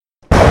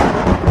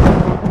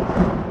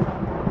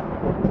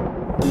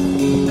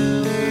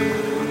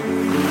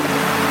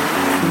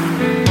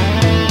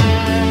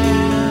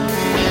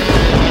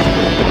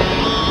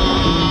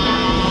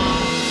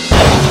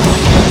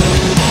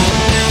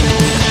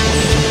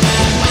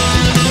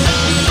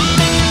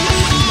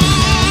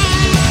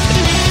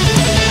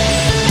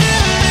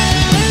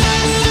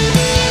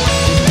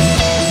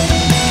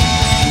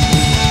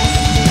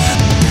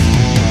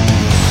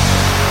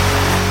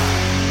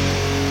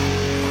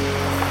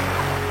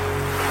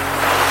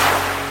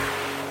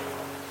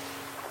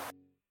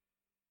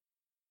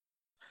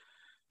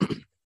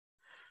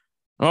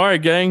All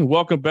right, gang.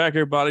 Welcome back,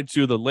 everybody,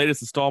 to the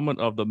latest installment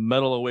of the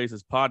Metal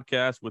Oasis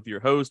podcast with your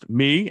host,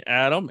 me,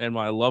 Adam, and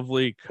my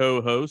lovely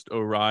co-host,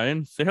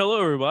 Orion. Say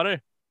hello, everybody.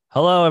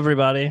 Hello,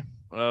 everybody.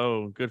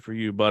 Oh, good for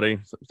you, buddy.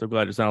 So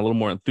glad you sound a little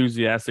more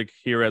enthusiastic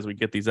here as we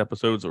get these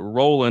episodes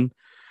rolling.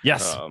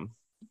 Yes,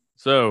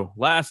 So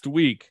last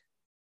week,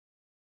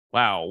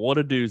 wow, what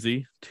a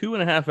doozy.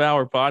 2.5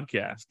 hour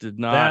podcast. Did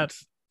not that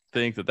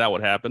think that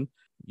would happen.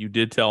 You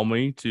did tell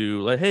me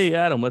to hey,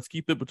 Adam, let's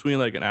keep it between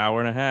like an hour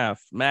and a half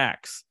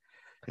max,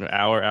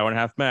 hour and a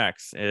half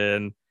max.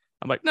 And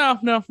I'm like,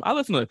 no, I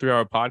listen to a 3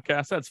 hour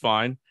podcast. That's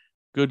fine.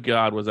 Good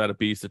God, was that a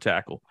beast to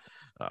tackle?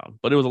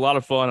 But it was a lot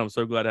of fun. I'm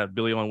so glad to have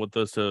Billy on with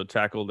us to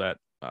tackle that,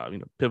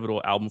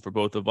 pivotal album for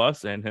both of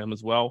us and him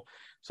as well.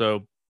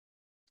 So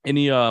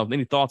any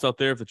thoughts out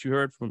there that you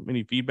heard from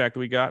any feedback that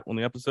we got on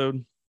the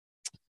episode?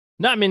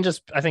 no, I mean,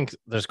 just I think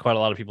there's quite a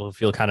lot of people who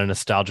feel kind of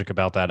nostalgic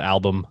about that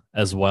album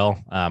as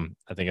well. I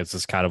think it's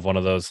just kind of one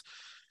of those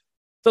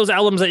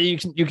albums that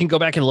you can go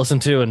back and listen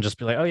to and just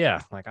be like, oh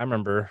yeah, like I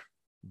remember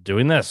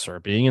doing this or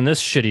being in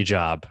this shitty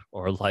job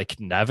or like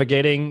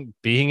navigating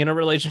being in a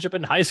relationship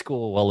in high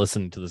school while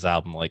listening to this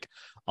album, like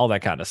all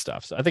that kind of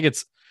stuff. So I think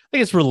it's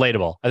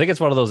relatable. I think it's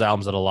one of those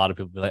albums that a lot of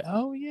people be like,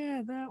 oh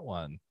yeah, that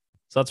one.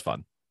 So that's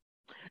fun.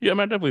 Yeah, I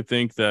mean, I definitely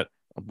think that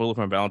Bullet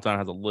for My Valentine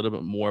has a little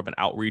bit more of an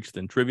outreach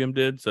than Trivium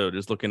did. So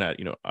just looking at,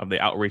 of the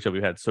outreach that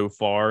we've had so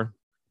far,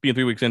 being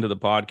 3 weeks into the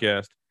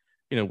podcast,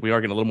 we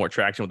are getting a little more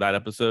traction with that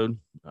episode,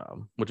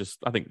 which is,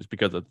 I think, just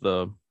because of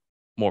the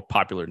more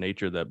popular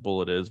nature that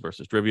Bullet is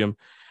versus Trivium.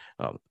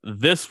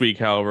 This week,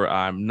 however,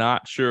 I'm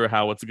not sure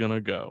how it's going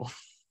to go.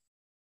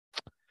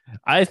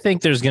 I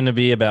think there's going to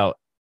be about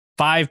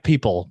 5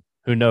 people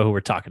who know who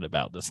we're talking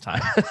about this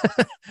time.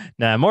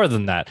 Nah, more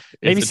than that.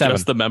 Maybe 7.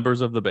 Just the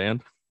members of the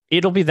band?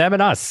 It'll be them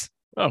and us.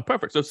 Oh,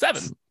 perfect. So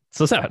 7.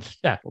 So 7.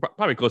 Yeah. We're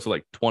probably close to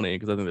like 20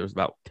 because I think there's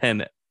about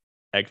 10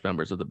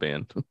 ex-members of the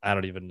band. I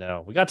don't even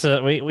know.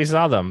 We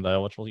saw them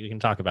though, which we can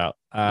talk about.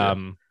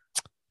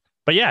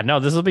 But yeah, no,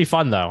 this will be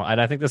fun though.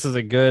 And I think this is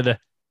a good,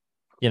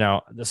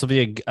 this will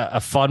be a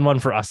fun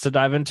one for us to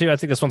dive into. I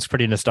think this one's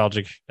pretty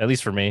nostalgic, at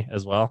least for me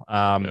as well.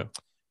 And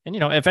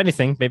if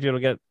anything, maybe it'll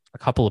get a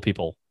couple of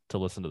people to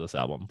listen to this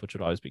album, which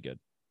would always be good.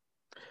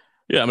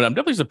 Yeah, I mean, I'm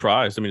definitely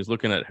surprised. I mean, just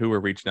looking at who we're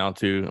reaching out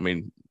to. I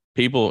mean,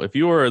 people, if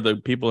you are the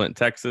people in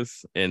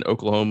Texas, in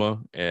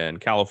Oklahoma,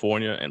 and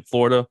California, and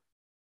Florida,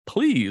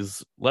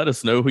 please let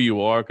us know who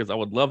you are, because I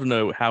would love to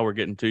know how we're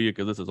getting to you,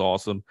 because this is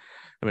awesome.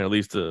 I mean, at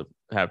least to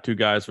have 2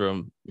 guys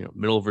from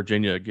middle of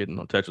Virginia getting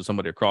in touch with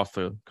somebody across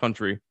the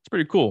country, it's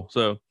pretty cool.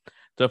 So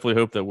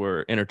definitely hope that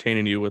we're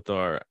entertaining you with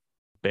our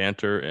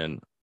banter and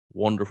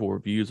wonderful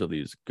reviews of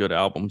these good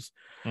albums.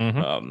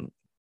 Mm-hmm.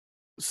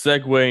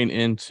 Segueing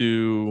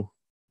into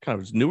kind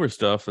of newer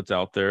stuff that's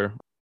out there.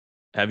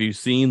 Have you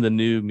seen the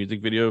new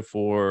music video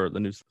for the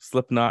new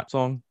Slipknot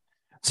song?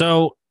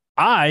 So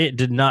I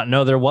did not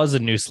know there was a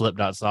new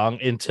Slipknot song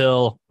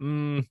until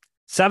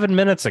 7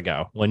 minutes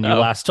ago when you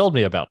last told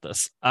me about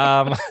this.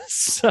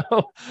 So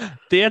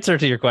the answer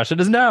to your question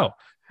is no.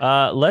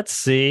 Let's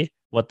see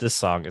what this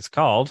song is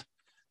called.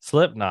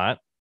 Slipknot.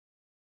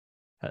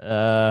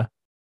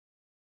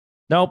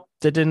 Nope,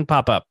 it didn't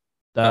pop up.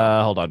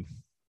 Hold on.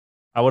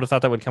 I would have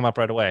thought that would come up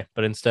right away,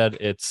 but instead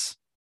it's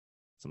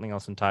something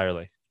else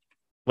entirely.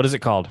 What is it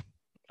called?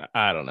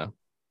 I don't know.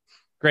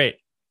 Great.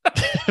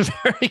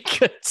 Very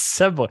good.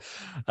 Simple.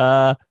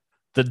 The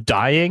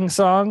Dying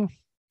song?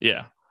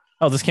 Yeah.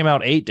 Oh, this came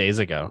out 8 days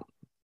ago.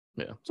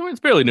 Yeah. So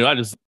it's fairly new.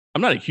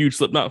 I'm not a huge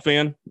Slipknot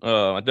fan.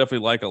 I definitely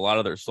like a lot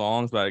of their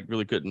songs, but I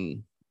really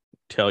couldn't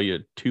tell you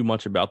too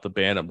much about the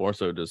band. I'm more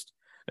so just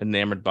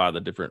enamored by the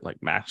different like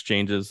mask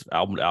changes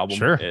album to album.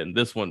 Sure. And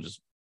this one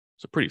just,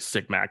 it's a pretty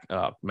sick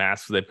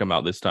mask they've come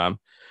out this time.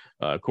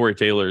 Corey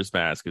Taylor's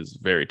mask is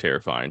very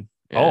terrifying.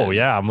 Oh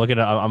yeah, I'm looking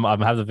at.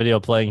 I'm have the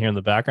video playing here in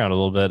the background a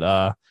little bit.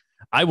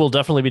 I will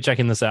definitely be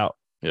checking this out.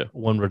 Yeah,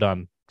 when we're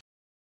done.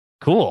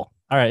 Cool.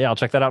 All right, yeah, I'll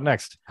check that out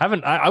next.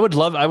 I would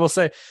love. I will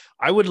say,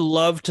 I would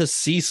love to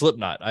see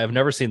Slipknot. I have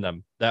never seen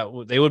them.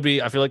 They would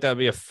be. I feel like that would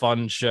be a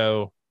fun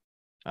show.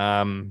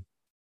 I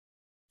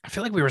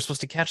feel like we were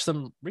supposed to catch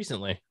them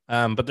recently.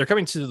 But they're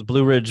coming to the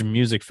Blue Ridge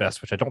Music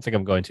Fest, which I don't think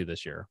I'm going to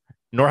this year.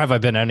 Nor have I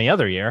been any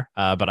other year.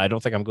 But I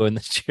don't think I'm going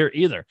this year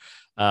either.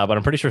 But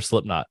I'm pretty sure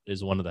Slipknot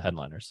is one of the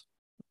headliners.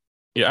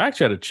 Yeah, I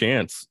actually had a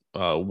chance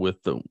when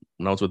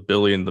I was with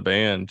Billy and the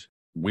band.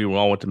 We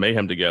all went to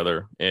Mayhem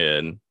together,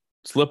 and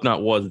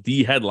Slipknot was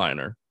the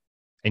headliner.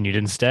 And you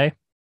didn't stay?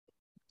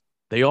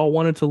 They all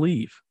wanted to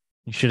leave.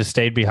 You should have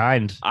stayed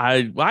behind.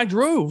 I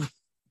drove.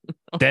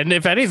 Then,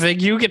 if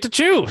anything, you get to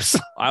choose.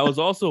 I was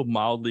also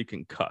mildly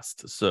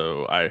concussed,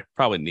 so I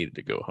probably needed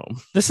to go home.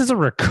 This is a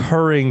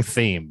recurring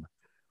theme.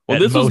 Well,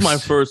 this was my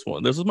first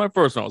one. I was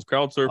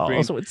crowd surfing.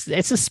 Oh, so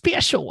it's a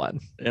special one.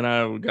 And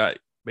I got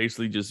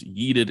basically just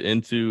yeeted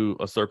into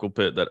a circle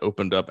pit that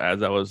opened up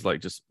as I was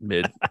like just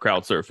mid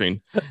crowd surfing,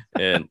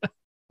 and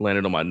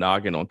landed on my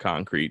noggin on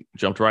concrete.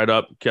 Jumped right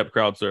up, kept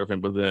crowd surfing,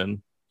 but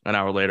then an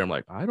hour later, I'm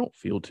like, I don't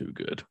feel too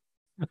good.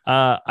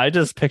 I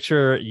just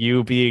picture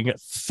you being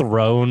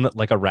thrown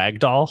like a rag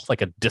doll,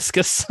 like a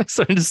discus.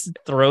 So it just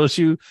throws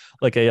you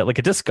like a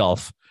disc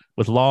golf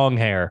with long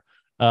hair,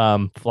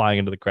 flying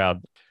into the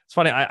crowd. It's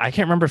funny. I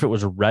can't remember if it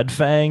was Red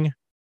Fang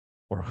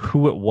or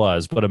who it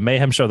was, but a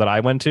Mayhem show that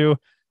I went to,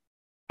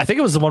 I think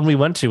it was the one we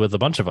went to with a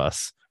bunch of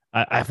us.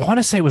 I want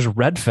to say it was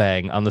Red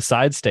Fang on the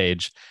side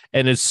stage.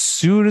 And as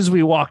soon as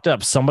we walked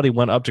up, somebody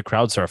went up to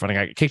crowd surf and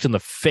I got kicked in the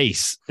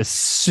face as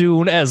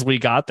soon as we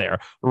got there,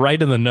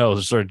 right in the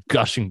nose, started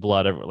gushing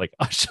blood. Like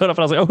I showed up and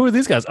I was like, oh, who are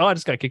these guys? Oh, I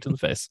just got kicked in the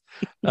face.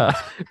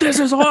 This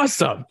is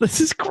awesome. This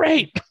is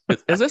great.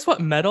 Is this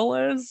what metal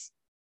is?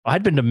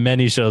 I'd been to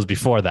many shows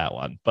before that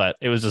one, but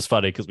it was just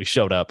funny because we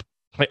showed up.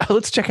 Like, oh,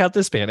 let's check out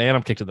this band. And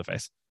I'm kicked in the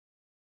face.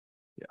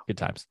 Yeah. Good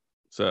times.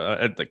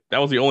 So that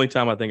was the only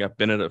time I think I've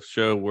been at a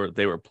show where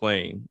they were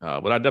playing.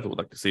 But I definitely would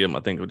like to see them. I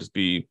think it would just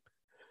be,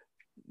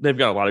 they've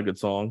got a lot of good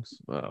songs.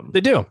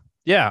 They do.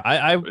 Yeah.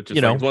 It's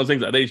one of those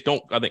things that they just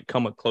don't, I think,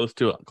 come close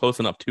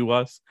enough to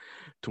us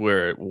to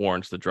where it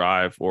warrants the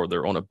drive, or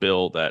they're on a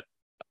bill that,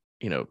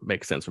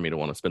 makes sense for me to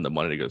want to spend the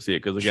money to go see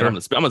it. Because again, I'm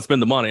going to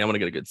spend the money. I'm going to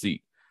get a good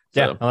seat.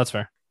 So. Yeah, that's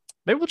fair.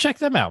 Maybe we'll check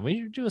them out.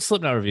 We do a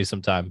Slipknot review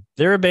sometime.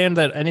 They're a band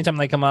that anytime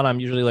they come on, I'm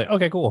usually like,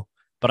 okay, cool.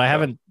 But I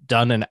haven't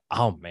done I can't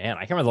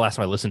remember the last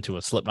time I listened to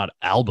a Slipknot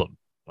album,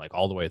 like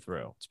all the way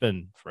through. It's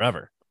been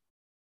forever.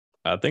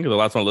 I think the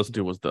last one I listened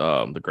to was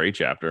the Gray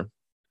Chapter.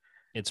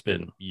 It's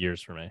been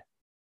years for me.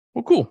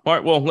 Well, cool. All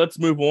right. Well, let's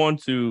move on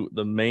to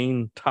the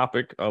main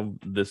topic of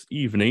this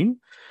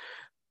evening.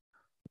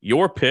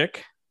 Your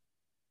pick,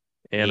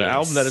 and an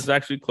album that is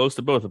actually close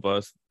to both of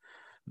us.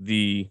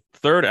 The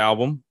third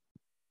album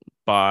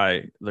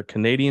by the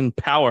Canadian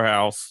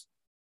powerhouse,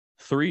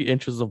 3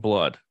 Inches of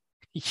Blood.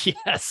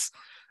 Yes.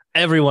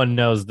 Everyone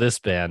knows this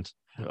band.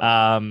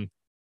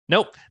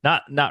 Nope,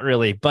 not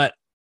really. But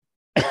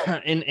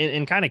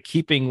in kind of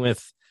keeping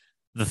with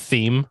the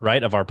theme,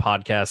 right, of our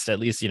podcast, at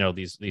least,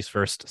 these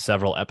first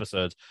several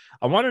episodes,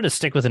 I wanted to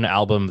stick with an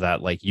album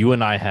that like you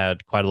and I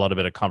had quite a lot of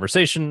bit of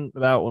conversation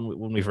about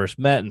when we first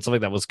met, and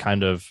something that was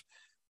kind of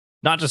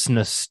not just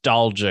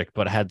nostalgic,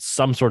 but had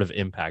some sort of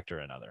impact or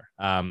another.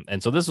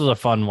 And so this was a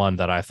fun one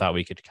that I thought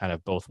we could kind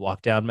of both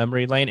walk down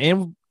memory lane.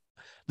 And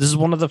this is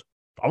one of the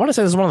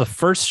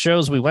first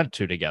shows we went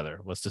to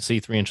together, was to see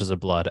 3 Inches of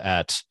Blood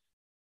at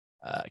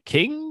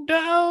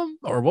Kingdom,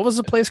 or what was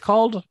the place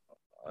called?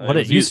 What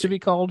it used to be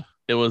called?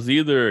 It was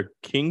either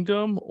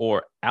Kingdom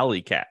or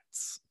Alley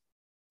Cats.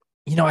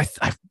 I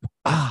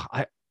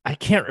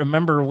can't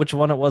remember which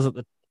one it was at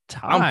the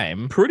time.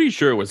 I'm pretty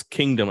sure it was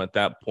Kingdom at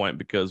that point,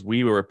 because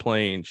we were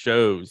playing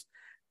shows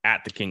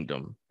at the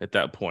Kingdom at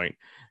that point.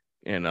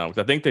 And I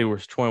think they were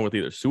touring with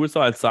either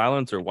Suicide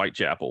Silence or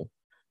Whitechapel.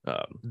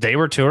 They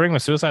were touring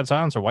with Suicide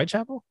Silence or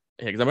Whitechapel?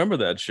 Yeah, because I remember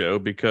that show,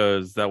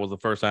 because that was the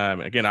first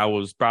time. Again, I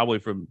was probably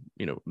from,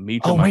 me.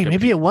 Oh, wait,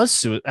 maybe it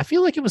was I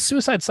feel like it was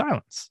Suicide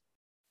Silence.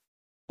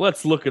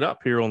 Let's look it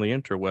up here on the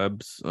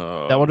interwebs.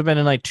 That would have been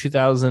in like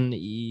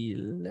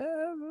 2011.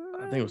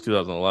 I think it was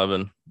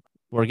 2011.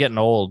 We're getting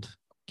old.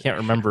 Can't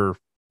remember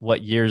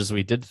what years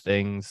we did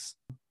things.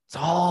 It's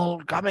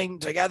all coming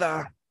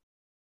together.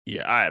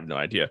 Yeah, I have no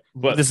idea.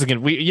 But this is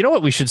good. You know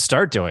what we should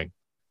start doing?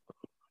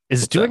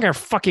 Is doing our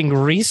fucking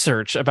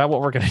research about what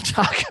we're going to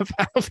talk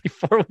about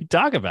before we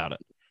talk about it.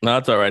 No,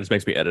 that's all right. It just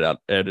makes me edit out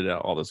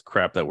all this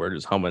crap that we're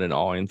just humming and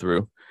awing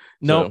through.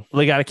 No,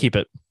 we got to keep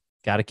it.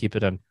 Got to keep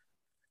it in.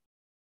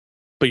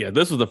 But yeah,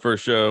 this was the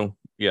first show.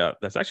 Yeah,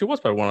 that's actually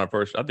was probably one of our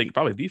first. I think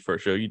probably the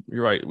first show.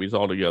 You're right. We was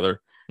all together.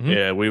 Mm-hmm.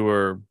 Yeah, we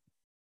were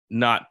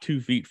not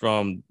 2 feet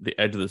from the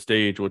edge of the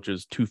stage, which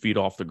is 2 feet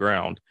off the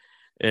ground.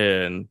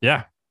 And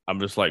yeah, I'm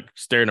just like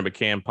staring at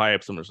McCann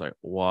pipes. I'm just like,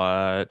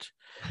 what?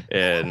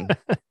 And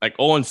like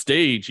on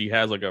stage, he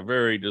has like a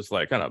very just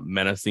like kind of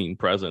menacing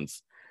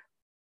presence.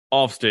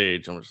 Off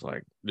stage, I'm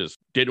just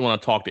didn't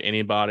want to talk to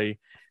anybody.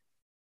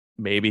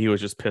 Maybe he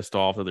was just pissed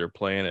off that they're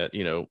playing at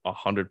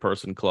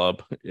 100-person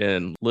club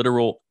in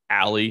literal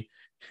alley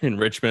in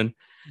Richmond.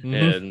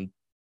 Mm-hmm.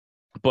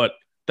 But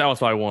that was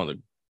probably one of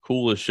the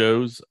coolest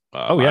shows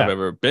I've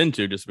ever been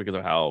to, just because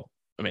of how,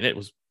 it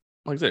was,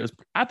 like I said,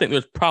 I think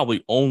there's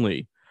probably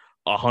only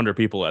 100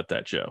 people at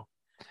that show.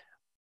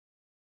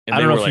 And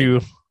I don't know if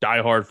you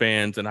diehard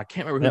fans, and I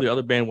can't remember who the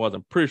other band was.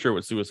 I'm pretty sure it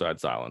was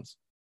Suicide Silence.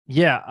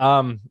 Yeah.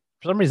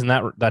 For some reason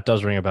that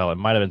does ring a bell. It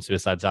might have been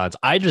Suicide Silence.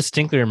 I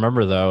distinctly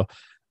remember, though,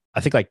 I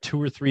think like 2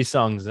 or 3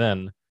 songs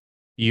in,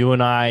 you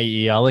and I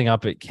yelling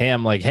up at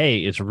Cam like,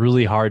 "Hey, it's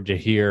really hard to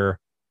hear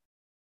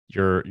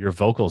your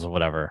vocals or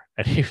whatever,"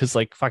 and he was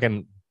like,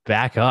 "Fucking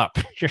back up!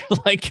 You're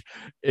like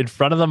in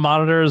front of the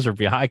monitors or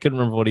behind." I couldn't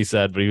remember what he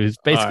said, but he was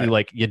basically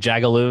like, "You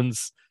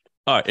jagaloons."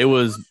 All right, it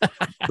was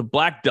the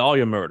Black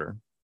Dahlia Murder.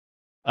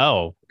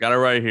 Oh, got it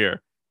right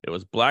here. It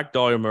was Black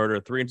Dahlia Murder,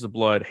 3 Inches of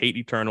Blood, Hate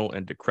Eternal,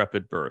 and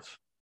Decrepit Birth.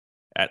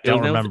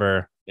 Don't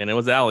remember. And it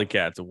was Alley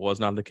Cats. It was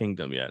not the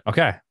Kingdom yet.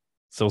 Okay.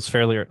 So it's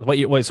fairly...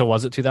 Wait, so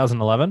was it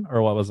 2011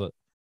 or what was it?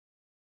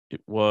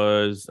 It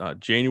was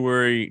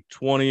January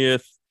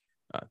 20th,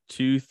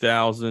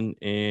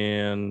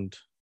 2011.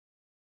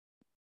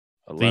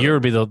 The year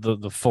would be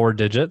the 4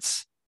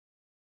 digits.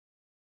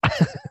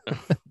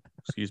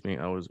 Excuse me,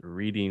 I was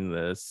reading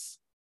this.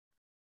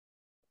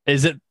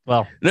 Is it?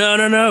 Well,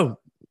 no.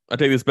 I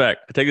take this back.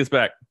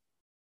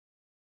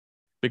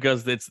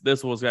 Because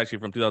this was actually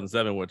from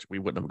 2007, which we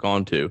wouldn't have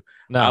gone to.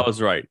 no. I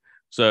was right.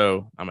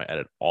 So I'm gonna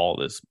edit all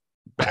this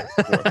back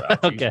and forth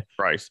out. Okay. Jesus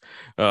Christ.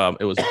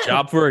 It was a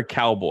Job for a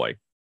Cowboy.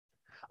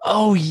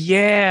 Oh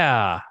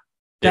yeah,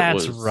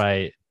 that's was,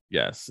 right.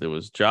 Yes, it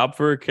was Job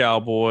for a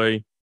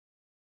Cowboy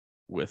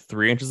with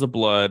 3 Inches of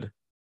Blood,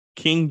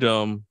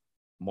 Kingdom,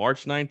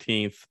 March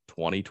 19th,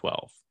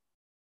 2012.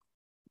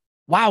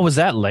 Wow, was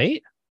that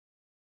late?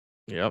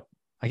 Yep.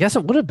 I guess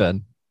it would have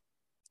been.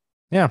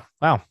 Yeah.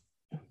 Wow.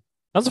 That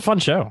was a fun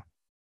show.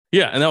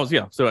 Yeah, and that was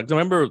So I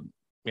remember,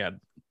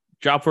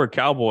 Job for a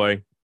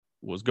Cowboy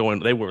was going.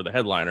 They were the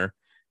headliner,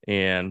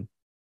 and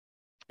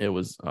it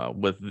was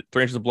with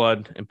 3 Inches of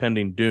Blood,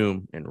 Impending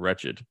Doom, and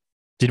Wretched.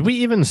 Did we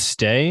even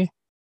stay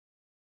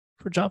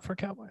for Job for a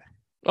Cowboy?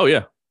 Oh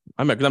yeah,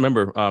 I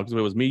remember because it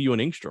was me, you,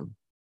 and Ingstrom.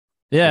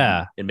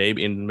 Yeah, and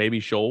maybe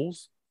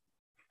Shoals.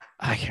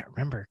 I can't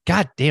remember.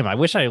 God damn! I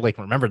wish I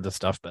remembered this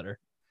stuff better.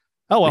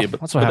 Oh well,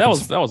 that's what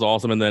happens. That was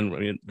awesome. And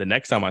then the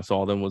next time I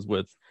saw them was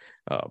with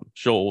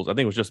Shoals. I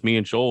think it was just me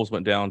and Shoals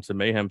went down to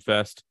Mayhem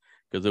Fest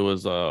because it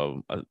was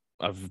a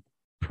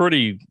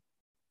pretty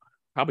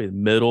probably the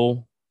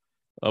middle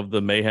of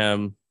the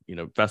Mayhem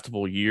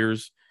festival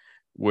years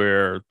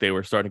where they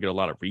were starting to get a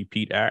lot of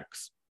repeat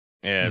acts,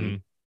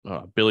 and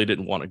Billy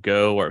didn't want to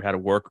go or had to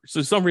work.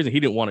 So for some reason he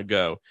didn't want to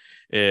go,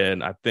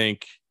 and I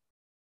think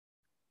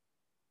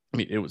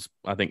In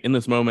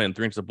This Moment and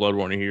 3 Inches of Blood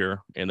weren't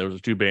here, and there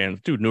was two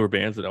newer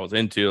bands that I was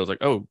into. I was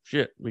like, oh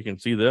shit, we can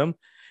see them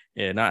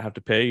and not have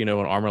to pay, an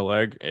arm and a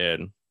leg.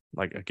 And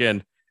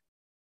again,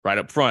 right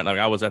up front,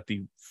 I was at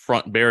the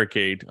front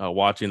barricade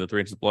watching the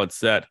 3 Inches of Blood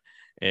set,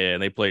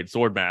 and they played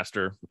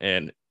Swordmaster,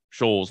 and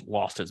Shoals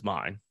lost his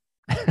mind.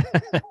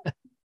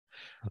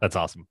 That's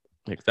awesome.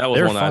 That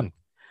was one fun.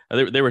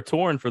 They were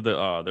touring for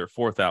their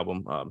fourth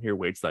album, Here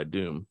Waits Thy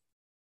Doom,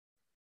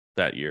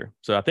 that year.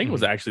 So I think it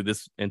was actually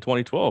this in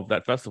 2012,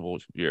 that festival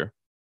year.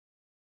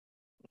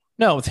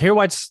 No, it's Here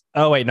Waits.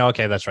 Oh wait, no,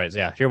 okay, that's right.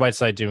 Yeah, Here Waits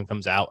Thy Doom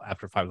comes out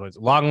after 5 months.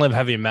 Long Live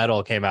Heavy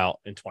Metal came out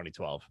in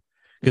 2012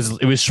 because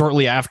it was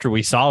shortly after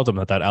we saw them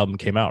that album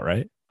came out,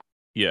 right?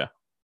 Yeah.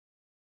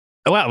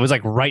 Oh wow, it was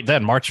right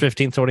then, March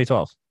 15th,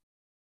 2012.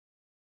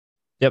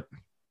 Yep.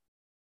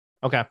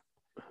 Okay.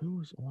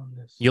 Who's on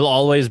this? You'll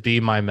always be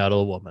my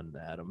metal woman,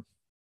 Adam.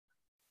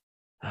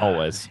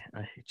 Always.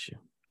 I hate you.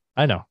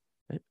 I know.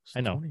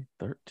 I know.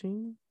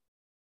 2013.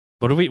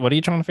 What are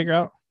you trying to figure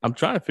out? I'm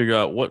trying to figure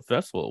out what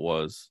festival it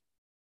was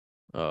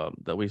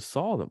that we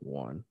saw them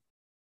on.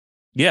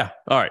 Yeah.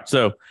 All right.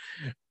 So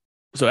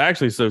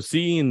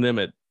seeing them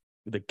at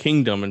the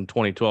Kingdom in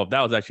 2012,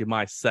 that was actually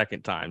my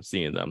second time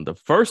seeing them. The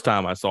first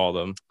time I saw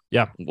them,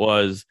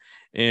 was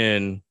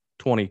in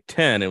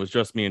 2010. It was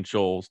just me and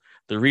Shoals.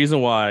 The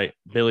reason why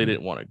Billy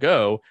didn't want to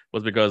go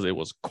was because it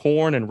was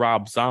Korn and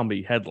Rob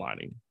Zombie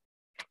headlining.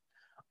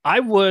 I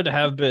would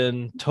have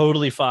been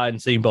totally fine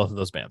seeing both of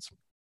those bands.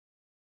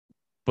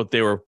 But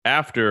they were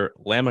after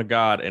Lamb of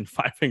God and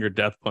Five Finger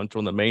Death Punch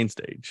on the main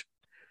stage.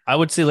 I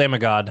would see Lamb of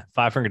God.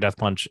 Five Finger Death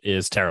Punch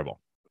is terrible.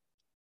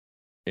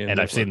 And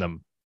I've seen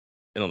them.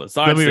 And on the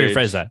side Let me stage,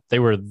 rephrase that. They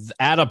were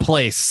at a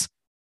place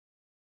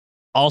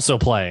also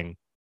playing,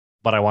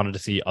 but I wanted to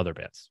see other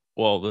bands.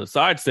 Well, the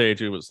side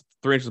stage, it was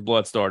 3 Inches of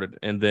Blood started,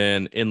 and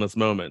then Endless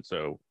Moment.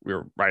 So we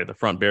were right at the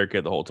front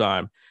barricade the whole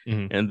time.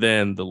 Mm-hmm. And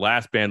then the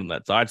last band on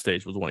that side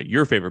stage was one of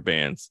your favorite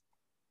bands,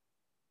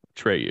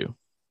 Atreyu.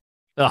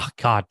 Oh,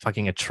 God,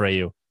 fucking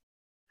Atreyu.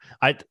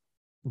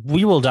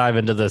 We will dive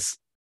into this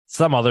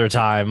some other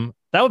time.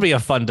 That would be a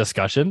fun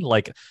discussion,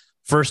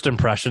 first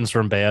impressions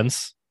from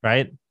bands,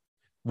 right?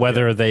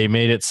 Whether they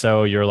made it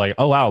so you're like,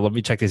 oh, wow, let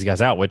me check these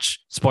guys out, which,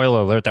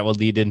 spoiler alert, that will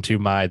lead into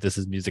my This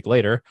Is Music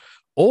Later.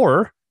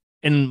 Or,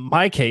 in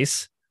my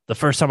case, the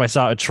first time I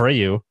saw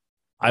Atreyu,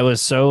 I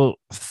was so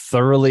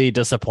thoroughly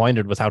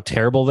disappointed with how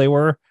terrible they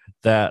were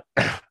that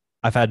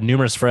I've had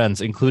numerous friends,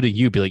 including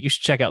you, be like, you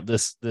should check out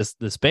this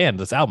band,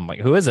 this album. Like,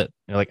 who is it?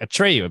 And you're like,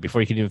 Atreyu. And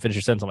before you can even finish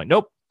your sentence, I'm like,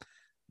 nope,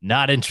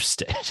 not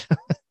interested.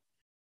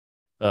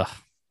 Ugh,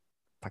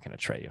 fucking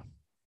Atreyu.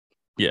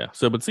 Yeah.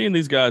 So, but seeing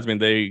these guys,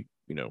 they,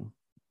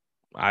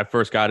 I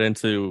first got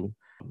into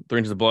 3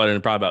 Inches of Blood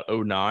in probably about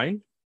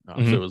 2009.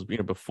 So it was,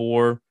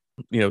 before,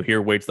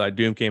 Here Waits Thy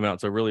Doom came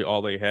out. So really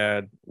all they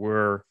had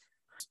were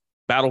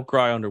Battle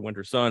Cry, Under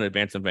Winter Sun,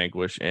 Advance and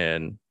Vanquish,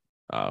 and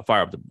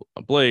Fire Up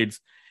the Blades.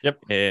 Yep.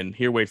 And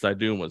Here Waits Thy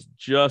Doom was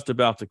just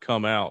about to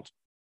come out.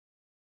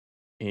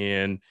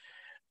 And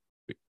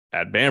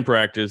at band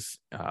practice,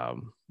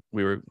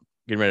 we were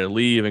getting ready to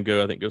leave and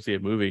go see a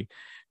movie.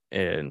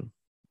 And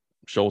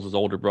Shoals'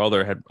 older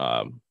brother had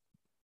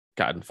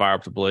gotten Fire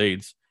Up the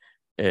Blades.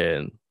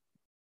 And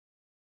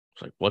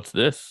it's like, what's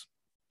this?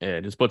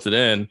 And just puts it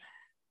in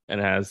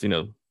and has,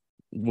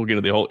 we'll get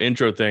into the whole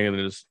intro thing. And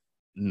then just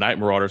Night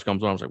Marauders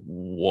comes on. I was like,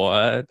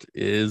 what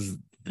is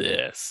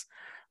this?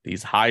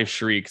 These high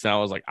shrieks. And I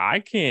was like, I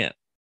can't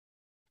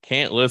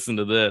listen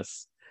to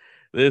this.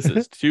 This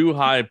is too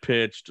high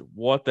pitched.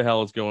 What the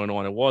hell is going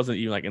on? It wasn't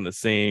even like in the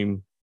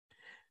same.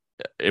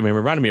 I mean, it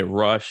reminded me of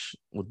Rush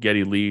with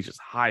Geddy Lee, just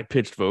high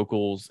pitched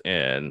vocals,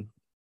 and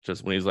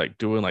just when he's like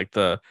doing like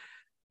the,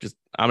 just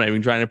I'm not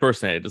even trying to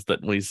impersonate it. Just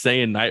that when he's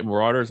saying Night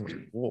Marauders, I'm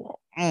like, whoa,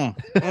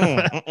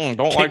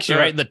 don't like you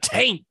that. right in the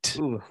taint.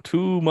 Ooh,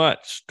 too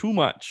much.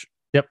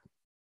 Yep.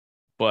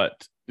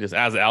 But just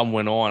as the album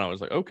went on, I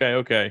was like,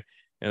 okay.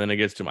 And then it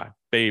gets to my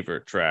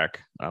favorite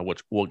track,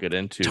 which we'll get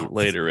into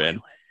later in.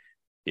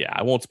 Yeah,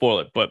 I won't spoil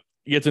it, but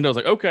it gets into. I was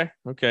like, okay.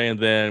 And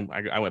then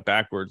I went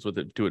backwards with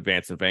it to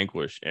Advance and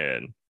Vanquish,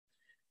 and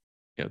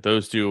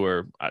those two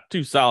are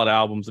two solid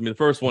albums. I mean, the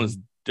first one is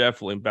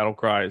definitely Battle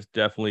Cry is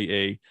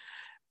definitely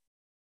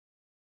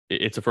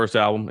it's a first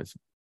album. It's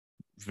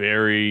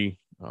very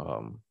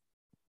the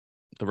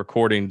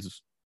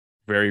recording's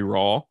very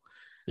raw.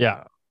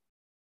 Yeah.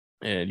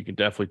 And you can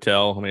definitely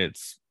tell. I mean,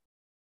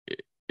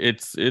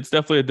 it's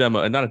definitely a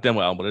demo, not a demo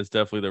album, but it's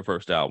definitely their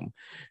first album,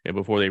 and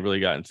before they really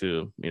got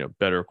into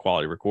better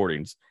quality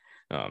recordings.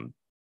 So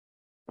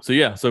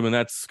I mean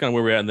that's kind of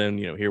where we're at. And then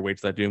Here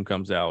Waits That Doom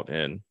comes out,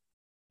 and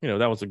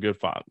that was a good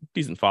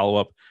decent follow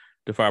up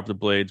to Fire Up the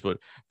Blades. But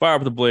Fire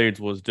Up the Blades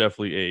was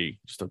definitely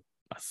just a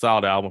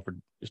solid album for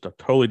just a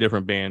totally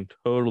different band,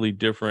 totally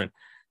different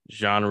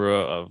genre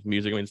of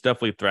music. I mean, it's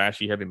definitely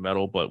thrashy, heavy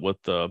metal, but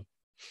with I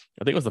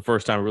think it was the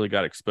first time I really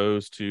got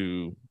exposed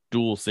to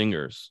dual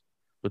singers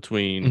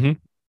between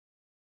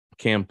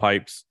Cam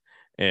Pipes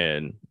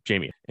and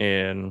Jamie,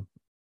 and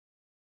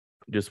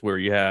just where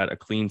you had a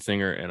clean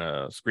singer and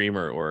a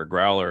screamer or a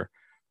growler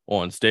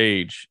on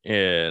stage.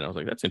 And I was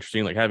like, that's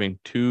interesting. Like having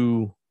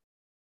two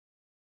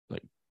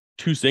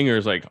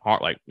singers, it's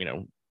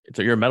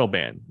you're a metal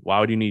band. Why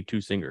would you need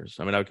two singers?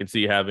 I mean, I can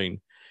see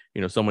having,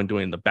 someone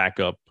doing the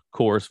backup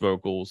chorus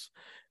vocals,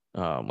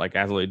 like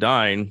As I Lay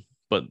Dying,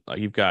 but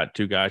you've got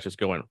two guys just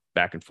going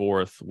back and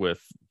forth with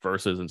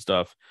verses and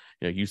stuff.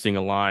 You sing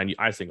a line,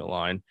 I sing a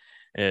line,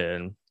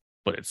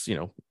 but it's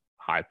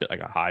high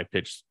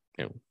pitched,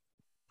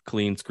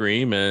 clean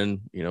scream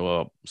and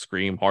a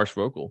scream harsh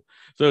vocal.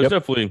 So it's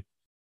definitely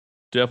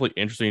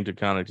interesting to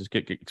kind of just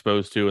get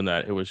exposed to, and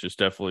that it was just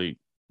definitely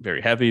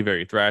very heavy,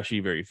 very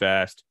thrashy, very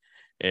fast,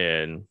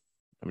 and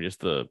I mean just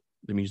the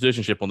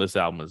musicianship on this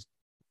album is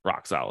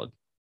rock solid.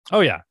 Oh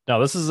yeah, no,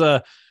 this is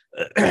a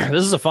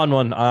fun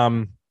one.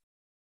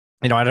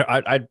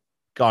 I'd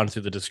gone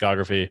through the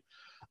discography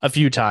a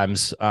few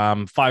times.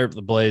 Fire Up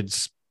the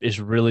Blades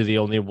is really the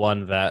only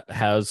one that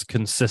has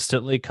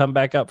consistently come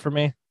back up for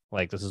me.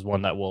 Like this is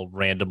one that will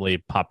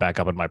randomly pop back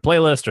up in my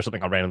playlist or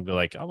something. I'll randomly be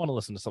like, I want to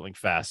listen to something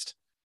fast.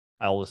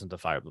 I'll listen to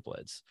Fire Up the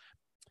Blades.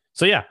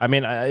 So yeah, I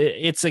mean,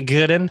 it's a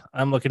good one.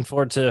 I'm looking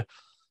forward to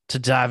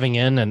diving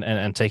in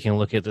and taking a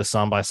look at this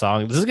song by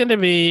song. This is going to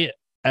be,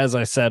 as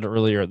I said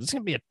earlier, this is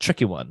going to be a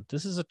tricky one.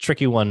 This is a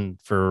tricky one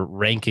for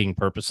ranking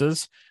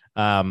purposes.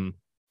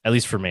 At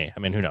least for me. I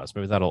mean, who knows?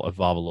 Maybe that'll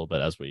evolve a little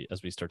bit as we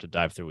start to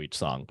dive through each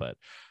song. But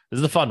this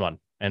is a fun one,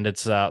 and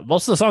it's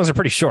most of the songs are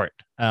pretty short.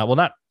 Well,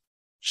 not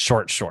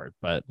short,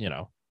 but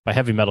by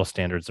heavy metal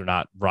standards, they're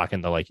not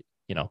rocking the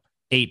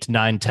 8,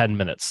 9, 10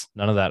 minutes.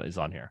 None of that is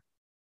on here.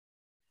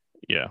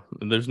 Yeah,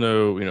 and there's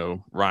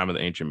no Rime of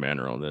the Ancient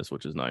Manor on this,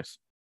 which is nice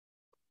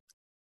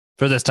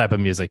for this type of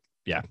music.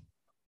 Yeah.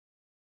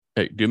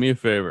 Hey, do me a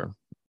favor.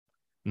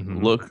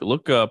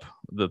 Look up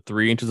the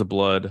 3 Inches of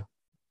Blood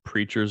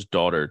Preacher's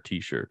Daughter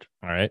t-shirt.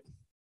 All right.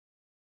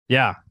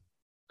 Yeah.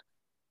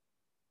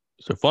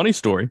 So funny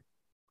story.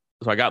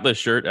 So I got this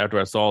shirt after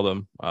I saw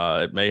them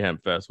at Mayhem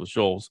Fest with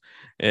Shoals,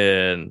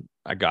 and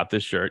I got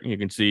this shirt. And you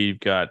can see you've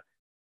got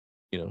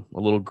a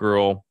little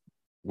girl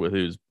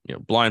who's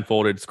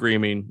blindfolded,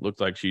 screaming. Looks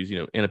like she's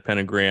in a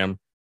pentagram.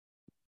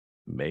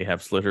 May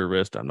have slit her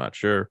wrist. I'm not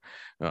sure.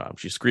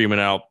 She's screaming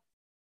out.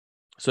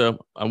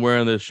 So I'm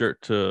wearing this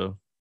shirt to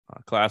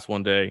class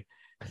one day,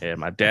 and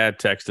my dad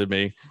texted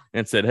me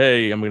and said,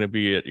 "Hey, I'm going to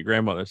be at your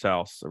grandmother's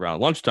house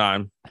around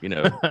lunchtime. If you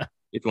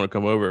want to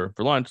come over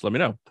for lunch, let me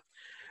know."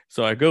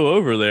 So I go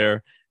over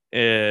there,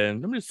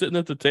 and I'm just sitting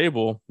at the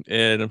table,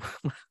 and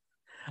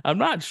I'm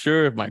not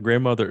sure if my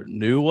grandmother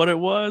knew what it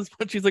was,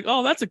 but she's like,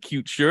 "Oh, that's a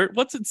cute shirt.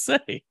 What's it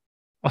say?"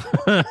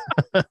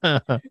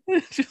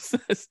 It just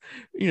says,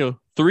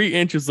 3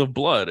 inches of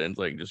blood, and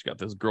it's just got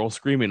this girl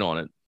screaming on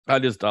it.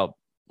 I'll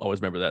always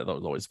remember that. That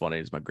was always funny.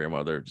 Is my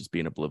grandmother just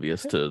being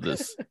oblivious to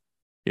this?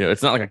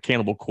 It's not like a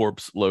Cannibal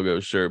Corpse logo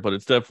shirt, but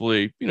it's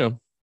definitely, it's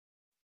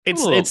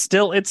a little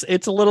obscene.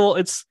 It's a little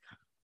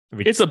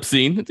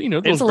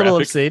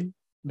obscene.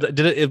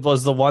 It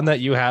was the one that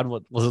you had.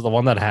 Was it the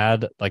one that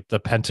had like the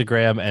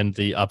pentagram and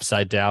the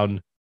upside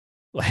down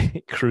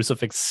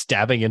crucifix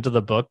stabbing into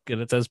the book,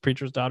 and it says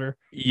Preacher's Daughter?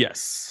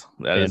 Yes,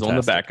 that is on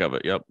the back of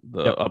it. Yep,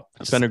 the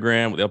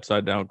pentagram with the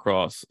upside down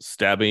cross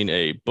stabbing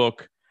a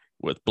book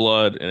with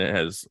blood, and it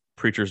has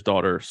Preacher's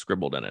Daughter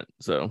scribbled in it.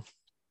 So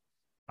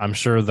I'm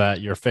sure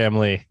that your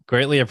family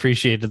greatly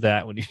appreciated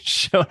that when you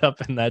showed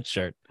up in that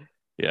shirt.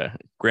 Yeah,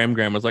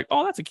 Graham was like,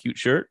 "Oh, that's a cute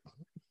shirt."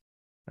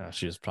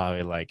 She was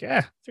probably like,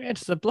 3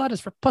 inches of blood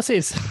is for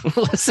pussies.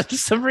 Listen to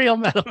some real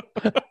metal.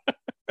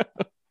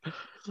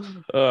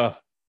 All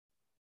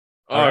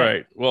All right.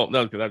 right. Well,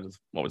 no, because that was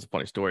always a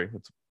funny story.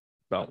 It's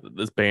about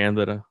this band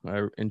that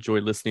I enjoy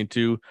listening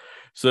to.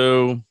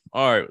 So,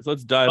 all right, so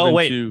let's dive Oh,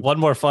 wait. into. One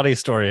more funny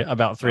story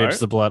about All Three right.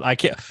 Inches of Blood. I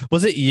can't.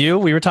 Was it you?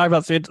 We were talking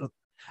about I can't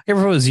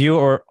remember if it was you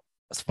or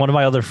one of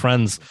my other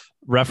friends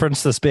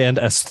referenced this band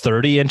as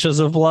 30 Inches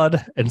of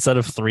Blood instead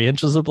of 3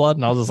 inches of blood.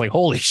 And I was just like,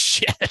 holy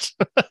shit. It's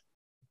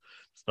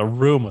a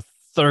room with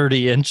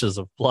 30 inches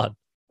of blood.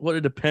 Well,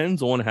 it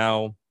depends on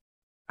how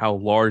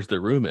large the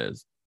room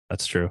is.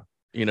 That's true.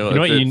 You know, You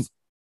know if what? it's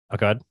Oh,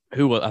 God.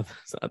 who was I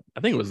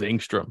think it was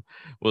Engstrom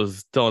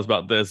was telling us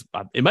about this.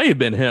 It may have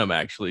been him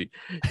actually,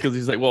 because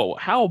he's like, "Well,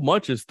 how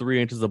much is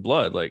 3 inches of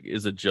blood? Like,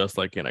 is it just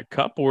like in a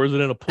cup or is it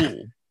in a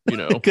pool?" You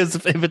know, Because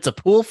if it's a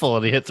pool full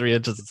and you hit 3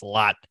 inches, it's a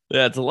lot.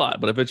 yeah, it's a lot.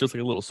 But if it's just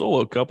like a little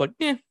solo cup, like,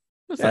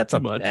 that's not too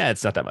much.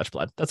 It's not that much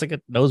blood. That's like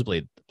a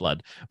nosebleed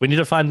blood. We need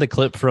to find the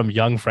clip from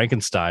Young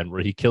Frankenstein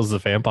where he kills the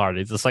vampire. And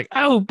he's just like,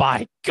 oh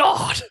my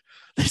God,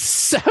 there's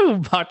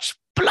so much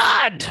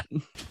blood.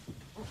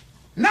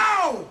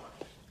 No!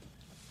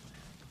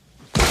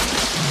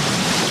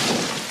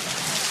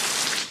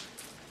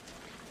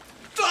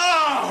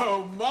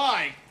 Oh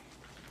my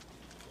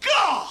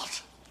God!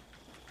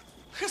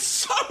 There's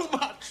so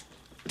much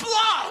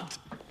blood!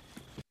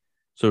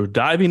 So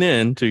diving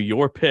into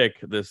your pick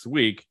this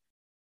week,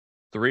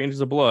 3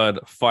 inches of blood,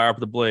 fire up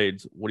the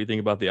blades. What do you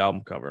think about the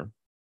album cover?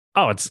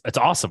 Oh, it's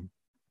awesome.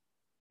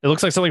 It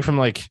looks like something from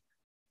like,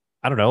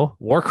 I don't know,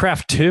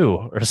 Warcraft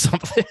 2 or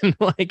something.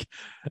 Like,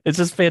 it's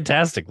just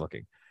fantastic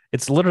looking.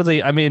 It's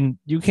literally, I mean,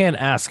 you can't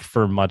ask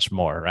for much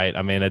more, right?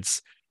 I mean,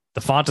 it's the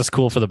font is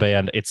cool for the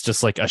band. It's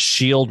just like a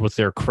shield with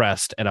their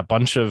crest and a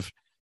bunch of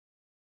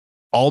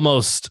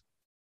almost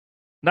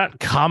not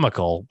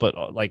comical,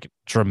 but like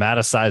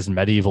dramatized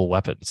medieval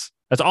weapons.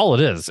 That's all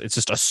it is. It's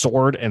just a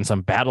sword and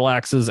some battle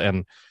axes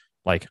and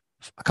like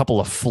a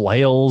couple of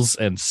flails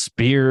and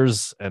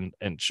spears and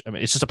I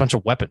mean, it's just a bunch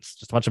of weapons,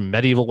 just a bunch of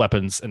medieval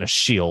weapons and a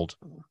shield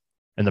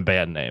and the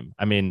band name.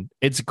 I mean,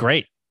 it's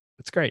great.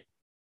 It's great.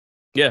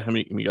 Yeah, I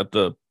mean, we got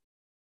the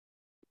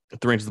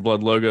 3 inches of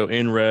blood logo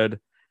in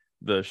red,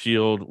 the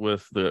shield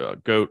with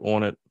the goat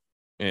on it,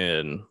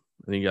 and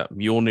then you got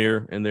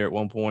Mjolnir in there at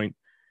one point.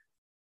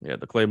 Yeah,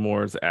 the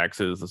claymores, the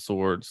axes, the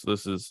swords.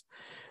 This is,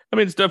 I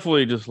mean, it's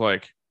definitely just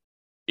like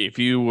if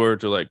you were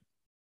to like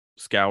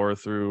scour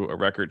through a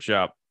record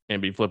shop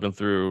and be flipping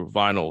through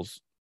vinyls,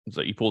 it's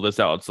like you pull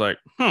this out, it's like,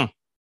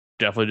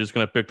 definitely just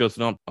gonna pick this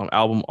up on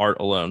album art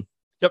alone.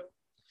 Yep.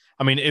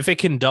 I mean, if it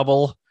can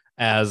double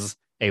as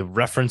a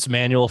reference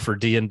manual for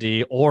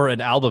D&D or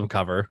an album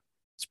cover,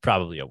 it's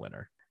probably a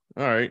winner.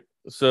 All right.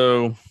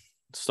 So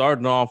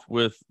starting off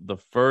with the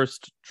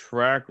first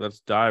track, let's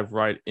dive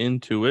right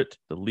into it.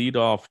 The lead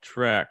off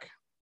track,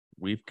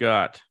 we've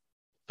got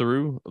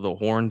Through the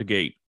Horned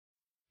Gate.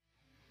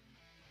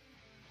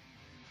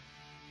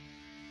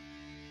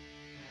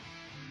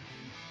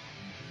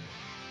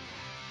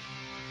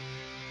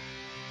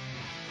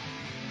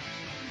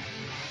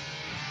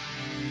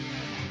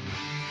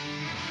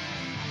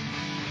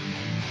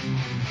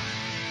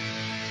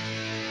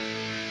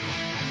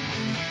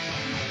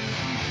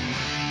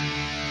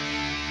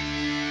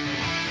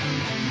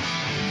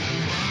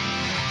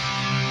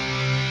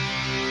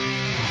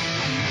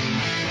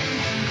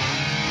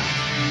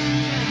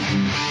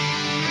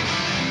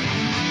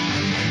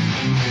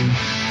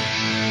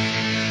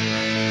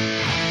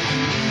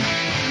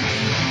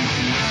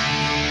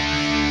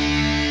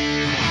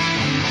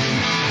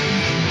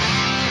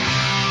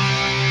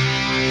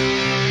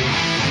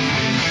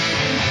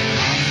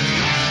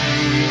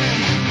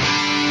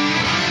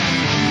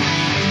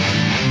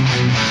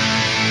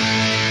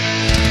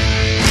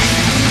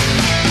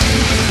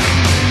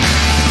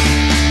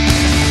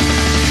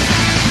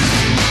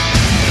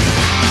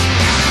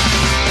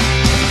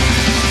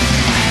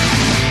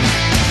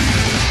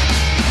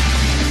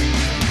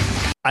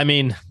 I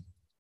mean,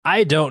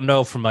 I don't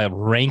know from a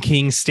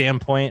ranking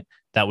standpoint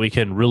that we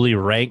can really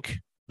rank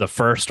the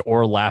first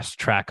or last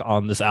track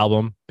on this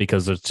album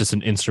because it's just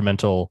an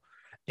instrumental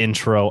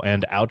intro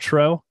and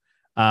outro.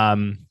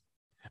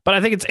 But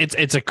I think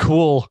it's a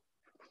cool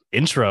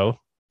intro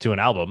to an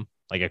album,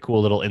 like a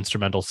cool little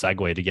instrumental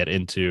segue to get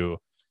into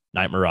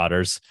Night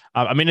Marauders.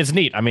 I mean, it's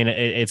neat. I mean,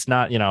 it's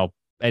not,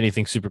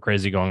 anything super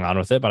crazy going on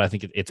with it, but I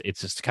think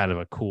it's just kind of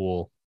a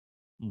cool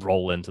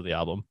roll into the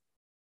album.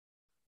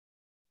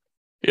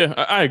 Yeah,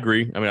 I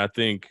agree. I mean, I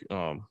think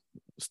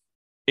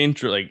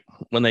intro, like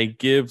when they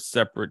give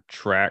separate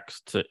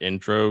tracks to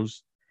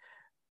intros,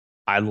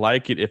 I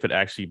like it if it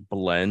actually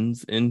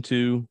blends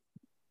into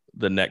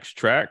the next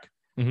track,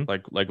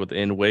 like with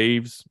In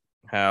Waves,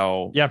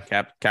 how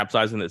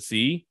capsizing the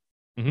sea,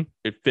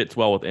 it fits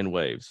well with In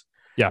Waves.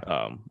 Yeah,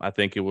 I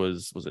think it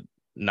was it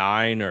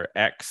 9 or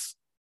X?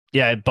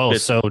 Yeah, both.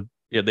 So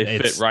yeah, they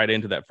fit right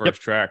into that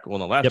first track. Well,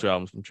 the last two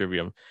albums from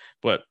Trivium,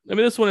 but I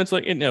mean, this one, it's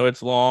like,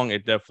 it's long.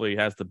 It definitely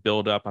has the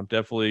build up. I'm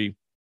definitely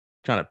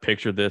trying to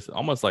picture this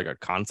almost like a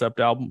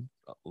concept album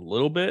a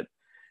little bit.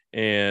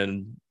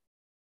 And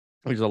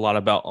there's a lot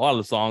of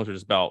the songs are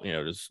just about,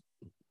 just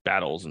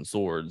battles and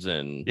swords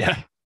and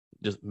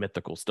just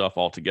mythical stuff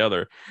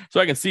altogether. So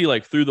I can see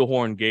like Through the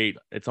Horn Gate.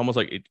 It's almost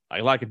like I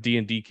like a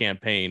D&D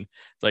campaign.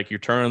 It's like you're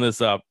turning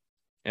this up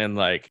and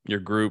like your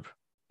group,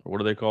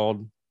 what are they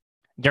called?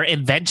 Your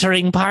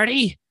adventuring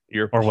party?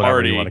 Your or party.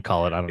 Whatever you want to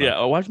call it. I don't know.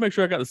 Yeah, I have to make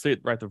sure I got to say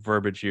it right, the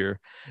verbiage here.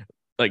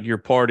 Like your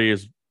party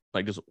is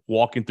like just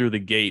walking through the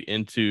gate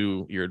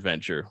into your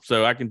adventure.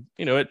 So I can,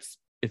 it's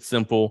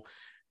simple.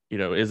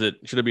 Should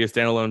it be a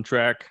standalone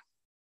track?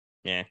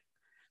 Yeah.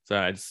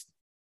 So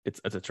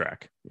it's a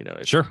track,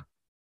 Sure.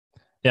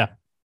 Yeah,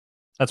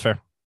 that's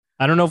fair.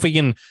 I don't know if we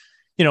can,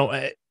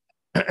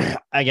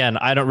 again,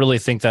 I don't really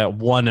think that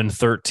 1 and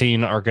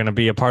 13 are going to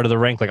be a part of the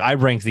rank. Like I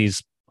rank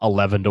these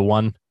 11 to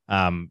 1.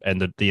 And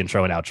the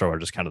intro and outro are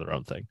just kind of their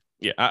own thing.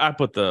 Yeah, I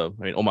put on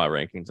my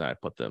rankings, I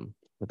put them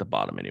at the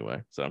bottom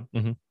anyway. So,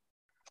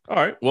 All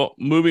right. Well,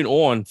 moving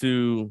on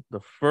to the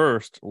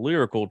first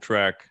lyrical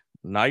track,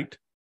 Night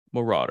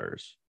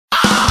Marauders.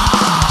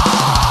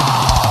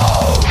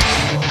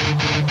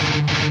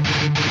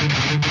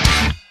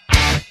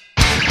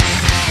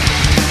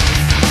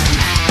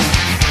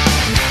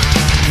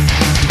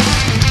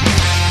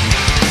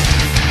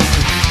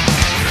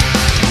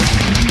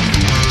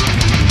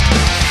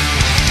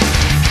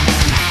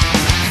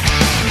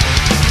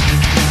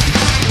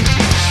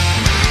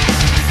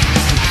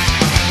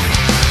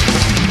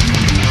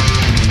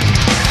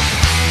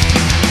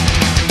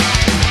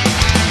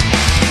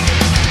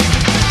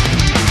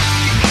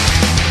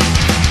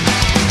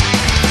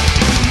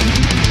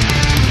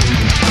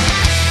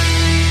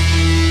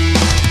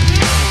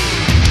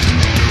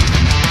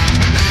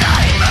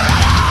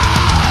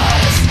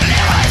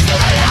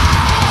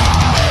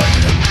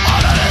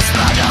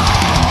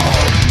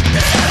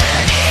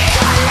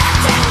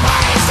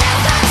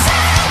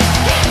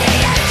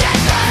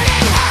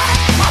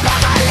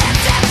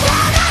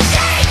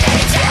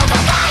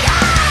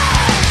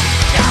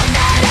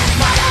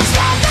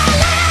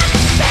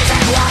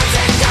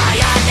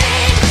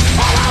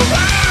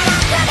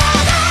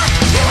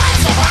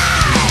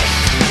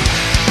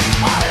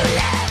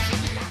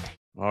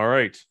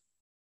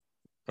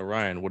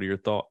 Ryan, what are your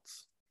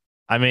thoughts?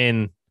 I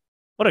mean,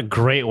 what a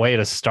great way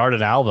to start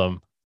an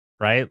album,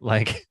 right?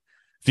 Like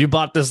if you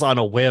bought this on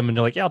a whim and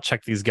you're like, yeah, I'll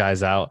check these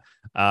guys out.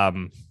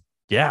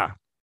 Yeah,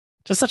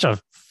 just such a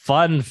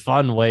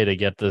fun way to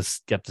get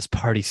this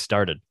party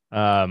started.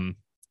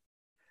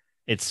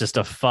 It's just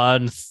a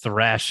fun,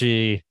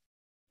 thrashy,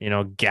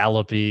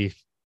 gallopy,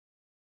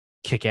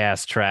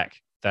 kick-ass track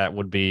that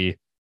would be,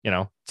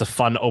 it's a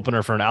fun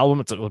opener for an album.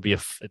 It's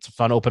a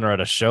fun opener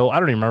at a show. I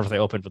don't even remember if they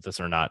opened with this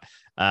or not.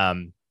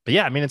 But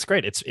yeah, I mean, it's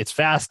great. It's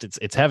fast.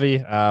 It's heavy.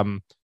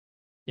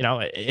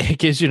 It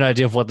gives you an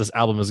idea of what this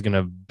album is going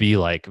to be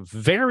like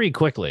very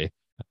quickly.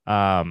 But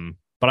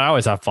I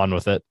always have fun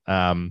with it.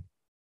 Yeah,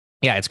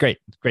 it's great.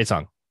 Great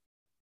song.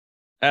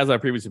 As I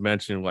previously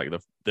mentioned,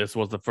 this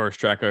was the first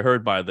track I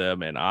heard by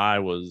them, and I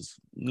was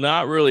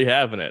not really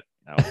having it.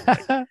 I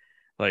was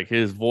like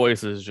his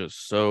voice is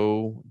just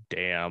so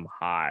damn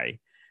high,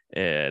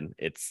 and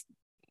it's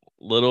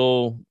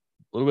little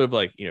bit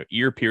of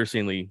ear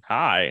piercingly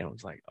high. And I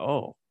was like,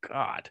 oh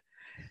God.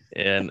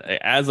 And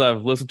as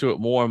I've listened to it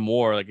more and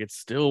more, it's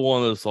still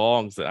one of those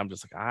songs that I'm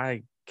just like,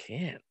 I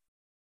can't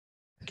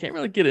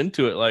really get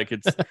into it. Like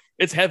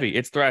it's heavy,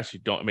 it's thrashy.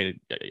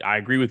 I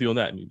agree with you on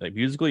that.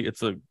 Musically,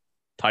 it's a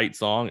tight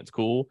song, it's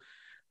cool,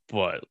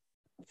 but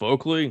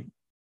vocally,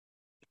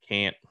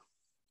 can't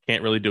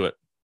really do it.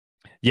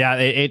 Yeah,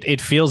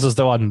 it feels as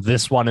though on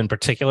this one in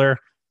particular,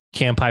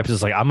 Cam Pipes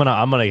is like, I'm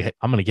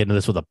gonna get into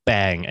this with a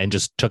bang, and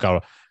just took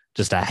out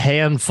just a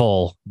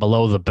handful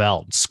below the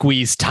belt,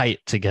 squeeze tight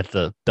to get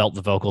the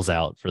vocals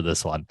out for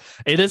this one.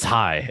 It is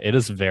high. It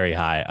is very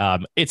high.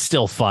 It's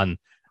still fun.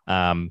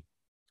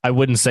 I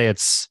wouldn't say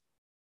it's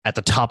at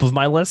the top of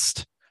my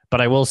list,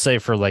 but I will say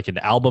for an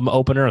album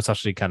opener,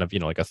 especially kind of,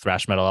 a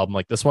thrash metal album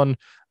like this one.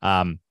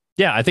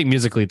 Yeah, I think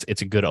musically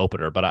it's a good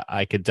opener, but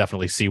I could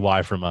definitely see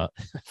why from a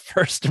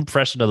first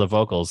impression of the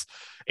vocals,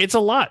 it's a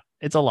lot.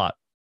 It's a lot.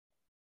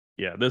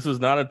 Yeah, this is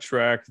not a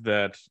track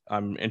that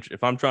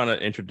if I'm trying to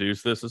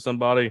introduce this to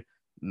somebody,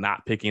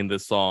 not picking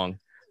this song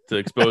to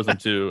expose them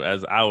to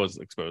as I was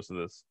exposed to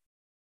this.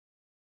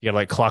 You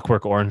got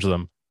Clockwork Orange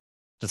them.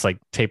 Just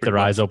tape their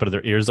eyes open and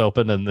their ears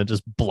open and then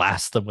just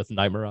blast them with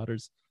Night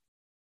Marauders.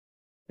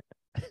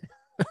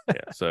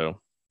 Yeah, so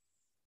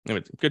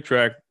it's a good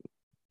track.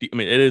 It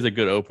is a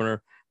good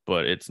opener,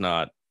 but it's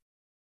not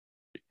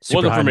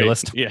super high on my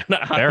list. Yeah,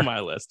 not high on my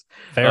list.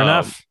 Fair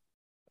enough.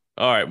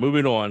 All right,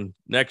 moving on.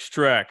 Next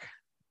track,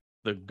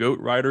 The Goat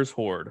Riders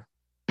Horde.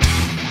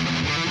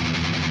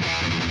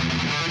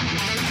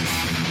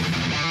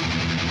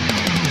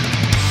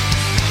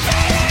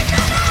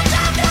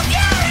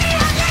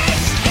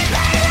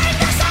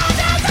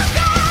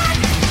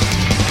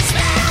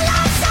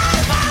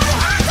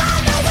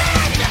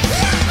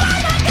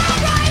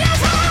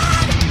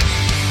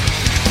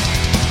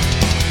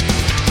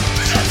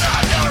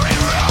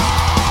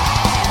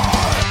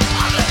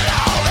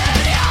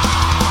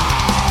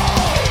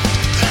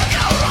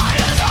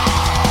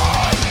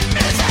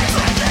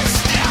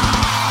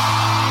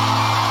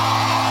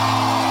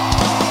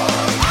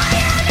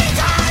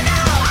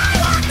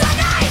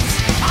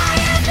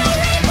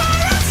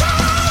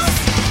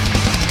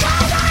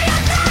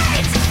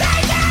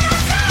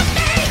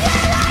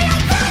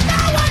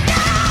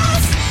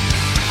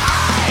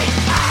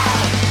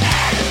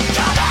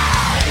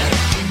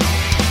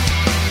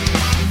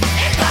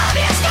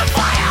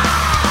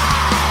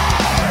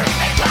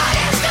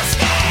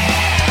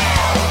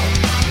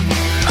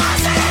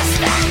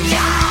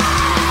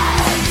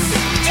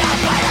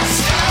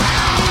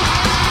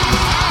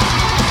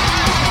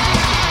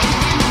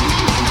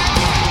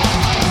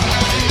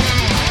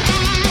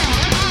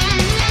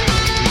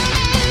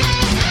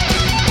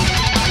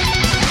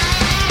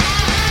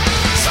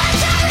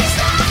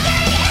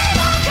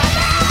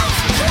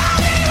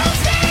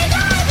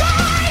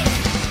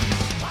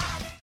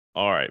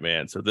 right,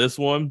 man. So this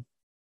one,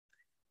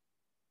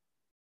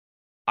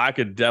 I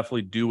could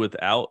definitely do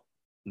without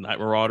Night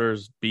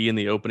Marauders being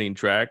the opening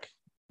track,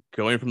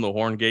 going from the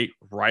Horn Gate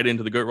right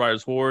into the Goat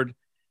Riders Horde.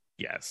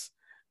 Yes,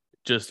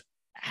 just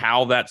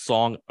how that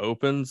song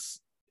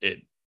opens,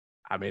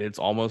 it's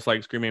almost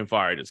like Screaming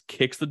Fire. It just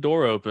kicks the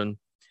door open,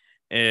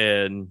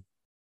 and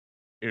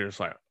it's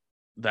like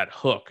that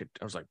hook.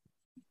 I was like,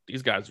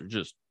 these guys are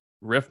just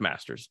riff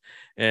masters,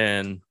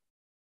 and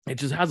it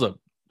just has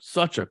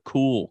such a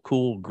cool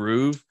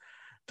groove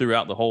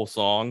throughout the whole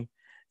song.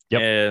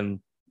 Yep. And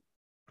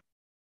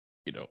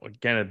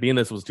again, being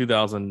this was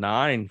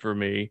 2009 for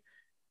me,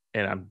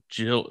 and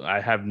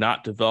I have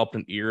not developed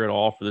an ear at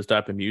all for this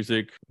type of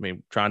music. I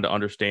mean, trying to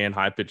understand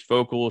high pitched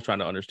vocals, trying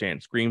to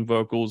understand scream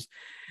vocals.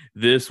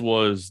 This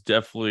was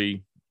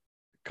definitely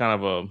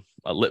kind of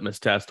a litmus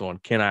test on,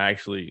 can I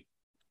actually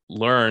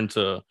learn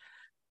to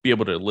be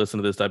able to listen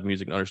to this type of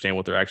music and understand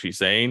what they're actually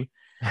saying.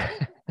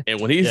 And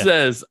when he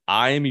says,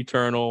 I am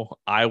eternal,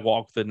 I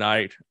walk the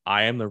night,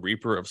 I am the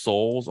reaper of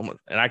souls,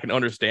 and I can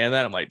understand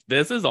that, I'm like,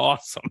 this is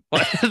awesome.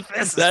 Like,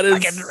 this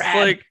is rad.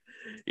 like,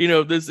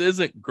 this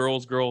isn't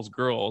girls.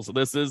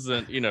 This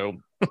isn't,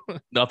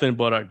 nothing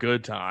but a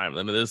good time.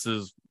 I mean, it's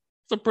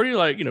a pretty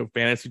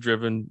fantasy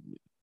driven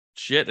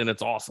shit, and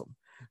it's awesome.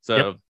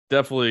 So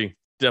definitely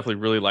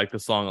really like the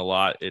song a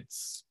lot.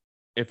 It's,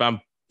 if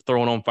I'm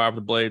throwing on Fire of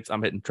the Blades,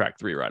 I'm hitting track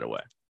 3 right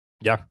away.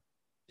 Yeah.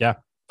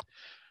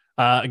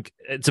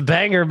 It's a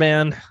banger,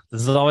 man.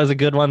 This is always a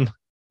good one.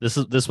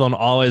 This one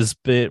always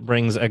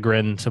brings a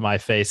grin to my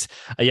face.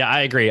 Yeah,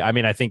 I agree. I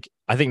mean, I think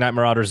Night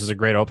Marauders is a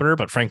great opener,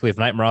 but frankly, if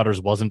Night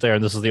Marauders wasn't there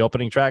and this is the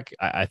opening track,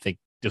 I think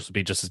this would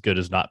be just as good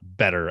as not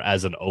better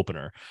as an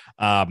opener.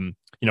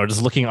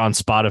 Just looking on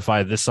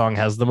Spotify, this song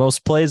has the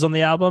most plays on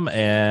the album,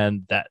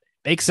 and that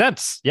makes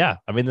sense. Yeah,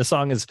 I mean, the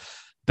song is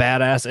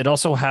badass. It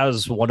also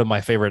has one of my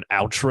favorite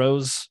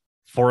outros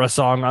for a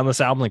song on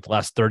this album. Like the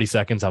last 30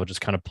 seconds, how it just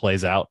kind of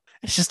plays out.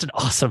 It's just an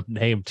awesome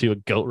name to a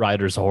Goat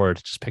Riders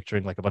Horde. Just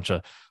picturing like a bunch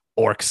of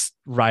orcs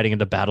riding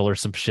into battle or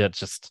some shit.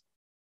 Just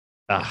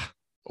there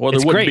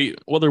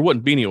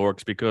wouldn't be any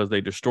orcs because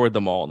they destroyed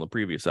them all in the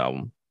previous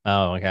album.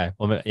 Oh, okay.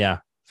 Well,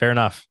 yeah, fair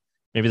enough.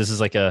 Maybe this is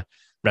like a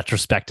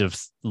retrospective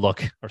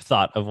look or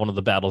thought of one of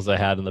the battles I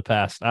had in the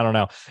past. I don't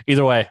know.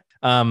 Either way,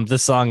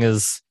 this song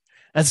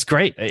that's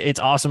great. It's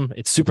awesome.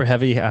 It's super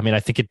heavy. I mean, I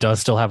think it does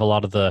still have a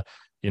lot of the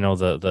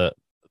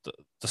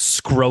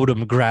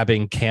scrotum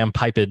grabbing cam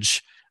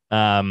pipage.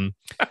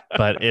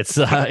 But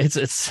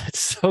it's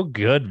so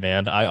good,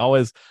 man. I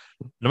always,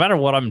 no matter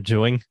what I'm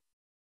doing,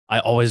 I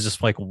always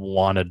just like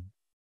want to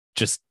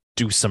just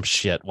do some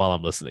shit while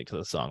I'm listening to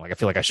the song. Like I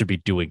feel like I should be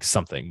doing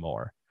something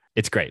more.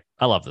 It's great.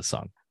 I love this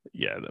song.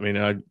 Yeah, I mean,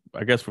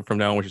 I guess from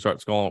now on we should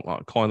start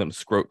calling them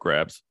scrot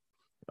grabs,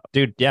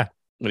 dude. Yeah,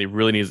 when he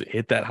really needs to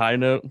hit that high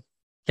note.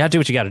 Yeah, do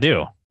what you got to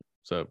do.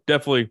 So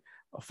definitely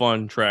a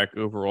fun track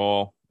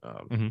overall.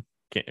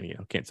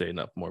 Can't say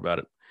enough more about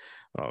it.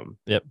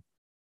 Yep.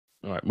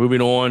 All right, moving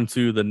on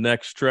to the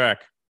next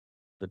track,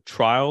 The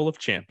Trial of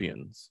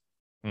Champions.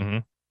 Mm-hmm.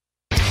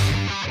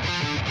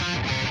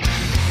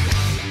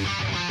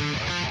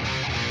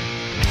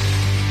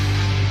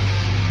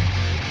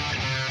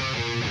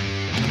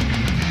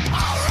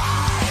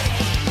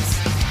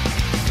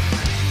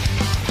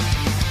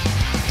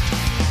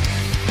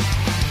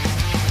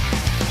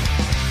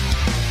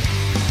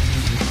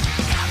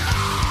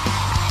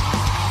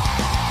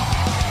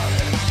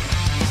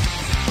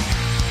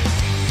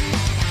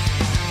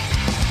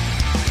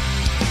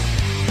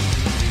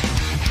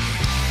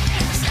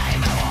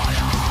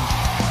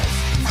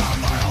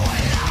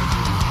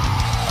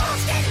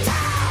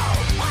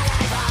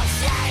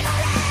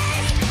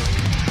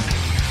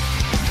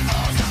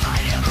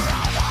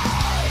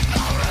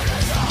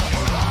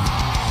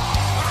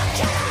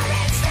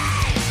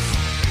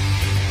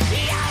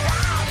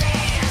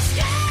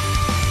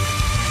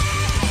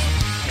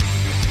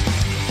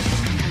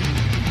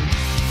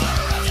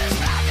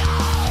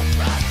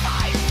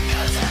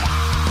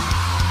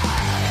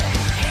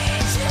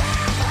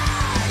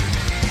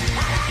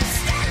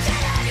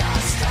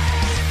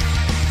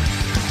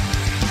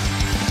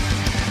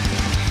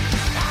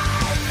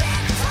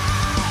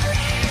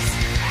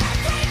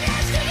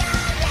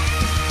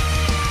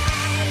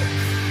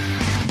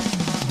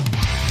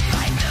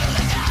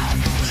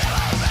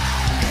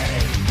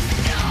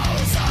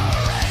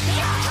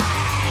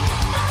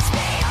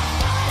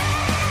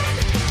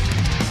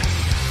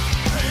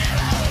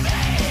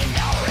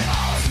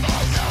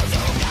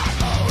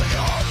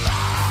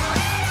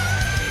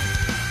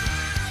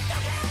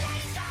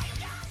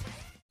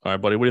 All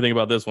right, buddy, what do you think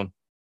about this one?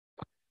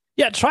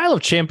 Yeah, Trial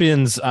of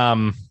Champions.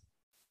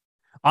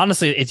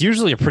 Honestly, it's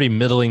usually a pretty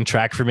middling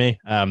track for me.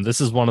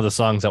 This is one of the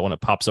songs that when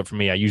it pops up for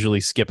me, I usually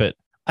skip it.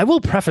 I will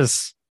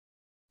preface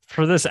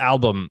for this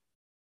album,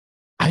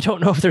 I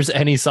don't know if there's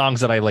any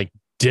songs that I like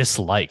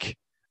dislike,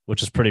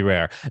 which is pretty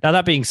rare. Now,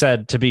 that being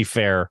said, to be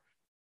fair,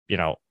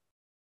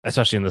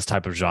 especially in this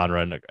type of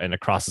genre and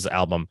across this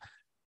album,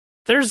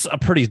 there's a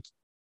pretty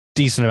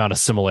decent amount of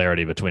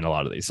similarity between a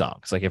lot of these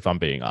songs, like if I'm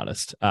being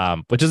honest,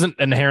 which isn't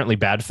an inherently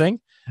bad thing.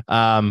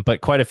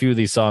 But quite a few of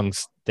these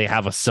songs, they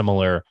have a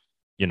similar,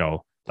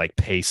 like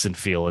pace and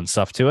feel and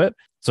stuff to it.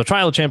 So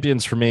Trial of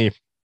Champions for me,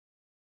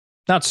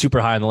 not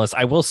super high on the list.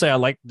 I will say I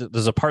like,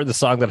 there's a part of the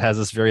song that has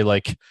this very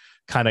like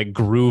kind of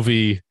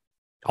groovy,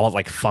 all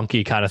like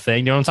funky kind of thing.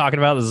 You know what I'm talking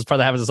about? This is part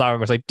that happens in the song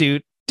where it's like, doo,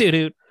 doo,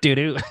 doo, doo,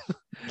 doo.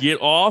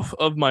 Get off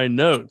of my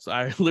notes.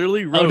 I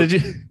literally wrote did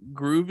you?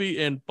 Groovy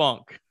and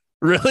funk.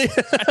 Really?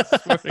 I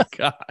swear to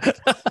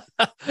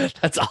God.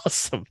 That's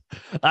awesome.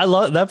 I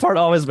love that part.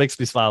 Always makes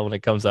me smile when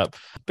it comes up.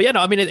 But yeah,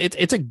 no, I mean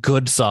it's a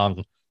good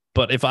song.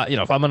 But if I'm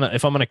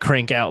gonna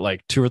crank out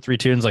like 2 or 3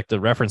 tunes, like the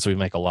reference we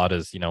make a lot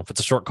is, if it's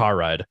a short car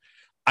ride,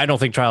 I don't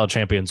think Trial of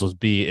Champions will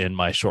be in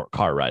my short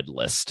car ride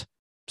list.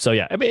 So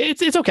yeah, I mean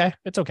it's okay.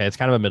 It's okay. It's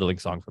kind of a middling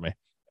song for me.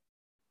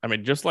 I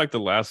mean, just like the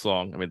last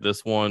song, I mean,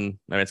 this one,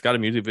 I mean, it's got a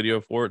music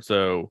video for it.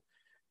 So,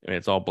 I mean,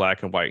 it's all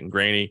black and white and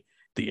grainy.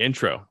 The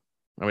intro,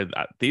 I mean,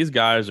 these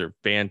guys are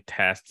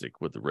fantastic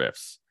with the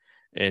riffs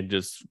and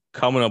just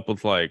coming up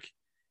with like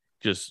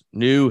just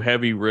new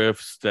heavy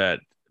riffs that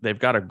they've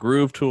got a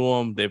groove to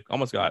them. They've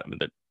almost got, I mean,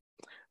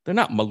 they're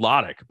not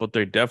melodic, but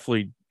they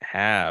definitely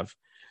have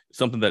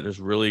something that is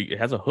really, it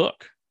has a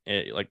hook.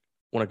 And like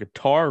when a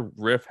guitar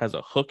riff has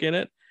a hook in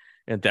it,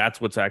 and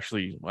that's what's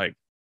actually like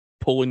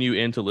pulling you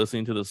into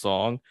listening to the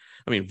song.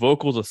 I mean,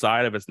 vocals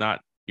aside, if it's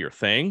not your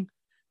thing,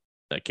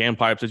 like can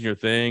pipes isn't your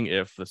thing,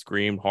 if the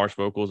screamed harsh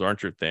vocals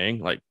aren't your thing,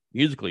 like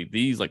musically,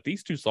 these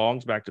 2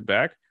 songs back to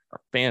back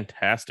are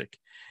fantastic.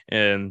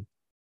 And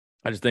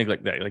I just think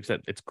like that, like I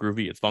said, it's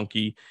groovy, it's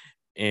funky,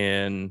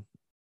 and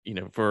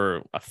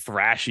for a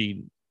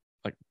thrashy,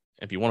 like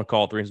if you want to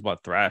call it 3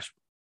 Spot thrash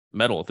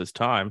metal at this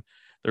time,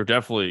 they're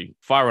definitely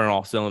firing on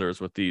all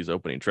cylinders with these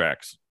opening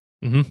tracks.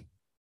 Mm-hmm.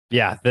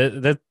 Yeah,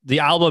 the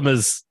album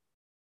is,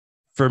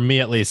 for me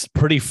at least,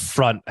 pretty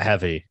front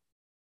heavy.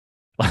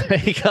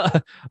 Like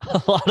a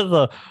lot of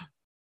the,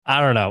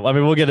 I don't know. I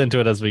mean, we'll get into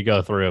it as we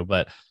go through,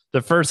 but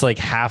the first like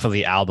half of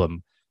the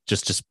album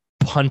just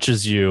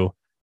punches you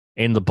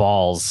in the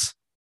balls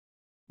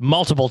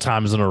multiple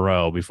times in a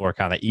row before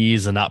kind of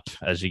easing up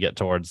as you get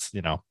towards,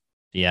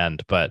 the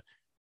end. But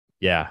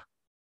yeah.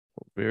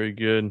 Very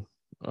good.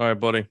 All right,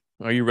 buddy.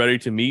 Are you ready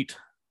to meet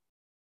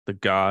the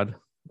god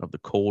of the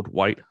cold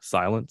white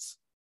silence?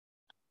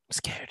 I'm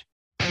scared.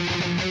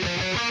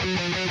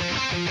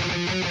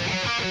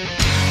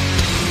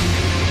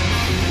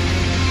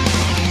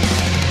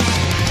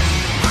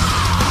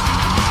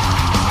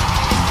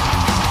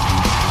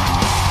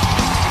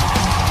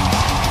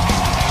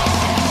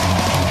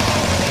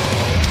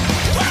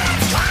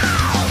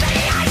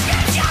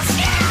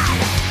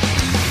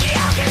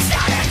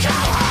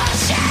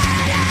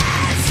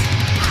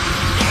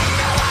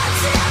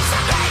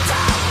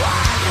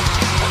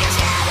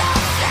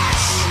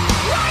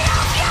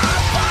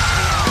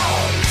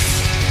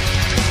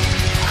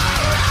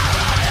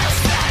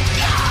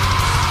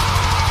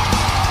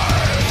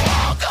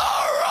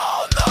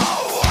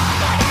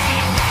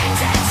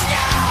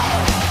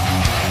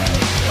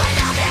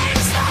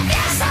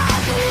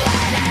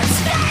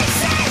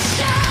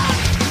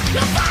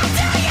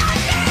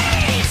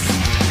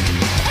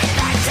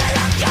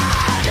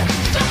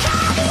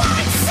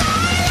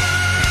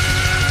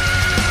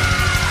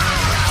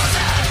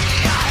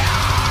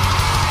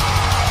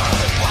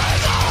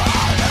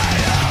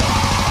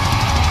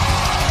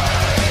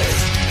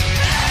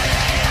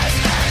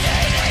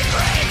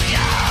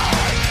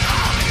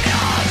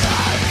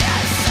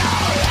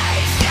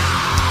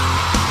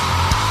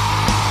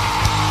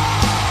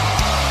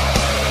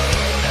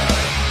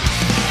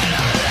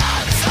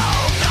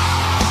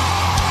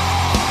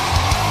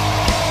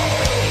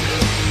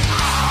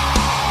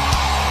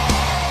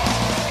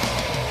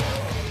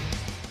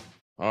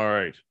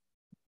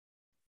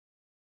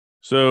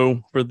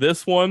 So for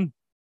this one,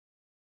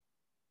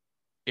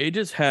 it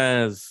just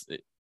has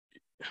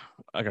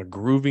like a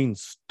grooving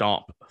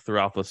stomp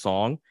throughout the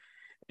song.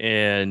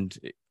 And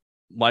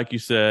like you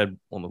said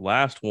on the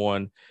last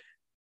one,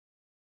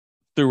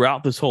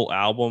 throughout this whole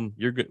album,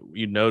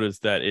 you notice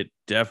that it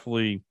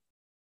definitely,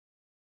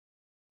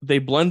 they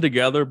blend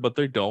together, but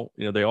they don't.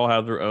 They all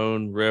have their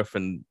own riff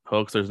and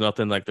hooks. There's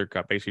nothing like they're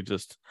basically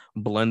just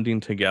blending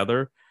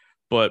together.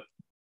 But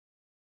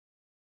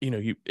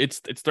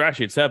it's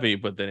thrashy, it's heavy,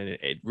 but then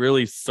it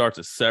really starts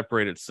to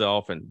separate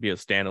itself and be a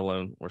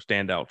standalone or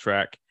standout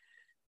track.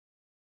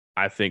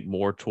 I think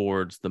more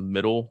towards the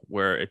middle,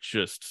 where it's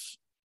just,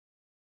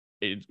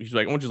 it's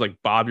like, I want you to like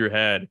bob your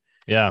head,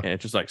 yeah, and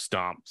it's just like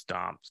stomp,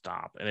 stomp,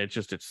 stomp, and it's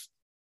and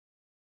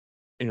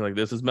you're like,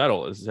 this is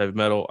metal, this is heavy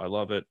metal, I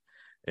love it,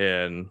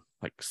 and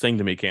like, sing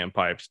to me, can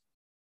pipes,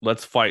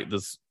 let's fight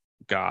this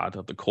god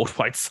of the cold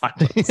white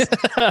silence.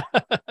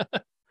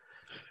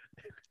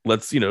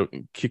 Let's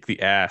kick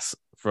the ass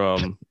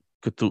from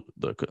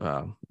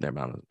Cthulhu. Never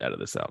mind, edit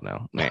this out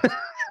now. Man.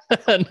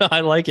 No,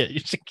 I like it. You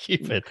should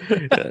keep it.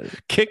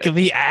 Kick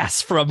the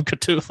ass from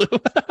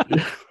Cthulhu.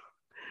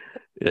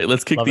 Yeah,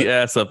 let's kick the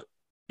ass of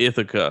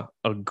Ithaca,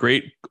 a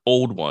great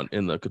old one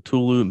in the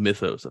Cthulhu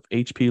mythos of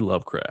H.P.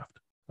 Lovecraft.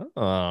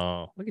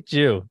 Oh, look at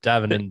you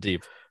diving in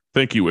deep.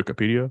 Thank you,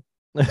 Wikipedia.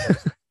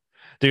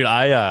 Dude,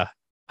 I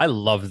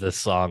love this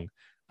song.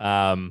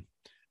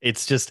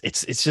 It's just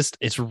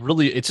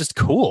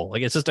cool.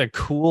 Like it's just a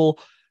cool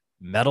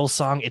metal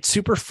song. It's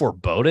super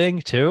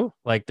foreboding too.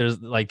 Like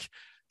there's like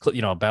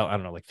about I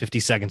don't know, like 50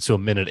 seconds to a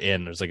minute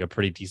in, there's like a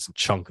pretty decent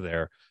chunk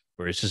there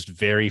where it's just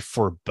very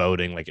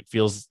foreboding. Like it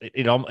feels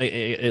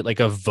it like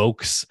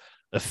evokes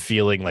a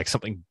feeling like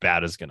something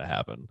bad is gonna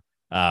happen.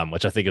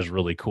 Which I think is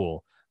really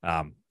cool.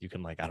 You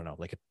can like, I don't know,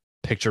 like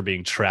picture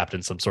being trapped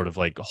in some sort of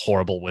like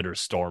horrible winter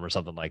storm or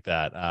something like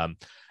that.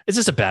 It's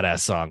just a badass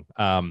song.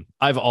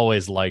 I've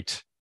always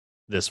liked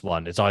this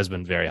one. It's always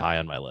been very high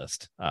on my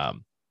list.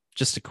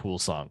 Just a cool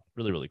song.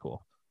 Really, really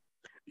cool.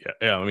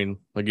 Yeah. I mean,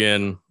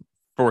 again,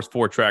 first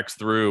 4 tracks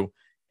through,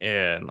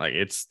 and like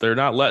they're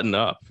not letting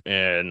up.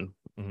 And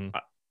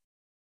I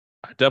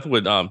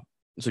definitely would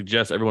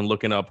suggest everyone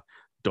looking up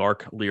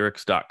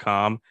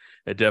darklyrics.com.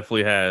 It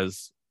definitely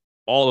has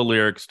all the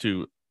lyrics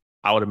to,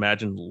 I would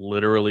imagine,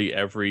 literally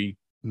every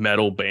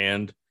metal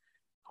band,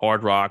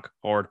 hard rock,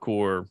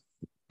 hardcore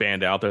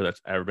band out there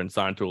that's ever been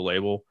signed to a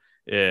label,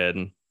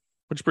 and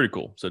which is pretty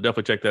cool. So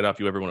definitely check that out if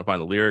you ever want to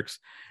find the lyrics.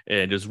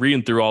 And just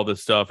reading through all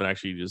this stuff, and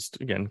actually just,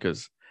 again,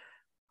 because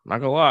I'm not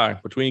gonna lie,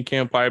 between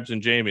Cam Pipes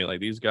and Jamie, like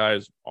these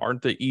guys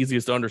aren't the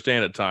easiest to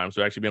understand at times.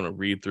 So actually being able to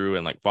read through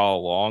and like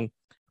follow along,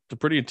 it's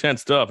pretty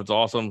intense stuff. It's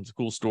awesome. It's a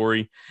cool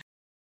story.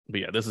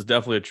 But yeah, this is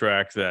definitely a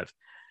track that,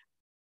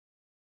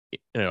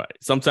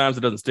 sometimes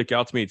it doesn't stick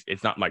out to me.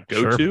 It's not my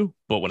go-to,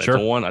 but when it's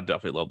on, I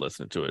definitely love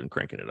listening to it and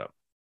cranking it up.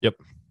 Yep.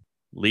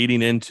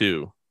 Leading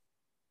into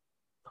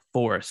The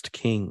Forest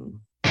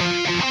King.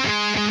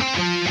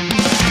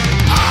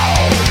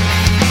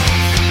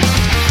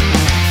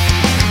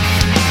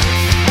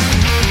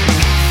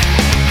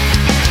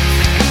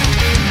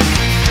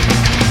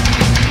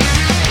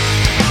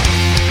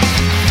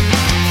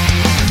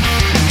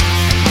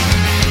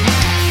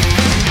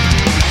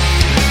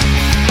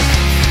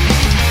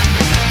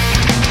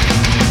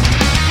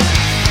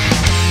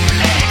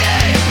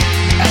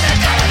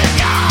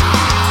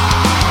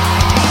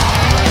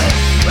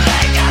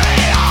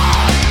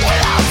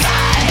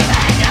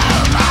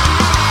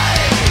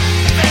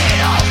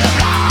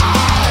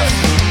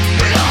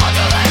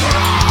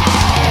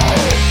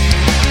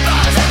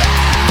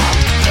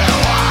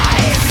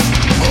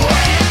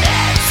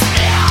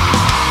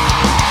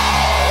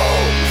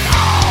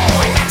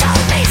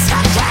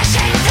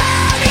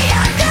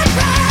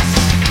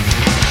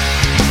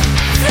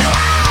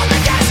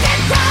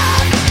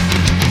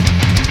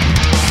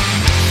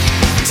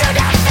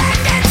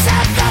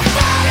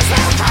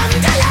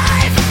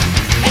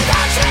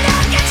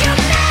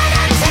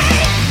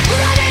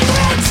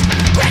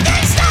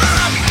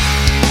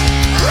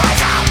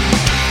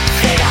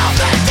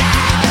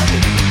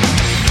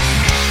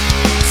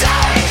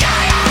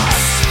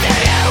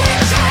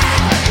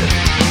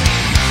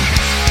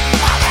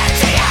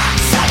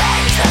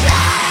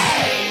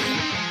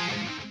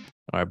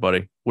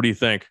 Buddy, what do you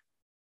think?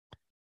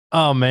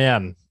 Oh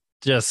man,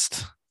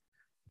 just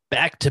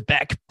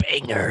back-to-back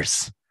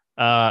bangers.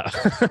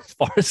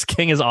 Forest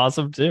King is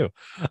awesome too.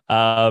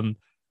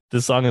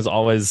 This song is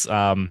always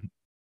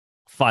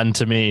fun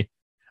to me.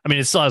 I mean,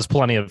 it still has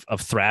plenty of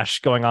thrash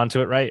going on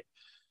to it, right?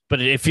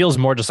 But it feels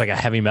more just like a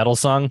heavy metal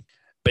song.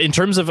 But in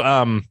terms of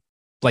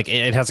like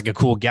it has like a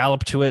cool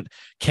gallop to it.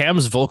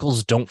 Cam's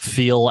vocals don't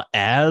feel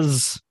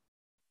as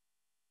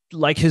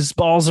like his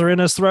balls are in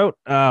his throat.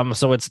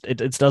 So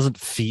it doesn't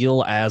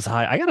feel as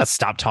high. I gotta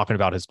stop talking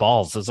about his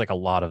balls. There's like a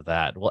lot of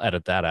that. We'll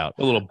edit that out.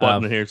 A little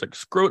button in here. It's like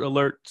scrote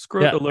alert,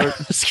 alert.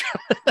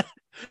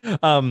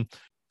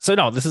 So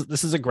no, this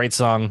is a great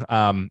song.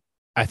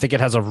 I think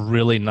it has a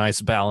really nice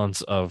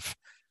balance of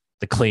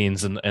the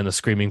cleans and the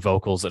screaming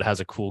vocals. It has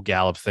a cool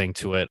gallop thing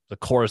to it. The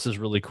chorus is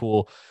really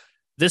cool.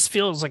 This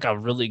feels like a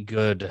really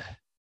good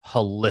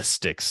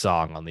holistic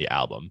song on the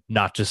album,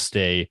 not just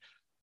a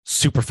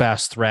super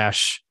fast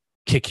thrash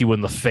kick you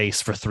in the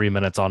face for 3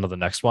 minutes onto the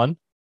next one.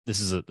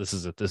 This is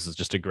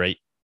just a great,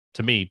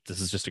 to me,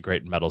 this is just a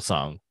great metal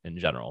song in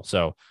general.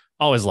 So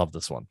always love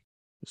this one.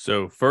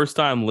 So first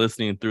time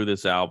listening through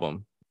this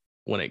album,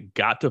 when it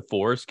got to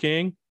Forest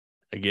King,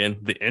 again,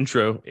 the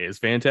intro is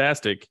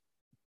fantastic.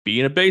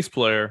 Being a bass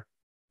player,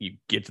 you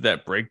get to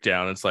that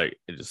breakdown. It's like,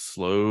 it just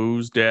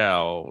slows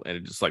down and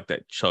it just like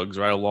that chugs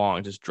right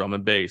along, just drum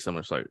and bass. I'm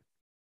just like,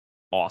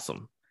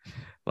 awesome.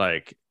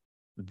 Like,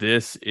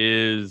 this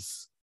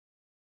is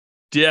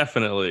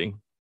definitely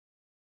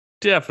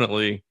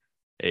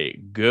a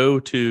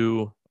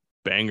go-to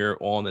banger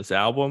on this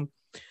album.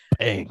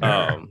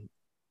 Banger.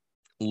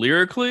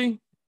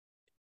 Lyrically,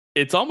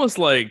 it's almost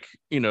like,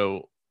 a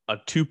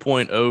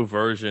 2.0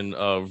 version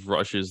of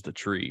Rush's The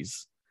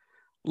Trees.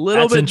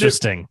 That's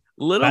interesting.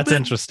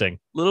 Interesting.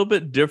 A little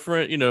bit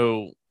different,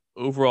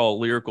 overall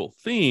lyrical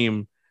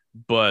theme,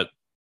 but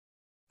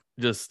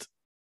just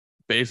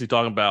basically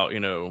talking about,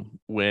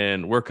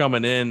 when we're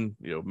coming in,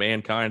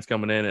 mankind's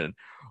coming in and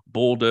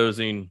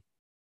bulldozing,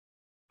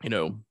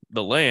 the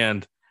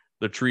land,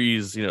 the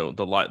trees,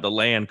 the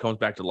land comes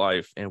back to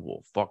life and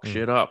will fuck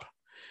shit up.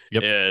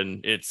 Yep.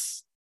 And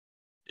it's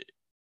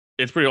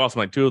pretty awesome.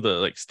 Like two of the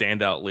like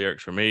standout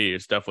lyrics for me,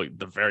 it's definitely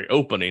the very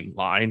opening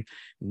line,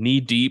 knee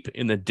deep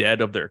in the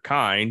dead of their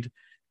kind.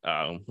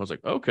 I was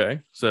like,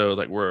 okay, so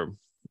like we're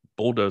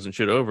bulldozing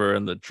shit over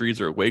and the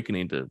trees are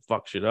awakening to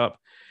fuck shit up.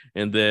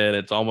 And then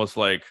it's almost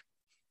like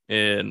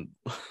in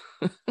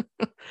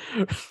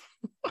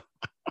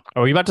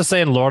Are we about to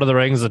say in Lord of the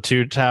Rings, the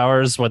Two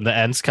Towers, when the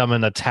Ents come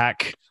and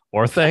attack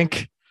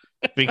Orthanc?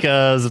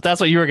 Because if that's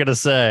what you were going to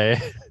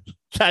say,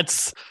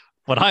 that's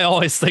what I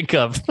always think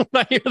of when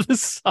I hear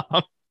this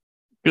song.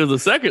 Because the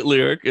second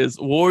lyric is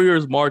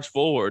warriors march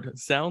forward,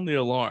 sound the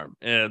alarm.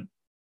 And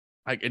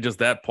like just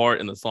that part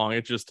in the song,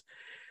 it just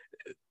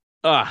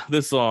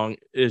this song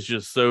is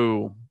just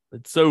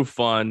it's so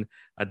fun.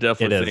 I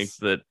definitely think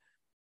that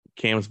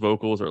Cam's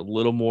vocals are a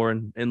little more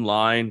in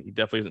line. He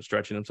definitely isn't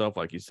stretching himself,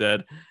 like you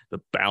said. The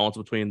balance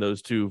between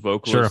those two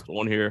vocalists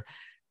on here,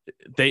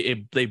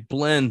 they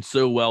blend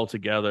so well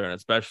together, and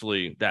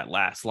especially that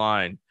last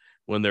line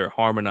when they're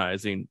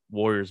harmonizing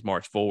 "Warriors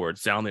March Forward,"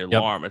 sound the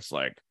alarm. It's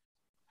like,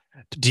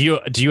 do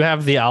you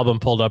have the album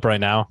pulled up right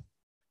now?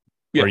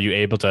 Yeah. Are you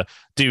able to,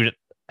 dude?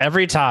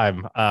 Every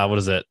time, what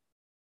is it?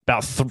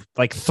 About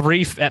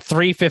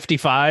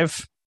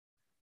 3:55,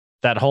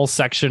 that whole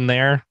section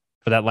there.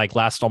 For that like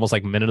last almost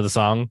like minute of the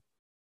song,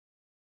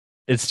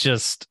 it's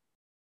just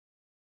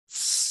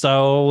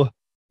so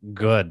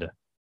good.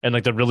 And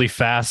like the really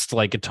fast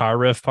like guitar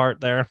riff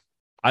part there,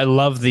 I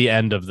love the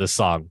end of this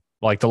song,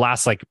 like the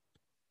last like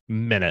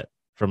minute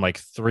from like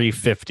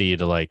 3:50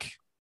 to like,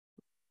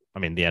 I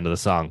mean the end of the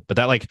song, but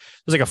that like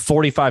there's like a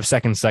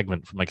 45-second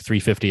segment from like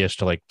 3:50ish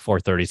to like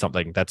 4:30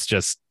 something. That's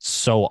just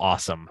so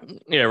awesome.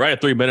 Yeah, right at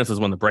 3 minutes is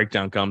when the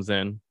breakdown comes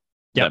in.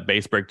 That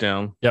bass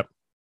breakdown. Yep.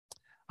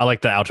 I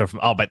like the outro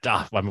from. I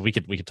mean, we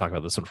could talk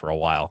about this one for a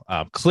while.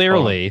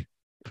 Clearly,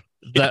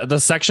 the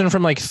section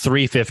from like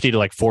 3:50 to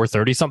like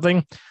 4:30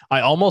 something.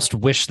 I almost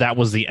wish that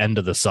was the end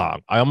of the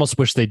song. I almost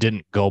wish they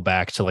didn't go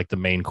back to like the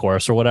main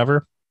chorus or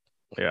whatever.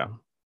 Yeah,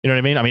 you know what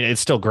I mean. I mean,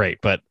 it's still great,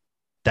 but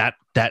that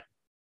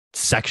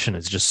section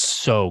is just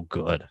so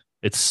good.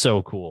 It's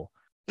so cool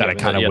that I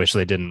kind of wish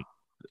they didn't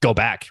go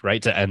back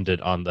right to end it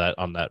on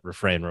that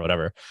refrain or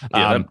whatever.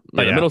 The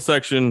middle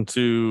section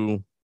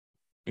to,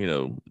 you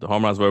know, the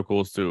harmonized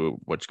vocals to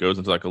which goes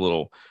into like a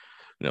little,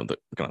 you know, the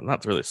kind of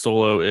not really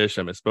solo-ish,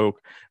 I misspoke,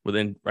 but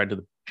then right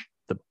to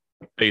the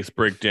bass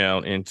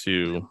breakdown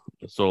into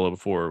the solo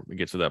before we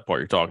get to that part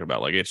you're talking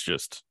about. Like it's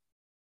just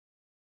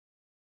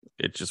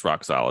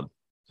rock solid.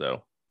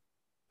 So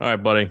all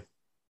right, buddy.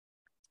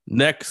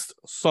 Next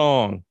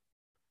song,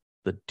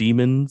 The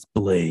Demon's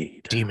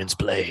Blade. Demon's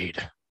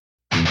Blade.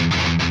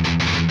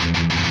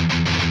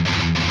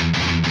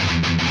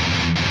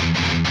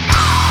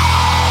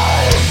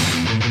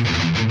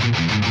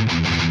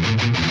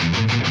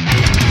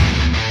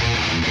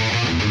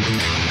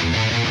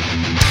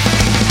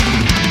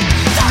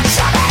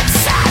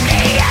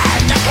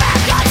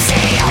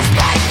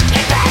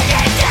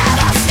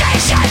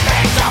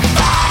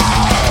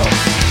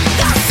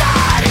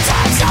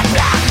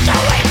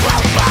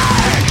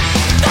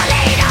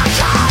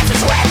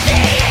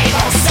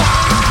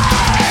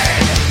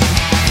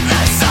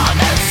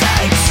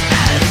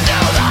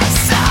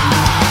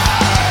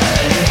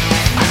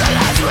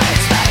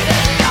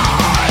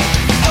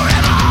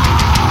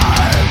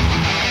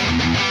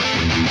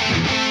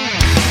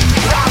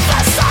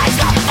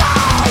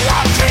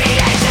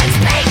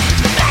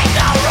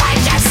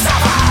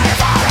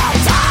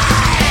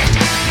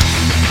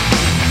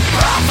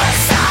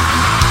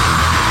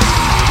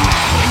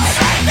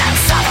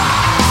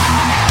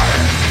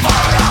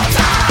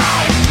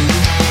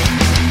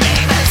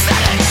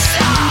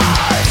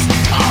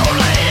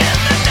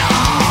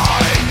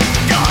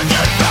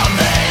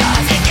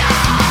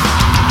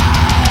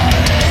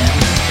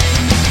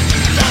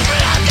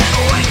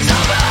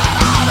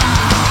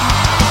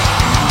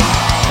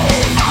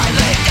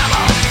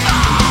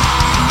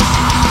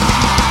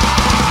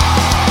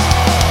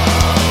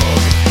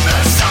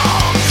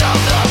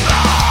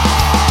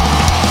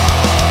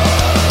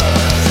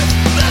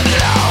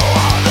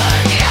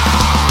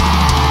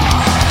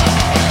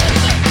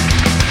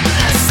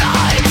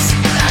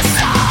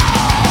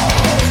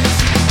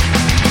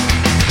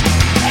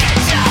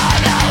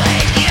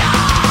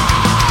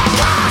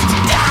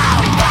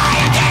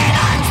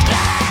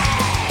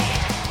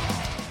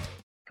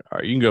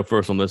 You can go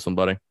first on this one,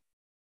 buddy.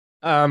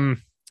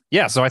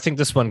 Yeah, so I think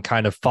this one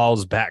kind of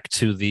falls back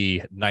to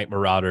the Night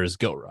Marauders,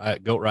 Goat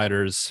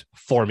Riders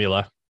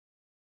formula,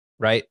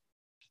 right?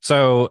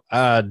 So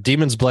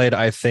Demon's Blade,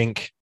 I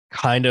think,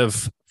 kind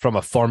of from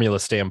a formula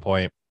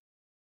standpoint,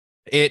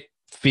 it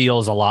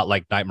feels a lot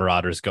like Night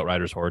Marauders, Goat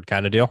Riders Horde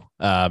kind of deal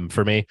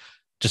for me.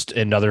 Just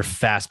another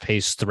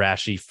fast-paced,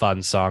 thrashy,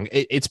 fun song.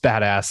 It's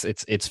badass.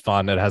 It's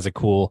fun. It has a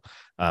cool,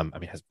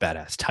 it has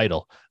badass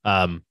title.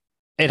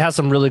 It has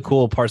some really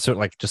cool parts to it,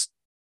 like just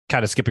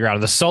kind of skipping around.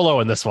 The solo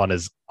in this one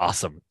is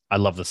awesome. I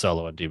love the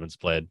solo in Demon's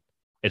Blade.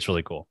 It's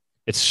really cool.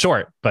 It's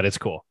short, but it's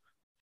cool.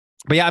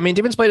 But yeah, I mean,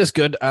 Demon's Blade is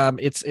good.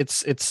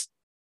 It's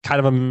kind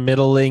of a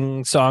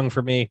middling song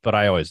for me, but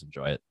I always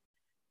enjoy it.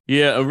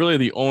 Yeah, really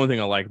the only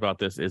thing I like about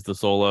this is the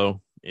solo.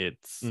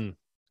 It's I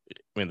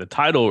mean the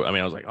title,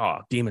 I was like, oh,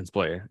 Demon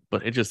Slayer,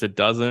 but it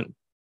doesn't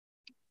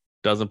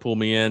pull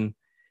me in,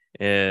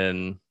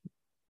 and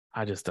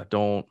I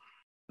don't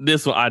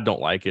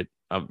like it.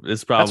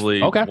 It's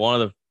probably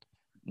one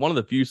of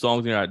the few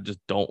songs I just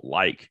don't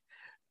like,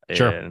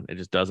 and it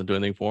just doesn't do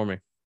anything for me.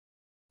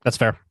 That's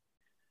fair.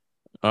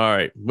 All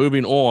right,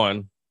 moving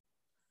on.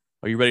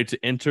 Are you ready to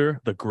enter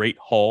the Great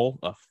Hall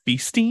of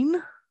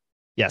Feasting?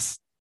 Yes.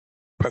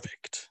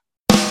 Perfect.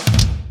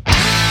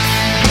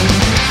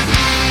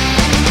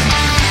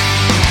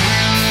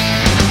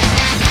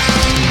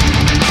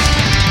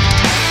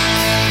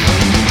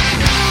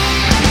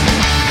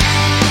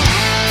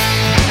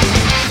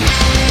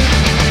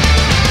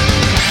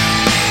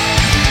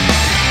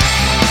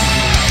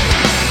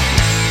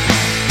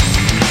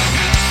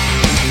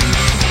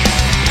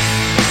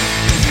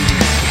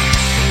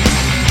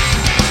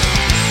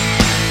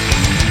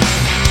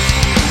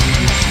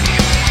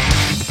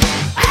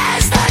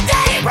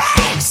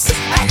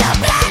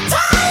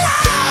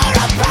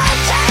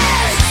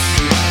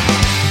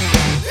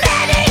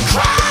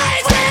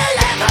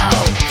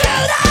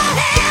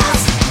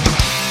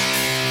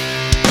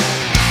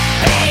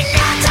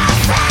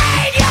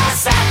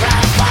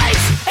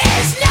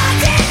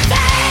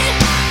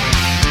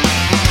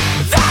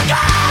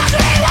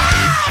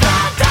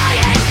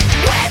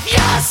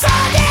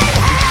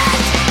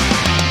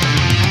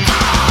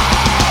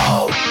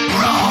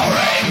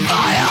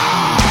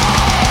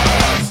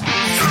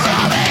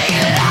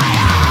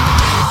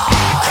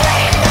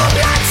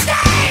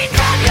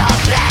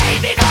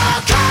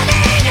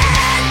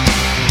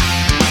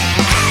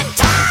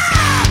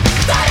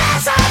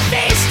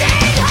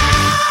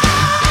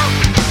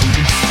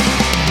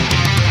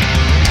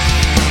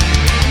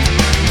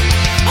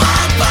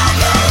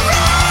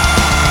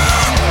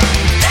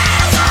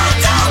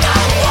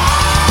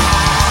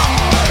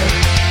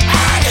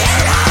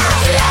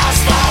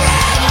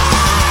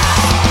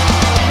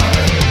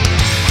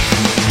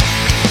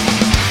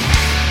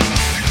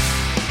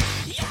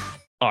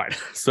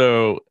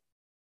 So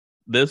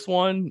this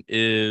one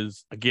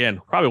is, again,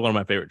 probably one of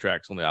my favorite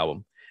tracks on the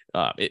album.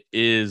 It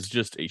is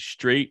just a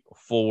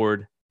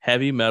straightforward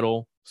heavy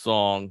metal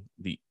song.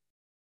 The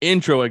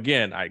intro,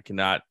 again, I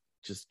cannot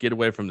just get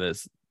away from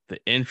this. The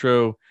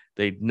intro,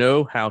 they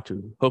know how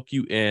to hook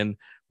you in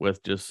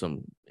with just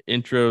some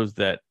intros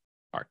that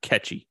are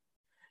catchy,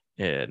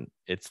 and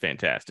it's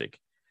fantastic.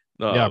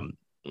 And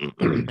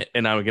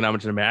I'm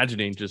just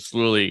imagining just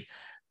literally,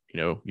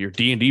 your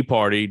D&D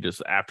party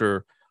just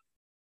after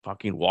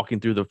fucking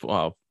walking through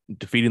the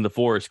defeating the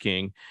Forest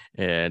King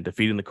and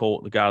defeating the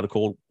god of the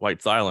cold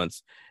white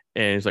silence,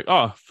 and he's like,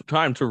 oh,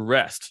 time to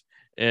rest.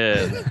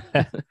 And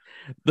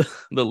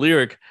the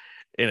lyric,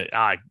 and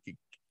I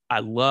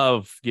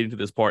love getting to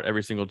this part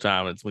every single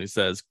time. It's when he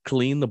says,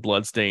 clean the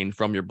bloodstain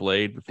from your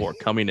blade before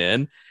coming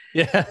in.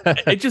 Yeah.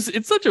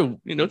 It's such a,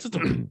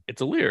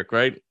 it's a lyric,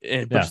 right?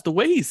 But just the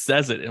way he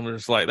says it, and we're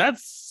just like,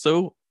 that's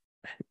so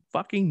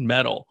fucking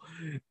metal.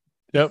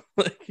 Yep.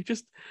 Like, you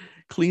just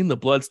clean the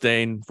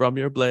bloodstain from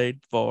your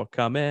blade before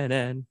coming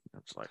in.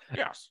 It's like,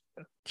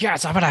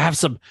 yes, I'm gonna have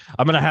some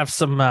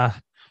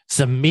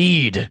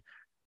mead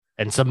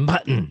and some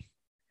mutton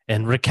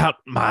and recount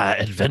my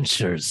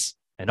adventures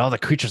and all the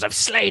creatures I've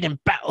slain in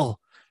battle.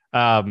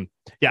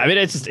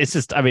 It's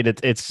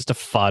just a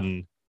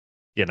fun,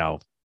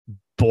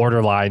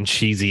 borderline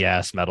cheesy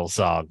ass metal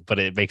song, but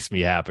it makes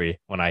me happy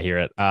when I hear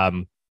it.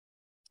 I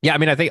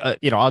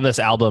think on this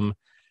album,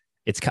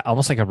 it's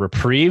almost like a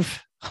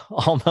reprieve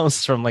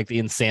almost from like the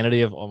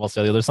insanity of almost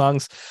all the other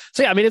songs.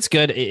 So it's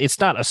good. It's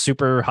not a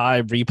super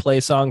high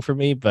replay song for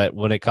me, but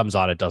when it comes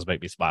on, it does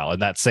make me smile.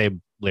 And that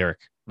same lyric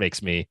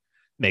makes me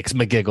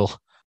giggle.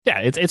 Yeah,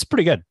 it's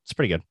pretty good. It's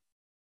pretty good.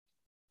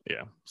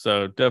 Yeah.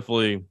 So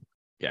definitely,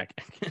 again,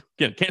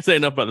 can't say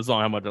enough about the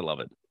song, how much I love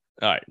it.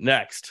 All right,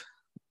 next,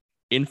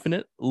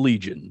 Infinite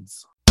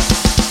Legions.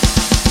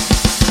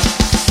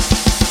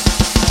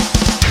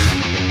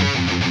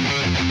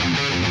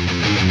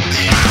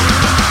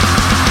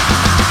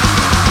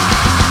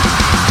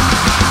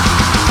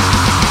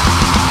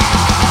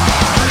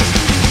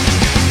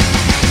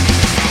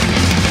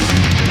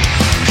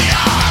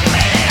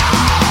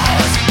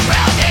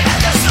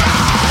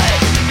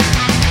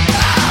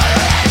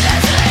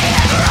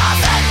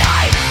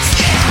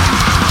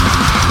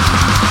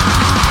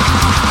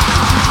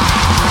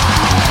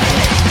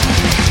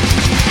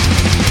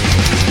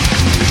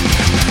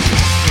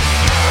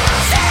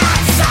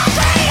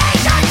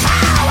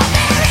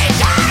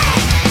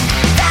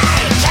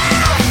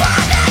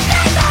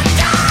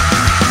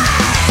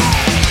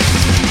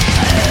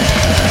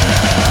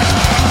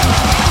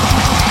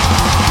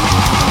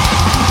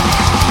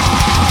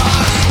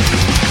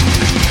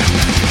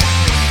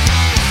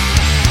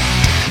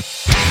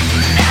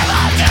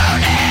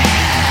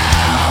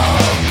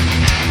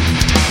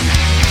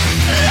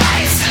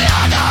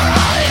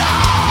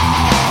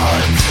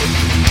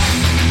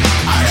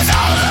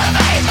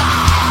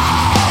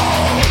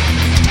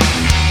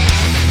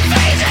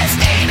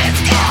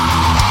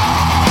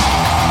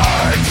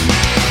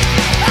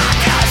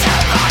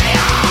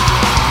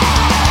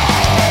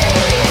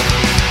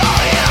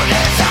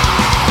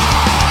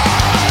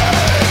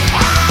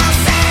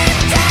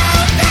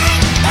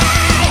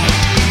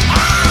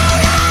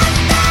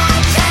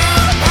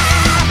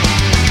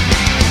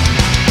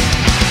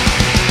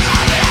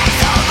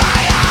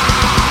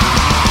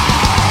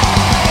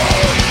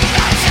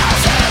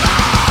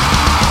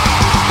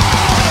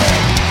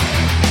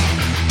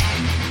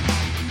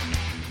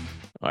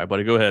 right,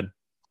 buddy, go ahead.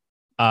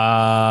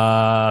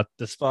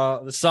 This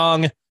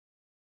song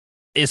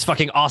is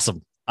fucking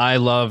awesome. I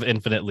love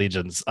Infinite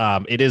Legions.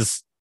 It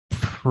is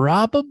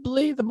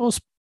probably the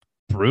most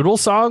brutal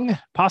song,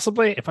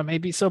 possibly, if I may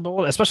be so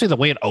bold, especially the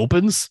way it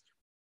opens.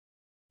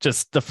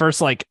 Just the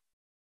first, like,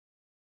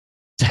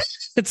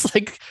 it's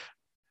like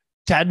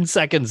 10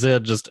 seconds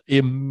in, just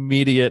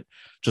immediate,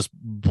 just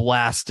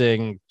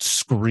blasting,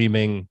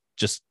 screaming,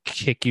 just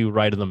kick you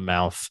right in the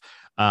mouth.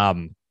 I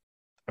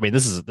mean,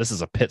 this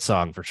is a pit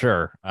song for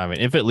sure. I mean,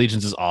 Infinite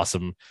Legions is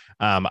awesome.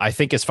 I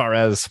think as far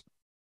as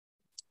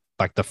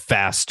like the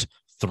fast,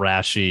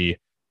 thrashy,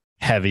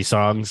 heavy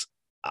songs,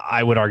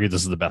 I would argue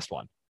this is the best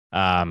one.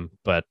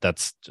 But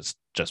that's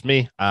just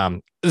me.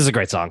 This is a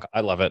great song.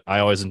 I love it. I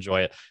always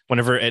enjoy it.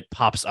 Whenever it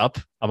pops up,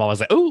 I'm always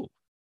like, ooh.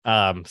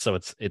 So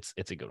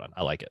it's a good one.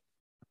 I like it.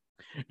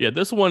 Yeah,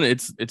 this one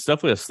it's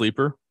definitely a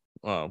sleeper,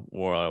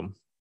 or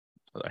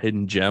a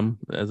hidden gem,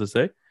 as I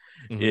say.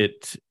 Mhm.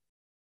 It,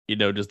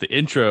 just the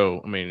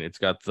intro. I mean, it's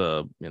got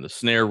the the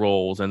snare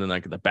rolls and then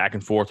like the back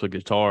and forth with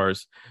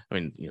guitars. I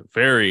mean,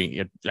 very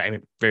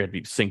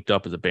be synced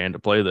up as a band to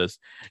play this,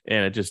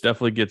 and it just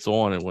definitely gets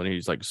on. And when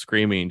he's like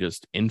screaming,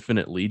 just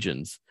Infinite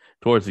Legions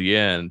towards the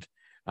end.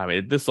 I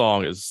mean, this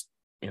song is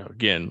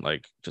again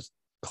like just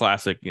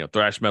classic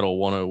thrash metal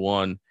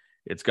 101.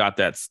 It's got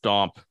that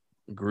stomp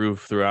groove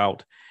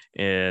throughout,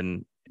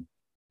 and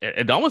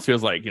it almost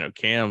feels like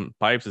Cam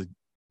Pipes is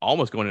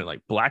almost going into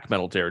like black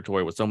metal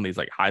territory with some of these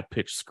like high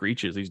pitched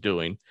screeches he's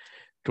doing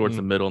towards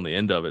the middle and the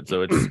end of it.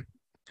 So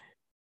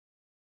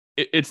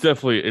it's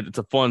definitely it's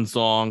a fun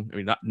song. I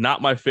mean, not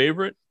my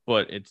favorite,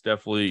 but it's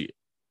definitely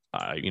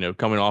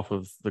coming off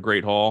of the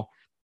Great Hall,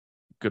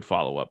 good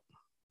follow up.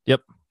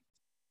 Yep,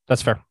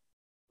 that's fair.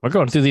 We're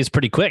going through these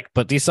pretty quick,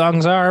 but these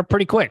songs are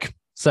pretty quick.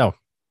 So,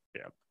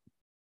 yeah.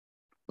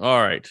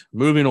 All right,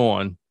 moving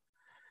on.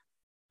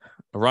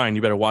 Ryan,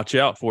 you better watch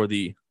out for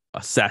the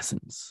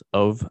Assassins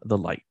of the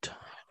Light.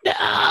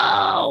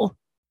 no.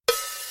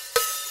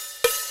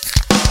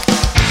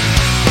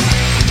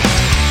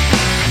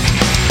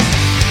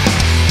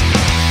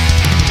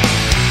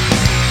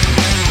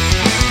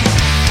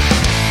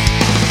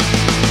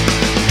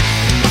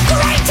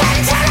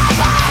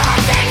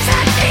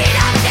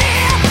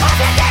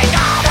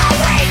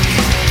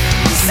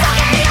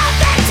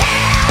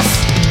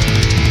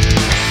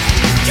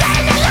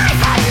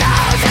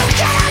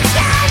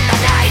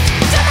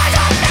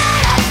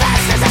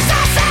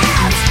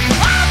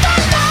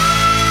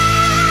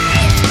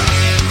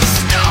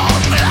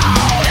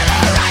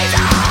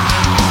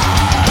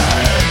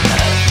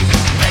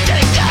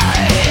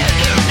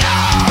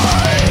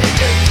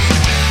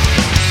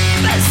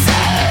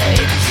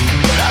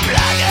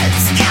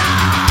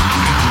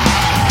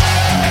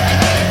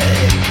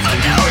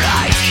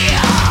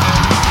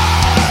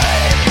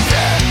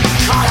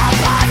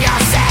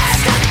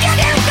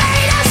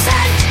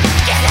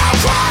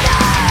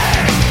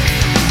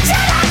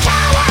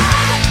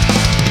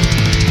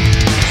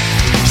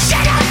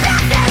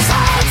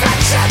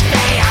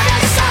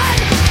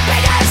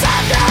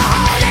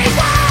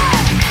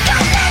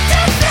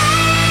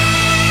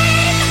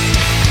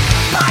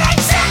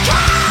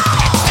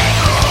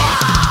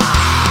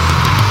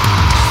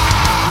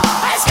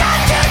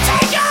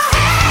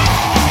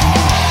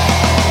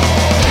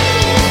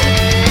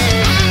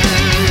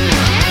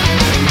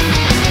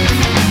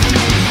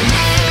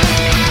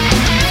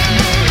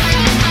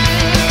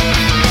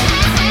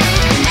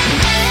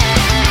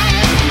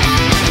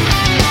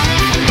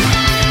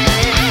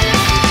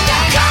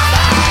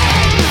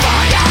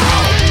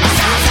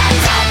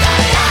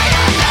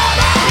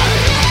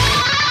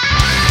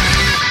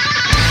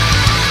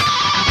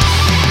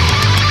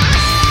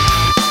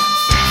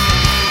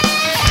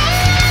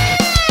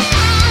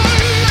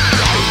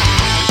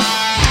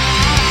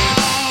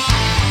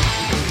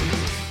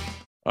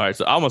 All right,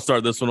 so I'm gonna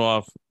start this one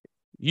off.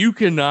 You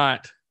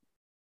cannot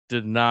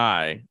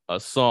deny a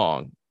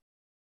song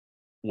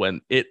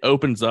when it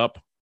opens up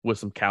with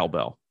some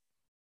cowbell.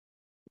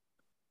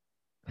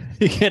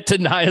 You can't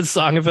deny a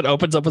song if it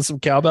opens up with some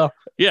cowbell.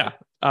 Yeah,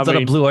 Is that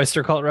a Blue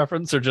Oyster Cult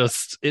reference or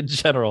just in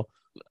general?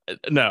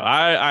 No,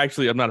 I'm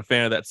not a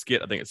fan of that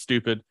skit. I think it's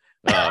stupid.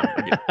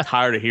 I get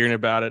tired of hearing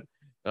about it.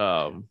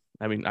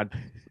 I mean, I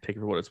take it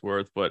for what it's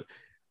worth, but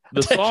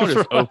the song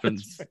just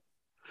opens.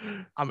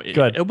 I mean,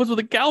 it opens with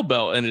a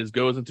cowbell and it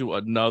goes into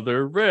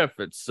another riff.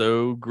 It's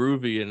so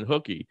groovy and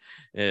hooky,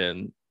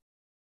 and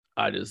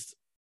I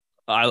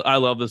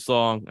love this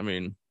song. I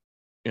mean,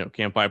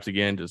 Cam Pipes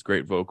again, just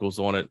great vocals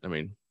on it. I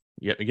mean,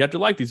 you have to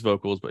like these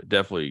vocals, but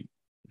definitely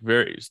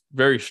very,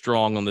 very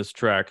strong on this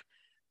track.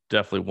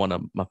 Definitely one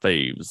of my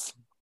faves.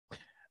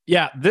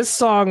 Yeah, this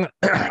song,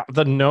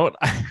 the note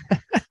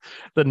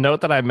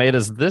that I made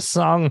is this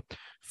song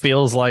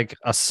feels like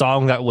a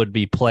song that would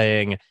be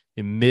playing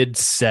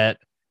mid-set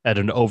at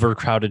an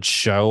overcrowded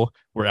show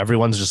where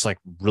everyone's just like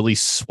really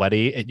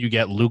sweaty and you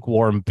get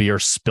lukewarm beer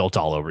spilt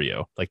all over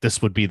you. Like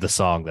this would be the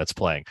song that's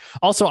playing.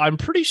 Also, I'm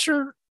pretty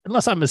sure,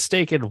 unless I'm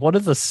mistaken, one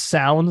of the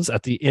sounds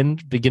at the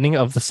beginning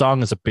of the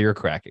song is a beer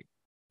cracking.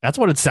 That's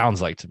what it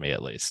sounds like to me,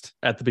 at least.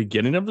 At the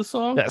beginning of the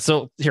song? Yeah.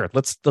 So here,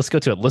 let's go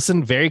to it.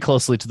 Listen very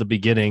closely to the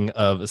beginning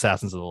of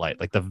Assassins of the Light,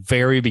 like the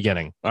very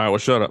beginning. All right, well,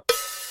 shut up.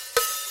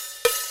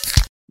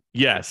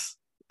 Yes,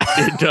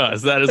 it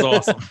does. That is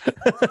awesome.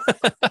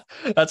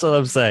 That's what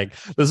I'm saying.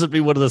 This would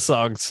be one of the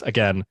songs,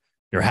 again,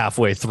 you're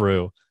halfway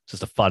through.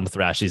 Just a fun,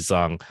 thrashy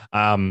song.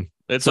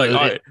 It's so like, all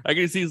right, I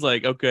can see it's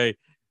like, okay,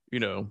 you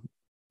know,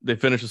 they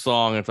finish the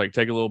song and it's like,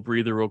 take a little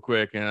breather real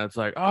quick. And it's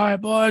like, all right,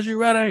 boys, you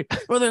ready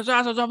for the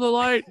Assassins of the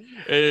Light?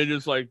 And it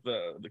just like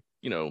the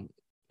you know,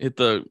 hit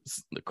the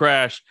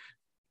crash,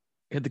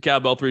 hit the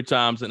cowbell 3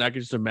 times. And I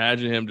can just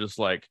imagine him just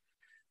like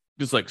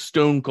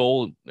stone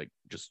cold, like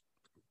just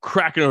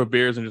cracking over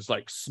beers and just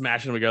like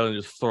smashing them together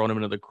and just throwing them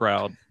into the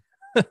crowd.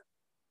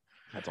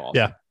 That's awesome.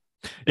 Yeah.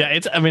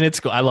 It's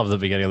cool. I love the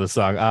beginning of the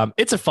song.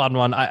 It's a fun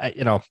one. I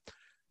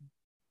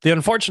the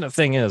unfortunate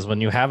thing is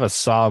when you have a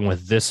song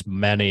with this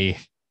many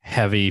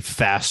heavy,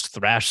 fast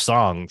thrash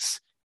songs,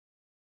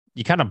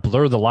 you kind of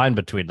blur the line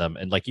between them.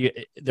 And like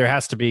there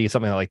has to be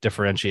something that like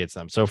differentiates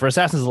them. So for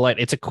Assassins of the Light,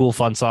 it's a cool,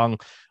 fun song.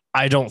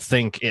 I don't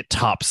think it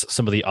tops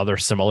some of the other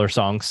similar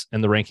songs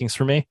in the rankings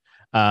for me.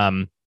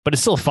 But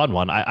it's still a fun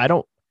one.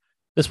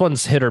 This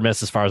one's hit or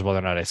miss as far as whether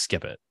or not I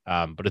skip it.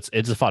 But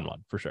it's a fun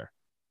one for sure.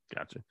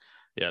 Gotcha.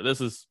 Yeah,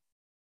 this is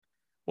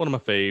one of my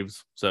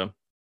faves. So,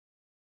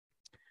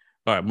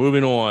 all right,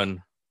 moving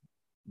on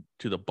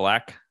to the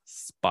Black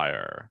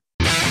Spire.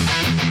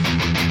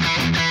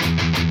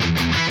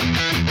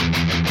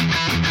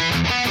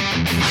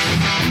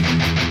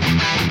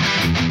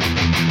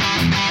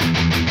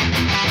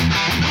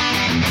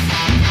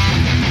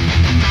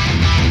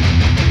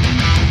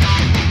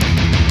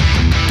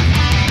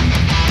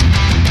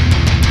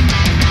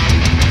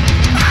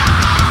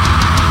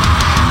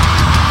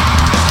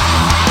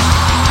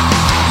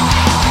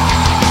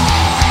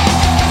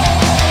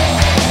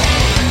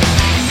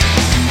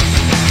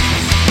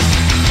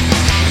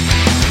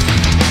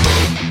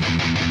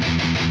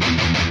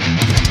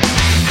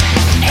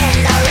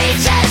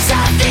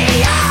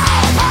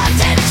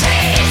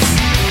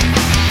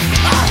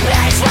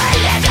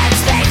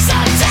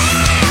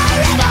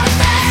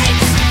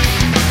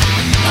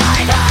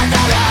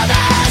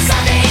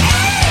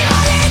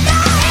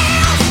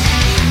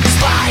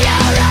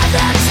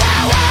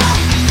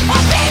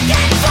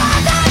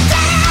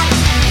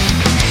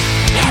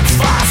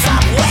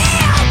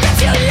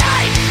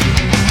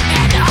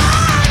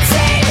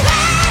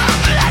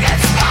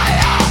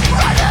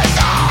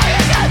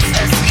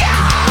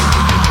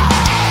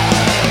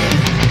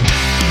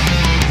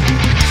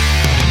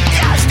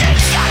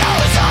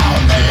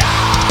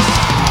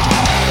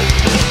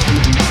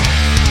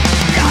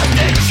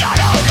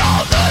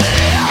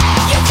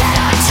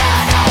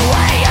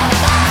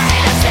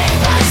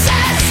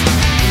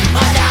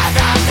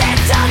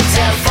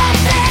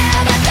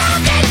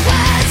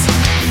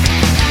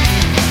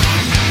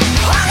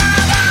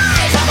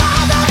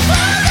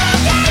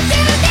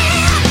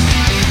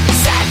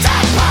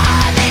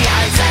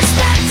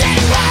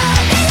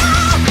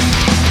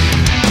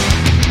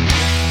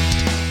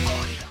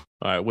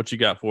 What you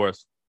got for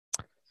us?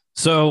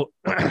 So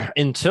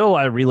until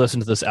I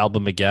re-listened to this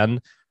album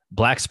again,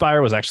 Black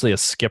Spire was actually a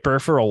skipper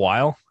for a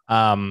while.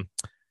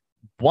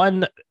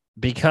 One,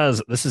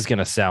 because this is going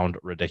to sound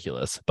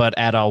ridiculous, but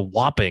at a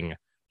whopping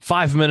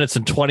 5 minutes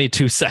and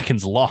 22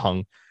 seconds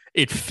long,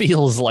 it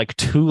feels like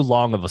too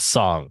long of a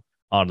song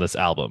on this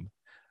album.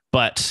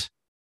 But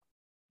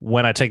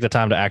when I take the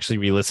time to actually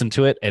re-listen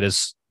to it, it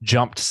has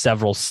jumped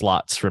several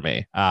slots for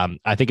me.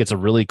 I think it's a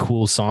really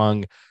cool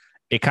song.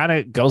 It kind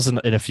of goes in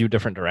a few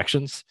different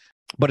directions,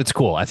 but it's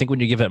cool. I think when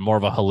you give it more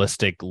of a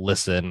holistic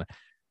listen,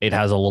 it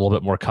has a little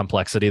bit more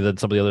complexity than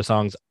some of the other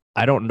songs.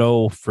 I don't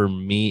know for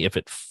me if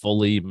it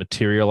fully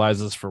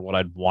materializes for what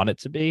I'd want it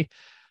to be,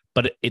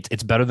 but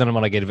it's better than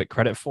what I gave it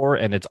credit for.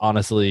 And it's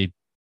honestly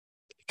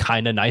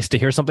kind of nice to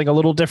hear something a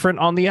little different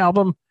on the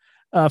album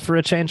for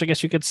a change, I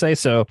guess you could say.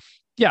 So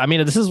yeah, I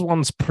mean, this is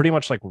one's pretty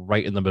much like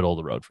right in the middle of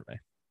the road for me.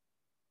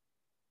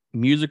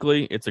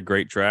 Musically, it's a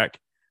great track,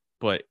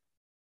 but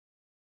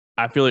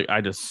I feel like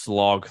I just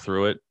slog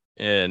through it.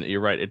 And you're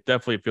right. It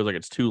definitely feels like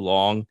it's too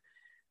long.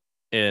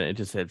 And it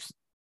just has.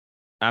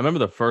 I remember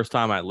the first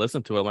time I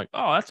listened to it, I'm like,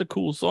 oh, that's a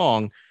cool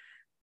song.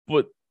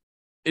 But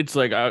it's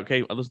like,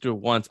 okay, I listened to it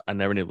once. I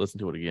never need to listen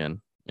to it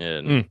again.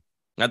 And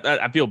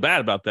I feel bad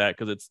about that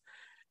because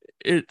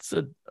it's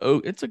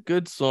a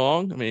good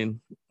song. I mean,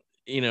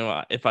 you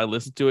know, if I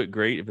listen to it,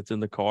 great. If it's in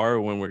the car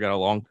when we got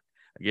along,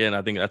 again,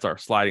 I think that's our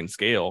sliding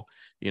scale.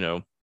 You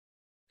know,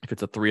 if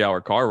it's a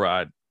 3-hour car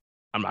ride,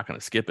 I'm not going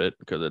to skip it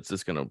because it's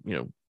just going to, you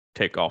know,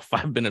 take off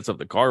 5 minutes of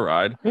the car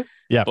ride.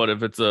 Yeah. But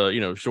if it's a, you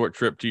know, short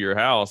trip to your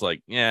house,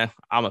 like, yeah,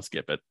 I'm going to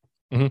skip it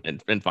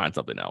and find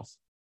something else.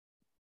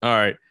 All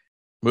right.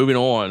 Moving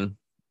on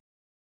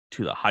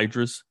to the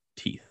Hydra's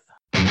Teeth.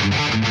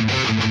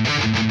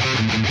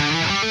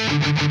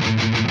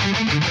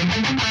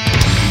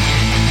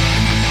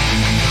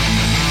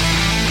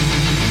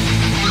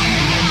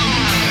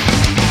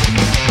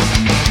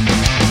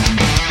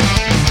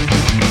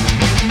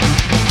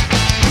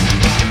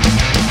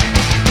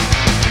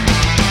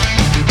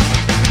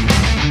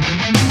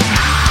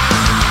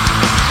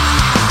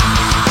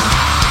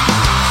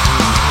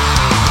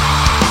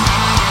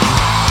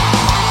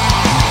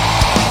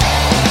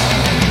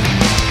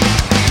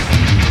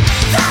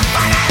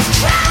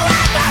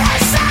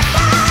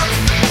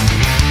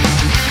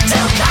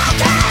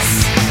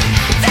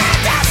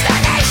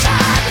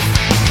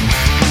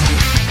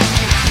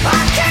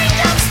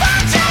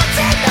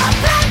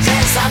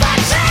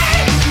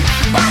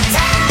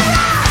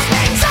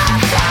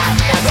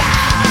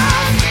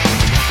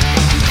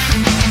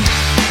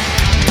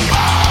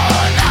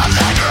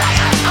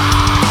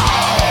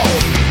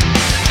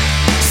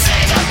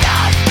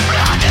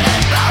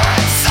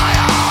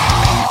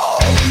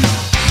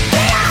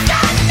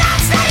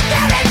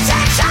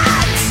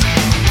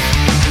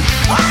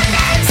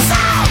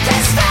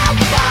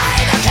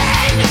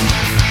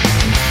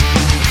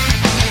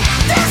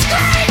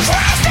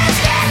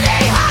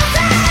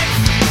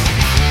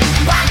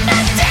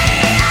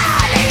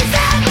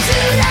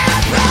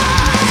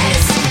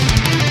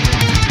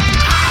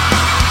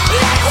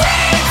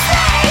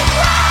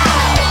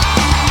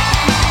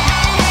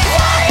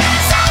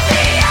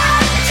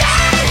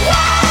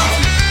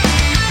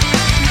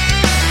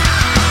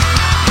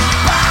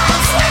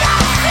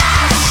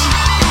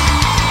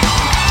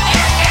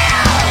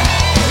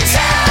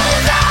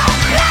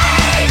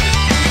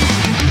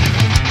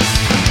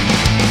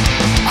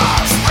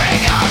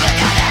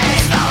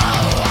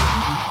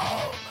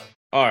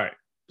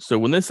 So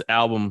when this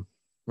album,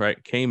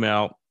 right, came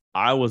out,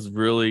 I was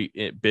really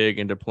big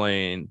into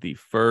playing the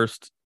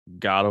first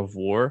God of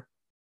War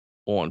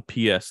on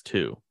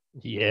PS2.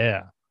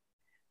 Yeah.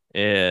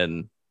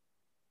 And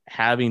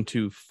having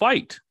to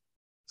fight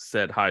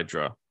said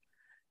Hydra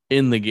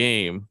in the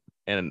game.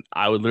 And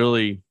I would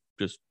literally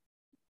just,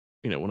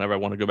 whenever I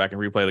want to go back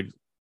and replay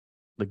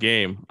the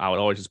game, I would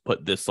always just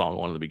put this song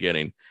on in the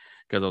beginning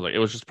because I was like, it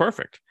was just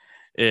perfect.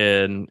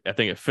 And I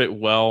think it fit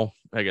well,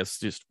 I guess,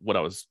 just what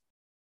I was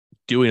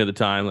doing at the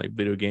time, like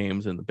video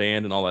games and the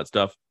band and all that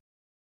stuff.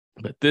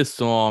 But this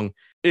song,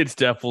 it's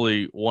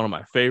definitely one of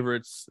my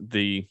favorites.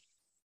 The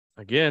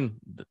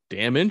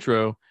damn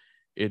intro,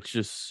 it's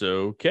just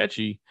so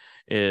catchy.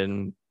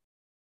 And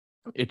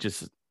it's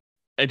just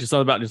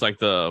something about just like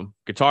the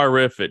guitar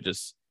riff. It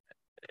just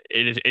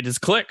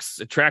clicks.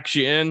 It tracks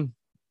you in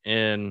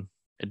and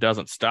it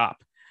doesn't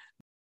stop.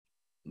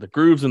 The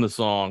grooves in the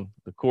song,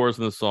 the chorus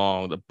in the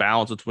song, the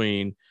balance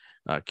between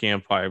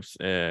Cam Pipes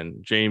and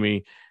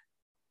Jamie.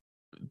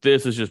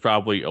 This is just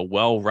probably a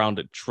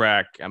well-rounded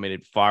track. I mean,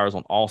 it fires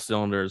on all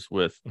cylinders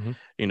with,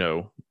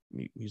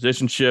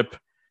 musicianship,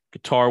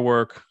 guitar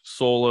work,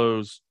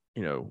 solos,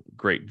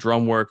 great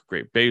drum work,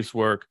 great bass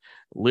work,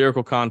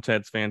 lyrical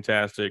content's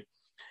fantastic.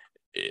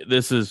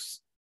 This is,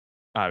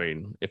 I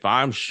mean, if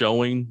I'm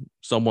showing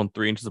someone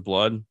 3 Inches of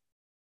Blood,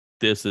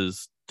 this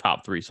is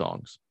top 3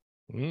 songs.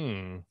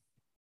 My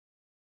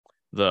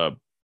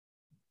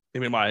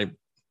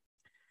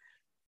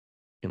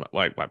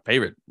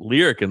favorite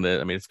lyric in the,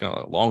 I mean, it's kind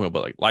of a long one,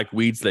 but like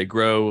weeds they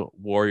grow,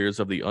 warriors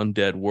of the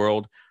undead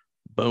world,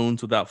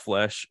 bones without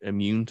flesh,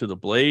 immune to the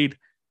blade,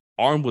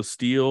 armed with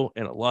steel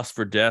and a lust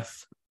for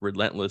death,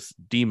 relentless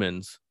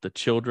demons, the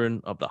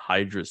children of the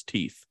Hydra's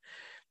teeth.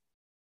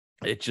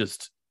 It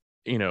just,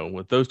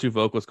 with those two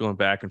vocalists going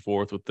back and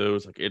forth with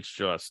those, like it's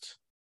just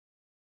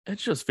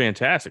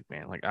fantastic,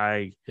 man. Like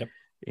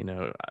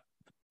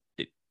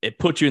it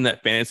puts you in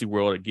that fantasy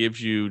world. It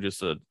gives you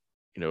just a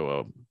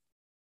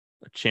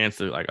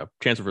chance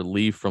of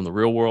relief from the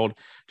real world,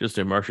 just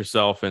to immerse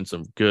yourself in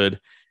some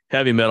good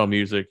heavy metal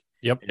music.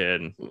 Yep.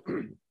 And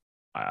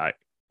I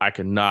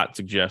cannot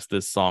suggest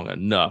this song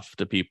enough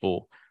to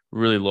people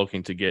really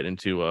looking to get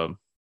into a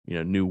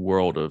new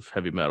world of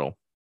heavy metal.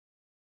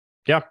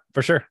 Yeah,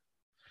 for sure.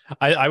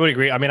 I would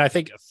agree. I mean, I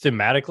think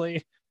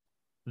thematically,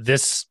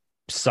 this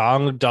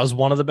song does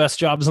one of the best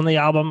jobs on the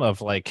album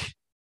of like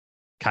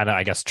kind of,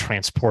 I guess,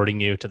 transporting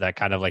you to that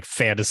kind of like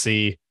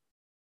fantasy,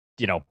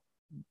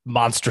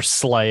 monster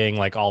slaying,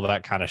 like all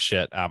that kind of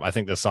shit. I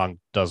think this song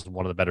does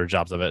one of the better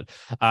jobs of it.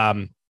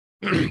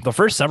 The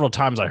first several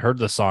times I heard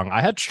this song,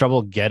 I had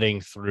trouble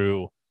getting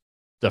through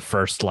the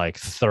first like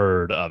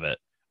third of it.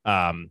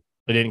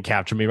 It didn't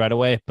capture me right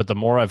away, but the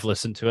more I've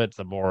listened to it,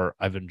 the more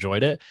I've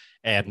enjoyed it.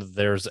 And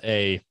there's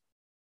a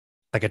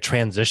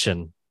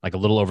transition, like a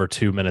little over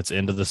 2 minutes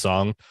into the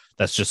song,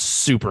 that's just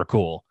super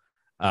cool.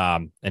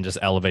 And just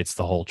elevates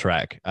the whole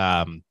track.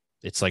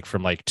 It's like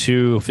from like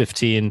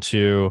 2:15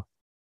 to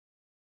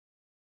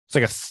it's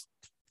like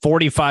a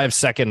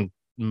 45-second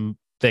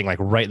thing, like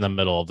right in the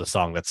middle of the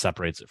song that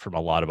separates it from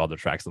a lot of other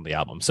tracks on the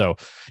album. So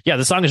yeah,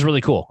 the song is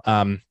really cool.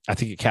 I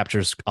think it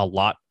captures a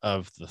lot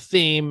of the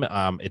theme.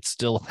 It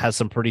still has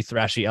some pretty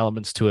thrashy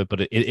elements to it,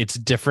 but it's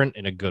different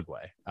in a good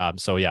way.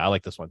 So yeah, I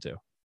like this one too.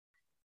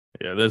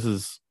 Yeah,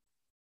 it's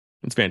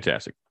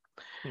fantastic.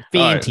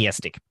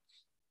 Fantastic.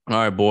 All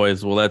right,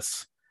 boys. Well,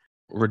 let's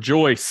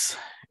rejoice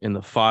in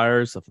the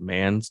fires of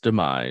man's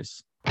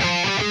demise.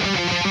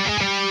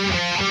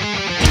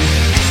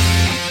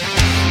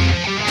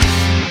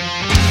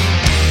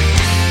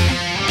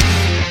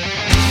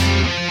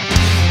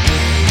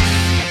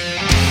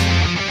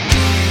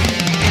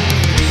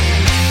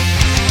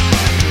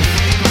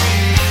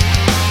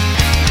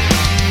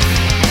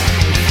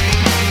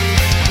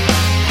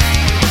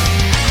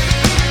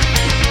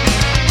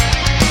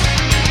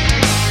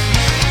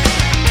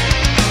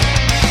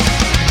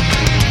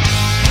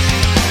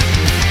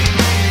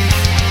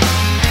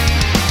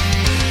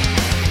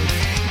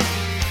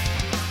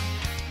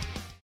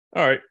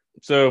 All right.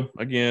 So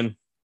again,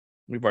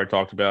 we've already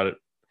talked about it.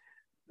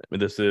 I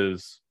mean, it's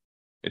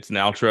an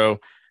outro.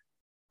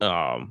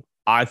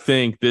 I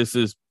think this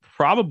is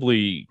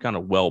probably kind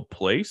of well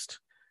placed.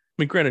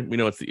 I mean, granted, we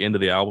know it's the end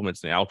of the album,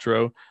 it's an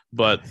outro,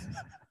 but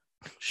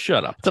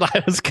shut up. That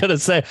I was gonna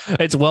say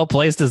it's well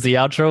placed as the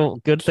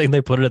outro. Good thing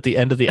they put it at the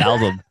end of the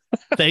album.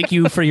 Thank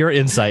you for your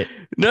insight.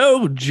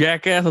 No,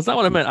 jackass. That's not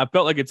what I meant. I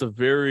felt like it's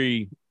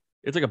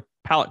like a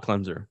palate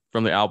cleanser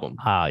from the album.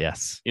 Ah,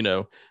 yes.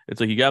 It's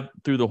like you got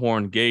through the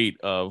horn gate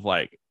of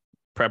like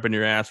prepping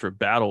your ass for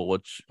battle,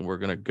 which we're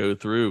going to go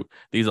through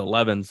these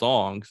 11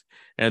 songs.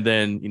 And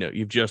then,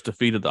 you've just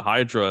defeated the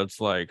Hydra.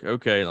 It's like,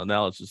 okay,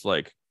 now let's just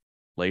like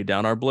lay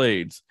down our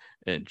blades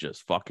and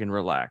just fucking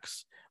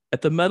relax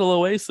at the Metal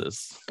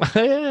Oasis.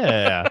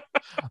 Yeah.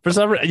 For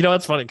some reason,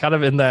 it's funny, kind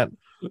of in that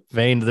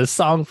vein, this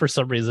song for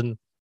some reason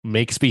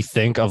makes me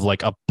think of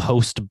like a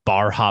post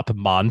bar hop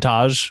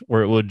montage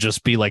where it would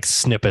just be like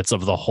snippets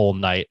of the whole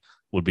night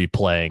would be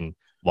playing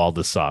while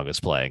the song is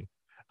playing.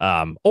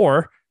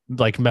 Or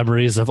like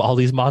memories of all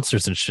these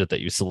monsters and shit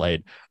that you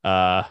slayed.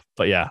 But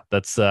yeah,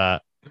 that's I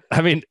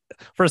mean,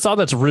 for a song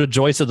that's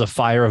Rejoice in the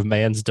Fire of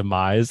Man's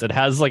Demise, it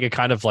has like a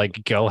kind of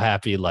like go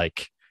happy,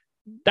 like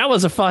that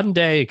was a fun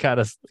day kind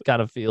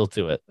of feel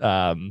to it.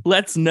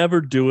 Let's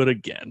never do it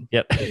again.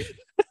 Yep.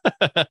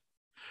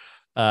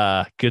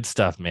 Good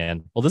stuff,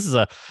 man. Well, this is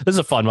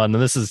a fun one,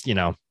 and this is, you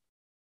know,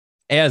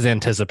 as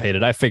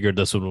anticipated. I figured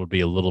this one would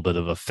be a little bit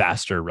of a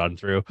faster run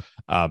through,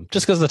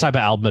 just because of the type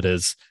of album it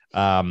is,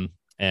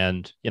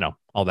 and you know,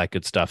 all that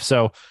good stuff.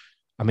 So,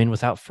 I mean,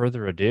 without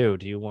further ado,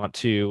 do you want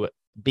to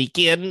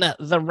begin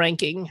the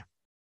ranking?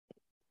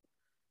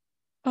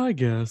 I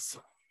guess.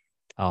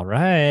 All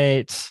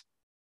right.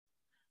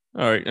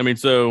 All right. I mean,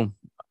 so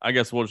I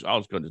guess I'll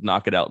just go and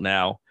knock it out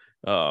now.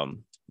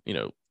 You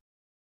know,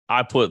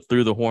 I put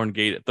Through the Horn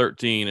Gate at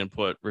 13 and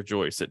put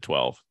Rejoice at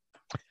 12.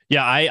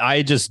 Yeah,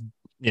 I just,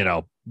 you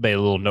know, made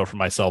a little note for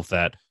myself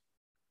that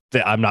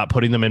I'm not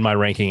putting them in my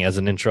ranking as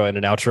an intro and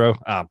an outro.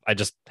 I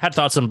just had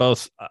thoughts on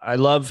both. I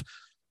love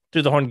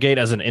Through the Horn Gate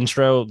as an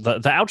intro. The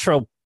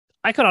outro,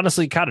 I could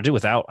honestly kind of do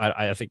without.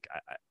 I think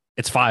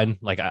it's fine.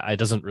 Like, it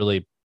doesn't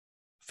really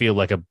feel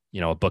like a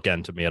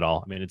bookend to me at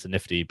all. I mean, it's a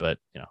nifty, but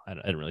you know, I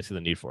didn't really see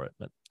the need for it.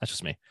 But that's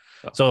just me.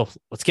 So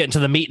let's get into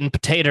the meat and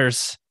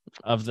potatoes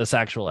of this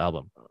actual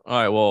album.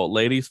 All right. Well,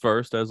 ladies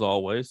first, as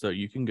always. So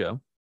you can go.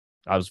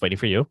 I was waiting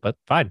for you, but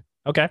fine.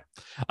 Okay.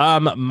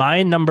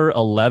 My number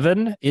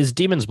 11 is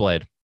Demon's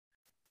Blade.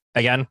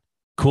 Again,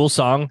 cool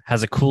song,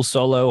 has a cool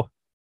solo,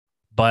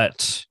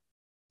 but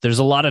there's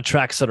a lot of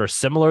tracks that are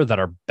similar that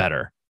are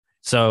better.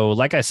 So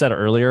like I said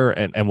earlier,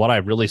 and what I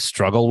really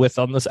struggle with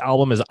on this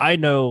album is I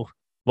know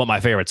what my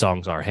favorite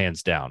songs are,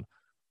 hands down.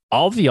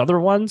 All the other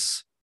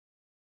ones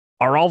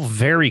are all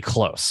very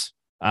close.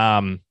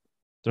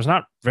 There's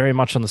not very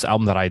much on this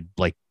album that I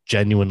like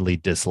genuinely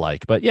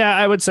dislike. But yeah,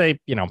 I would say,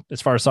 you know,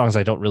 as far as songs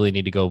I don't really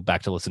need to go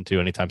back to listen to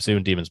anytime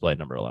soon, Demon's Blade,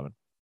 number 11.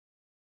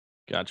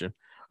 Gotcha.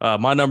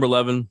 My number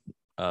 11,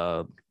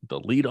 the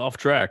lead off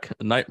track,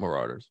 Night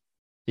Marauders.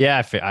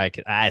 Yeah,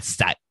 I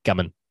saw it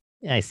coming.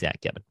 I saw it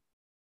coming.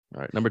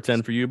 All right, number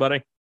 10 for you,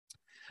 buddy.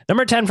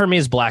 Number 10 for me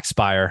is Black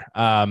Spire.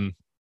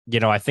 You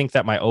know, I think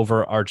that my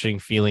overarching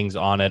feelings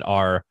on it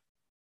are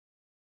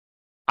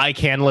I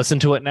can listen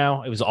to it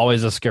now. It was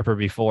always a skipper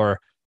before,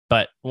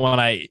 but when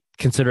I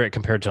consider it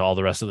compared to all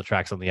the rest of the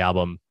tracks on the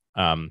album,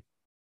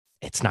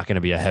 it's not going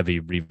to be a heavy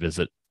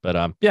revisit.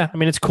 But yeah, I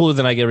mean, it's cooler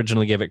than I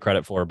originally gave it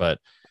credit for, but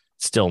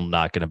still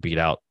not going to beat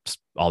out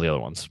all the other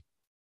ones.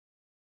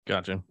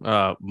 Gotcha.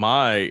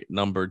 My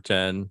number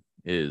 10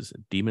 is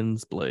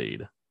Demon's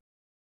Blade.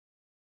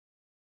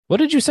 What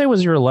did you say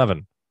was your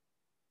 11?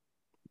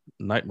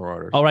 Night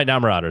Marauders. Oh, right, Night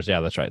Marauders.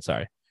 Yeah, that's right.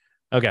 Sorry.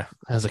 Okay.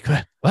 I was like,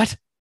 what?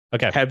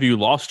 Okay. Have you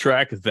lost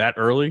track that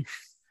early?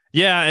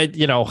 Yeah,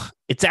 you know,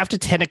 it's after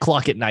 10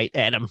 o'clock at night,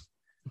 Adam.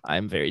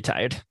 I'm very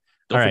tired.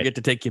 Don't forget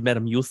to take your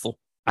Metamucil.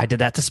 I did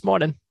that this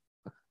morning.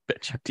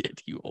 Bet you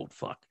did, you old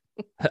fuck.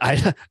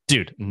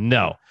 Dude,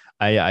 no.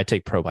 I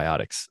take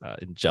probiotics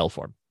in gel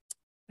form.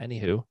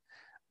 Anywho.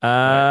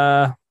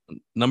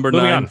 Number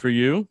 9 for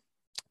you.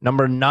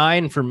 Number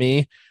 9 for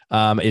me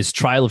is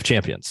Trial of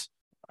Champions.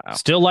 Wow.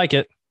 Still like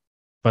it,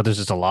 but there's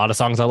just a lot of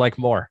songs I like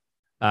more.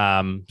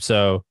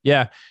 So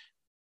yeah,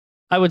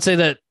 I would say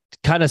that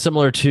kind of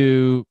similar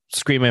to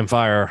Scream and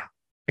Fire,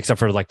 except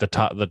for like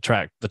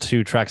the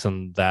two tracks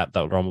on that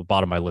were on the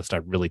bottom of my list I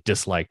really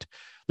disliked.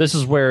 This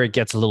is where it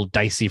gets a little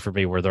dicey for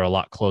me, where they're a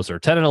lot closer.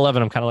 10 and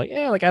 11, I'm kind of like,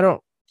 yeah, like I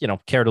don't,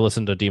 care to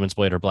listen to Demon's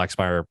Blade or Black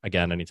Spire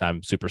again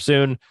anytime super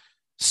soon.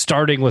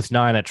 Starting with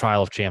 9 at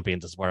Trial of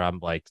Champions is where I'm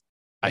like,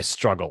 I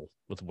struggle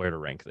with where to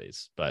rank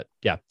these. But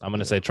yeah, I'm going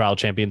to say Trial of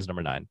Champions,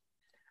 number 9.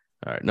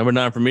 All right, number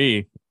 9 for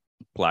me,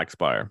 Black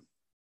Spire.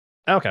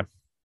 Okay.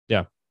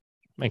 Yeah,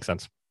 makes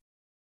sense.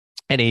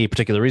 Any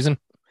particular reason?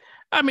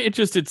 I mean,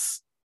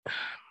 because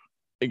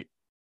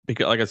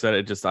like I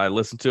said, I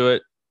listened to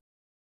it.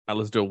 I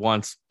listened to it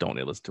once. Don't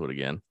need to listen to it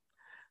again.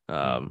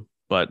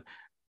 But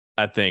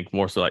I think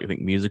more so, I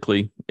think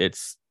musically, I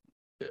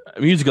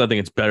think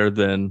it's better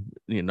than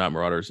Night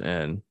Marauders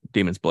and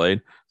Demon's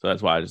Blade. So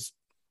that's why I just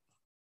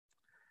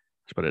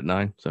put it at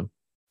 9. So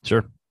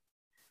sure. All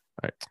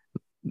right.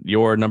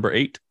 Your number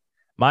 8.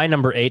 My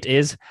number 8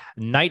 is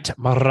Night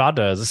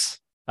Marauders.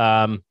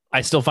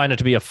 I still find it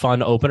to be a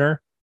fun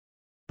opener,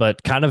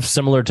 but kind of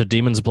similar to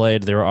Demon's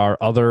Blade, there are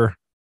other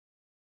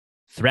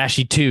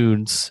thrashy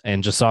tunes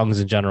and just songs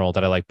in general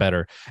that I like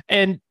better.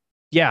 And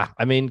yeah,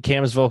 I mean,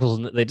 Cam's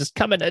vocals, they just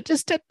come in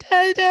just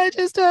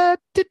a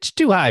ditch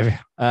too high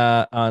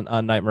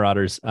on Night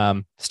Marauders.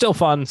 Still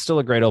fun, still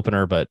a great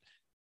opener, but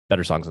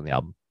better songs on the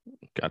album.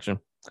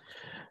 Gotcha.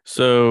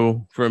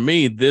 So for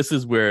me, this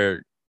is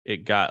where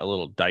it got a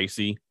little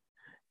dicey.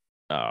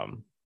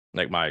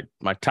 Like my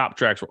top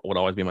tracks would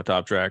always be my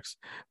top tracks,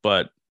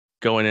 but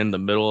going in the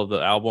middle of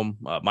the album,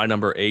 my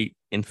number 8,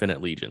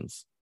 Infinite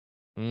Legions.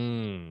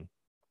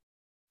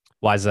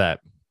 Why is that?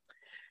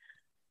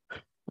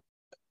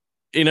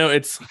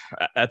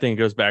 I think it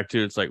goes back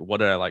to, it's like, what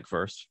did I like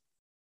first?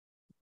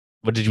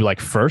 What did you like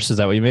first? Is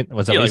that what you mean?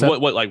 Was that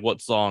what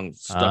what song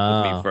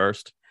stuck with me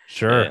first?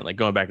 Sure. And like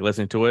going back and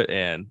listening to it,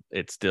 and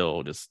it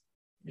still just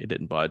it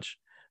didn't budge.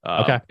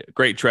 Okay.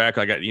 Great track.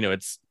 Like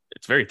it's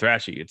very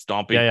thrashy. It's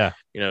stompy. Yeah.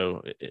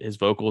 His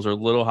vocals are a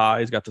little high.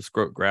 He's got the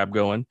scrote grab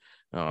going.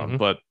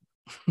 But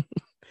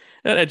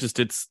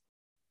it's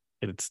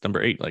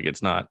number 8. Like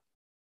it's not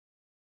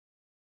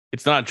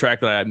a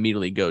track that I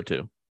immediately go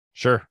to.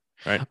 Sure.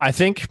 Right. I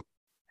think,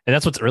 and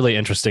that's what's really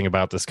interesting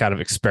about this kind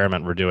of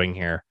experiment we're doing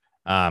here.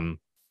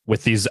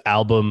 With these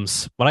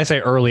albums, when I say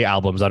early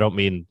albums, I don't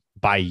mean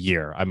by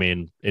year. I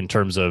mean, in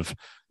terms of,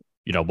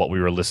 what we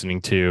were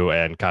listening to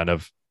and kind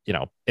of,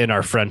 in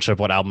our friendship,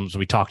 what albums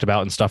we talked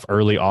about and stuff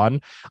early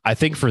on. I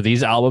think for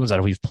these albums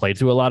that we've played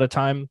through a lot of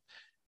time,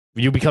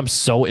 you become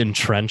so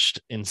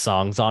entrenched in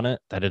songs on it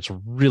that it's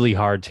really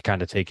hard to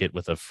kind of take it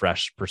with a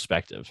fresh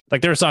perspective.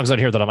 Like there are songs on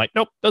here that I'm like,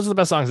 nope, those are the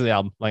best songs of the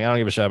album. Like I don't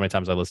give a shit how many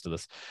times I listen to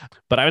this.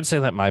 But I would say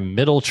that my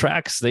middle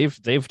tracks,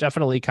 they've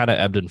definitely kind of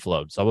ebbed and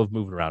flowed. Some have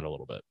moved around a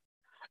little bit.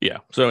 Yeah.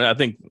 So I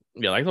think,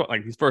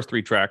 like these first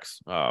 3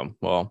 tracks, we're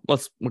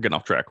getting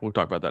off track. We'll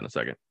talk about that in a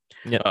second.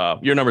 Yeah.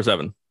 Your number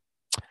 7.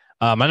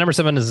 My number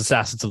 7 is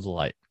Assassins of the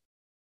Light.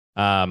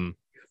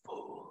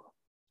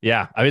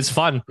 Yeah, I mean, it's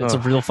fun. It's a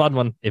real fun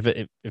one. If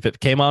it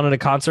came on in a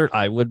concert,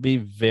 I would be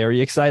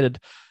very excited.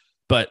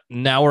 But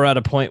now we're at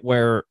a point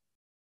where,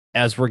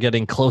 as we're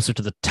getting closer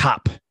to the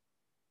top,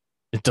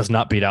 it does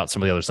not beat out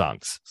some of the other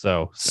songs.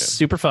 So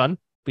super fun.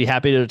 Be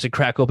happy to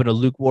crack open a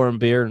lukewarm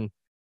beer and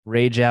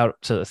rage out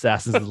to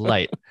Assassins of the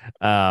Light.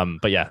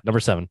 But yeah, number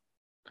 7.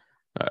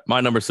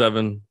 My number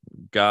 7,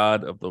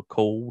 God of the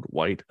Cold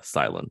White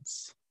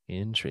Silence.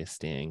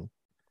 Interesting.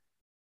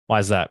 Why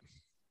is that?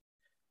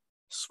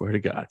 Swear to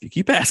God, if you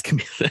keep asking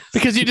me this.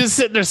 Because you just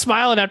sitting there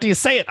smiling after you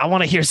say it. I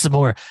want to hear some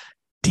more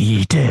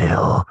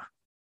detail.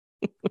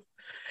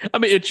 I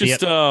mean, it's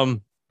just,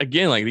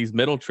 again, like these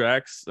middle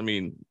tracks, I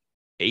mean,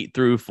 8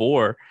 through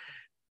 4,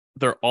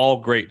 they're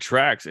all great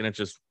tracks. And it's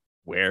just,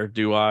 where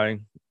do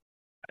I'm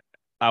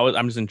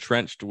just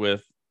entrenched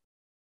with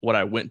what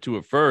I went to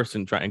at first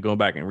and going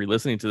back and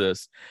re-listening to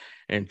this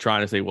and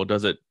trying to say, well,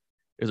 is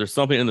there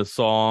something in the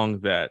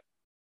song that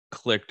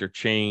clicked or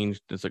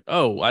changed? It's like,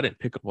 oh, I didn't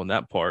pick up on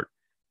that part.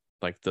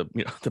 Like the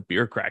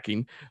beer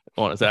cracking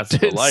on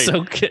Assassins of the Light.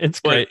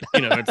 It's great.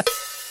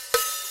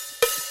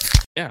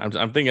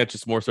 I'm thinking it's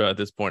just more so at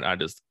this point.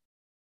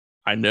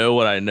 I know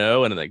what I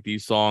know, and like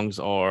these songs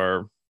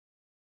are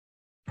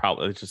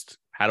probably just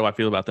how do I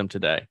feel about them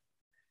today?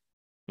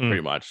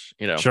 Pretty much,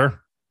 Sure.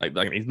 Like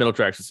these middle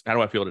tracks, how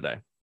do I feel today?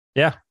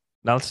 Yeah,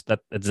 that's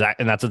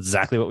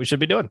exactly what we should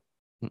be doing.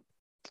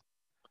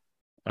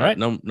 All right,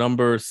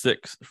 number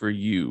 6 for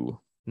you.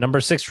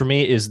 Number 6 for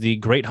me is the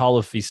Great Hall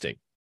of Feasting.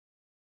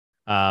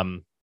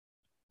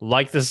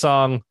 Like the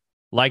song,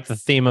 like the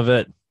theme of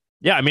it.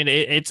 Yeah, I mean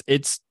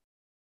it's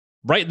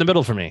right in the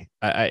middle for me.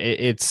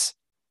 It's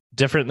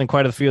different than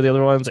quite a few of the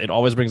other ones. It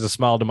always brings a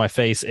smile to my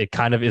face. It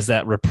kind of is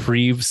that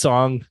reprieve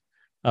song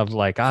of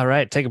like, all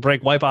right, take a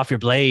break, wipe off your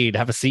blade,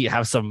 have a seat,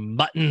 have some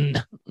mutton,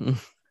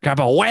 grab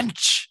a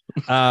wench.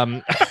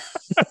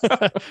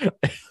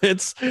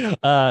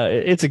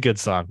 It's a good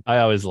song. I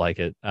always like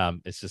it.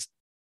 It's just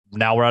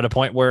now we're at a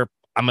point where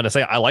I'm going to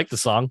say I like the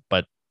song,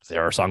 but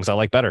there are songs I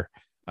like better.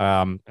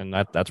 And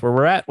that's where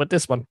we're at with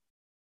this one.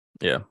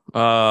 Yeah.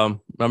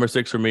 Number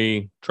 6 for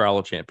me, Trial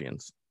of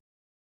Champions.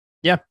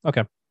 Yeah.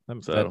 Okay.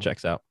 That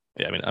checks out.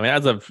 Yeah. I mean,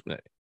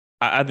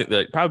 I think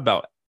that probably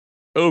about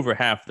over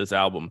half this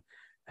album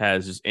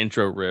has just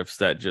intro riffs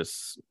that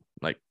just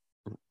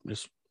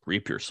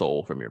reap your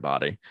soul from your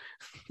body.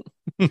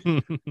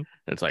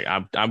 It's like,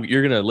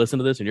 you're going to listen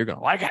to this and you're going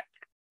to like it.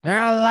 You're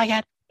going to like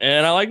it.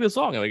 And I like this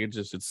song. Like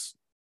it's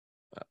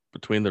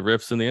between the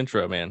riffs and the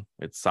intro, man,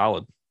 it's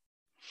solid.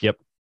 Yep.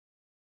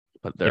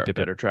 But there are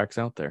better tracks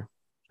out there.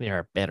 There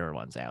are better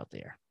ones out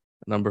there.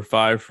 Number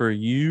 5 for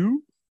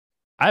you.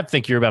 I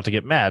think you're about to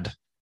get mad.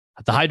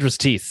 The Hydra's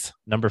Teeth,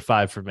 number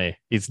 5 for me.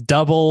 He's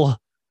double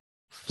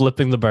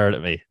flipping the bird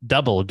at me.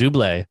 Double.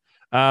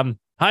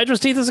 Hydra's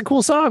Teeth is a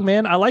cool song,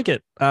 man. I like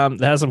it.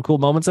 It has some cool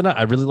moments in it.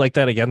 I really like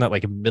that. Again, that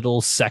like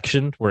middle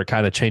section where it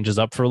kind of changes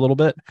up for a little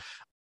bit.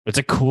 It's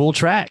a cool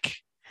track.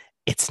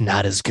 It's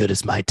not as good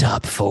as my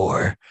top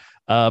 4.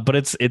 But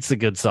it's a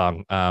good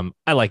song.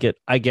 I like it.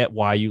 I get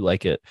why you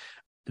like it.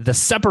 The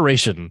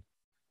separation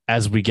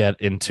as we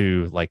get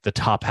into like the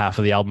top half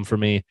of the album for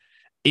me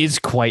is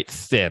quite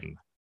thin.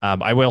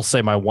 I will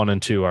say my 1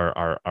 and 2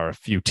 are a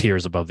few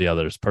tiers above the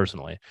others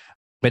personally,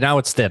 but now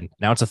it's thin.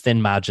 Now it's a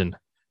thin margin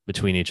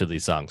between each of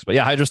these songs. But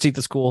yeah, Hydra's Teeth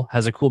is cool.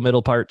 Has a cool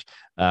middle part.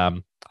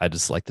 I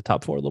just like the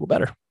top 4 a little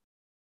better.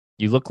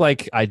 You look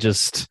like I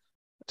just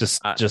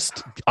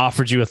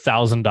offered you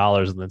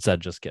 $1,000 and then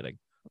said, just kidding.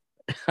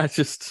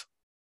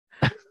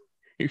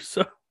 You're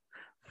so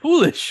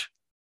foolish.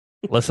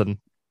 Listen,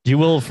 you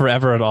will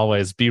forever and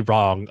always be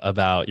wrong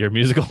about your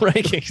musical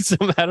rankings,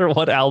 no matter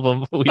what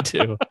album we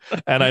do.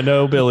 And I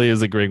know Billy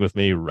is agreeing with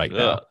me right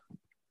now.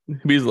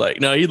 He's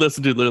like, no, he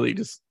listened to literally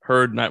just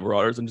heard Night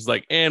Marauders and just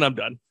like, and I'm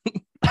done.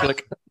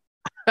 Like,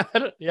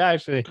 yeah,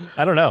 actually,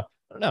 I don't know.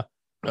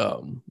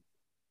 All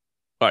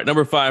right,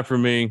 number 5 for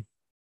me.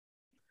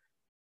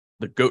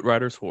 the Goat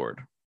Riders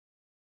Horde.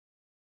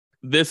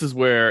 This is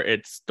where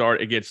it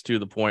gets to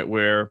the point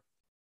where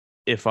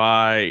if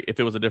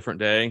it was a different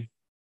day,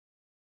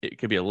 it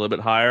could be a little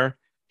bit higher.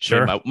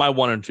 Sure. My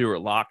 1 and 2 are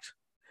locked.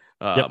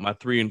 Yep. My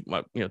 3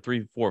 and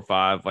 3, 4,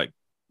 5, like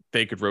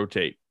they could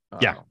rotate.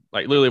 Yeah.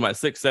 Like literally my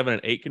 6, 7,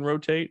 and 8 can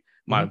rotate.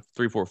 My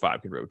 3, 4,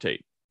 5 can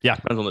rotate. Yeah.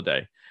 Depends on the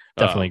day.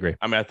 Definitely agree.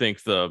 I mean, I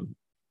think the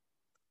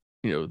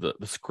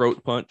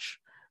scrote punch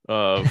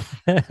of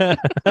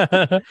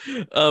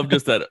of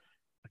just that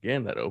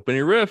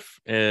opening riff,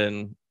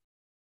 and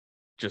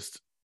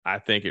just I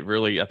think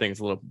it's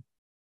a little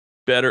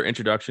better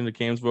introduction to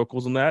Cam's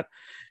vocals than that.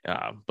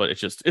 But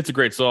it's a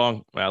great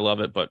song. I love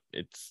it, but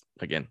it's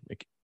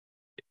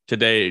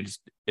today it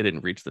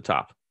didn't reach the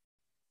top.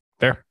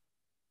 Fair.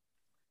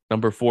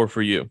 Number 4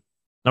 for you.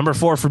 Number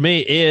 4 for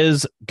me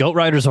is Goat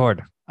Riders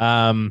Horde.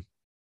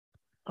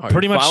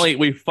 Pretty much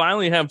we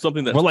finally have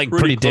something that's we're like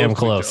pretty damn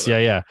close. close.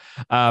 Yeah.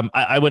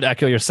 I would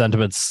echo your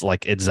sentiments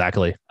like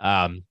exactly.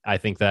 I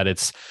think that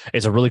it's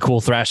a really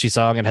cool thrashy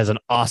song and has an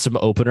awesome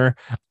opener.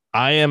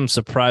 I am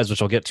surprised,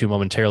 which I'll get to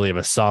momentarily, of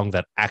a song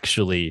that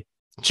actually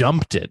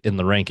jumped it in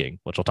the ranking,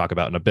 which we'll talk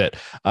about in a bit.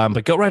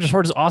 But Goat Riders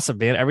Horde is awesome,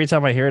 man. Every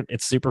time I hear it,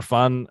 it's super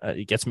fun.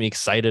 It gets me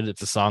excited.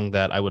 It's a song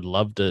that I would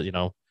love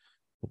to,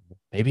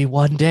 maybe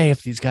one day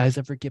if these guys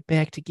ever get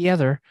back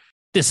together.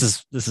 This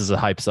is a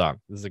hype song.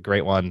 This is a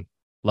great one.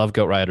 Love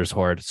Goat Riders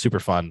Horde. Super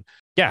fun.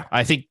 Yeah,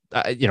 I think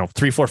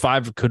 3, 4,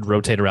 5 could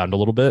rotate around a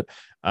little bit.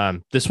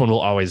 This one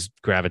will always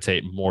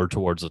gravitate more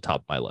towards the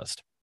top of my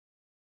list.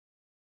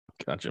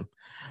 Gotcha.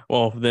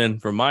 Well, then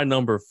for my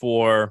number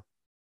 4,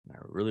 I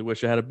really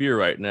wish I had a beer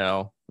right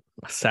now.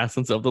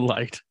 Assassins of the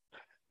Light.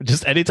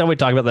 Just anytime we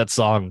talk about that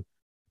song,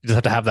 you just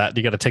have to have that.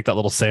 You got to take that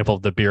little sample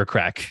of the beer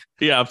crack.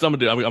 Yeah, I'm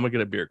gonna get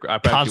a beer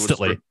crack.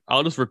 Constantly.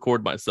 I'll just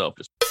record myself.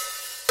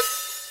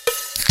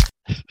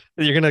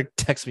 You're gonna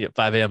text me at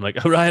 5 a.m.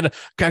 like, Ryan, I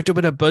cracked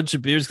open a bunch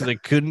of beers because I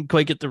couldn't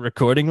quite get the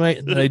recording right,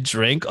 and then I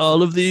drank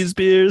all of these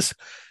beers.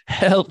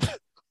 Help me,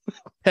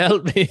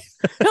 help me,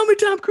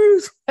 Tom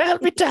Cruise.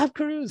 Help me, Tom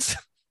Cruise.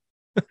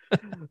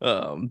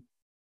 All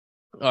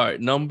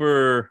right,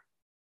 number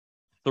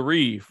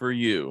 3 for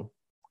you.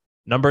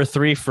 Number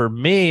 3 for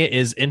me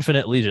is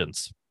Infinite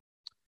Legions.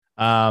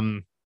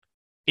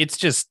 It's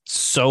just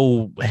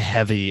so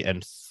heavy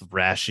and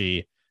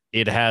thrashy.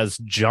 It has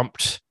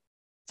jumped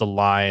the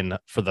line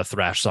for the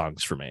thrash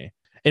songs for me.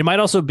 It might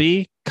also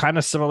be kind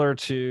of similar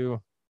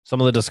to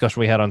some of the discussion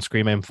we had on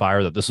Scream Aim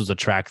Fire, that this was a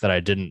track that I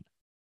didn't,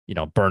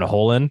 burn a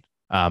hole in.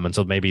 And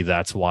so maybe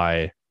that's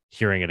why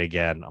hearing it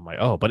again, I'm like,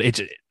 oh, but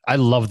I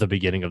love the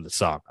beginning of the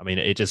song. I mean,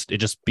 it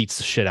just beats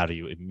the shit out of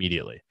you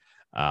immediately.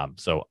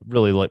 So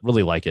really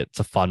like it. It's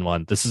a fun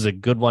one. This is a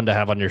good one to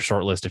have on your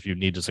short list if you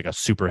need just like a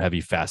super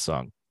heavy fast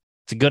song.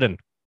 It's a good one.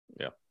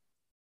 Yeah.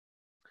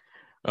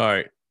 All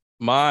right.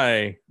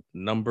 My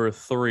number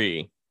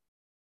 3,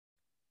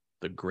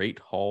 The Great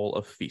Hall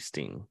of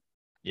Feasting.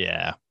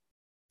 Yeah.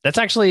 That's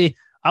actually,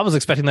 I was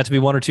expecting that to be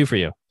 1 or 2 for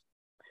you.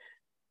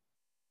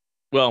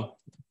 Well,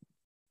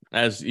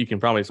 as you can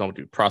probably tell,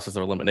 do process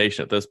of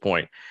elimination at this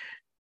point,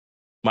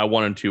 my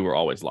 1 and 2 were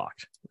always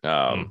locked.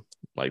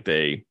 Like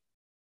they,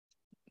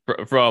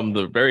 from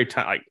the very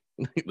time,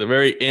 like the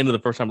very end of the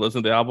first time I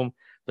listened to the album,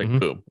 like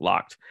boom,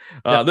 locked.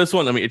 This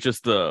one, I mean, it's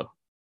just like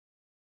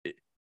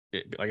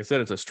I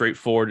said, it's a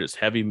straightforward, just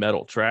heavy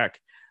metal track.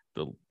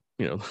 The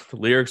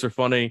lyrics are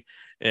funny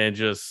and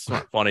just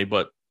not funny,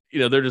 but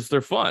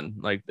they're fun.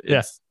 Like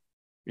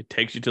it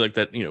takes you to like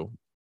that,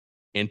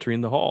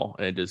 entering the hall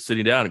and just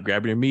sitting down and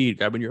grabbing your meat,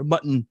 grabbing your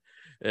mutton,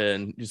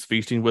 and just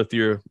feasting with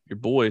your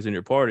boys in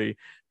your party.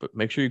 But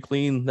make sure you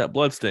clean that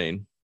blood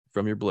stain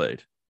from your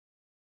blade.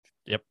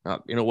 Yep.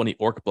 You don't want any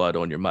orc blood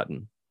on your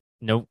mutton.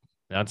 Nope.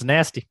 That's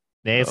nasty.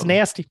 It's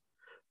nasty.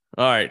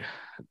 All right.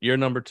 Your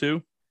number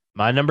 2?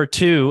 My number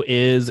 2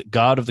 is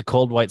God of the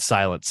Cold White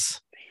Silence.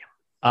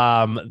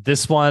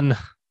 This one,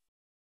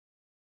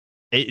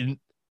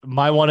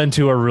 my 1 and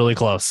 2 are really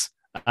close.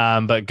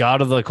 But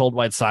God of the Cold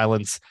White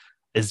Silence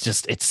is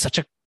just, it's such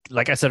a,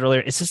 like I said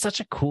earlier, it's just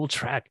such a cool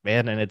track,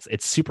 man. And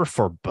it's super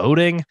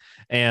foreboding.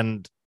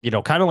 And,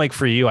 kind of like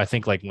for you, I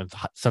think like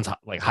since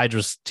like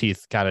Hydra's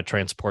Teeth kind of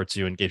transports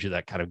you and gives you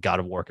that kind of God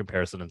of War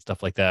comparison and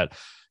stuff like that.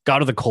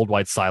 God of the Cold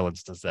White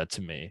Silence does that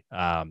to me.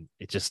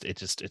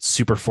 It's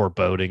super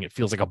foreboding. It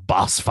feels like a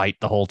boss fight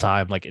the whole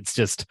time. Like it's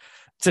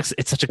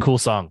such a cool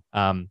song.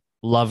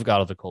 Love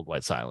God of the Cold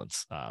White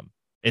Silence.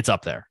 It's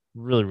up there.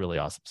 Really, really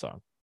awesome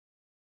song.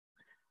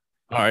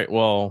 All right.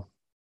 Well,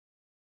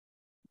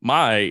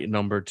 my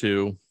number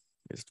 2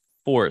 is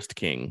Forest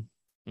King.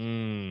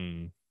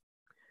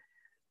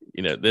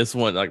 This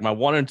one, like my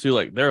 1 and 2,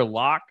 like they're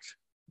locked.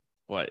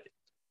 What?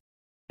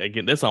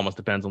 Again, this almost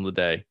depends on the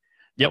day.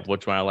 Yep.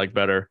 Which one I like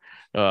better.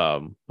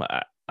 I've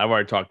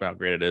already talked about how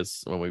great it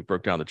is when we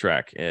broke down the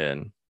track,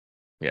 and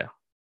yeah,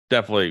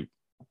 definitely.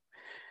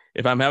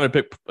 If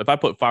I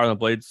put Fire on the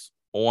Blades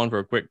on for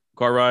a quick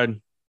car ride,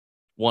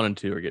 1 and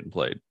 2 are getting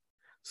played.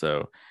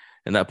 So,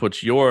 and that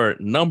puts your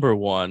number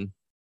 1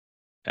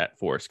 at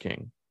Forest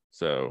King.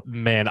 So,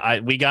 man,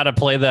 we got to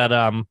play that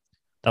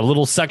That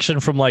little section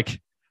from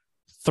like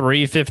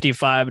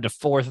 3:55 to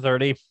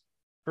 4:30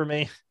 for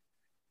me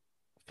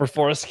for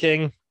Forest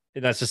King.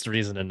 That's just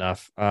reason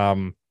enough.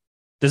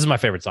 This is my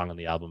favorite song on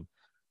the album.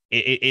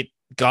 It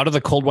God of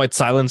the Cold White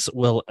Silence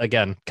will,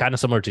 again, kind of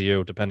similar to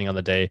you, depending on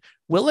the day,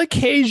 will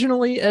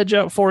occasionally edge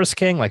out Forest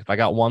King. Like if I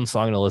got one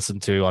song to listen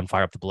to on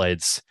Fire Up the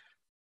Blades,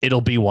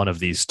 it'll be one of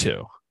these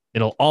two.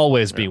 It'll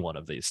always be one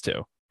of these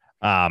two.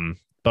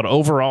 But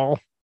overall,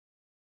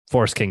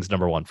 Forest King's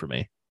number one for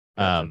me.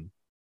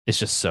 It's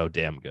just so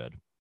damn good.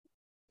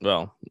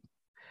 Well,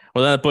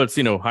 that puts,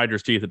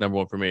 Hydra's Teeth at number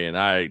one for me. And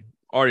I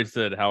already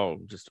said how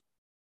just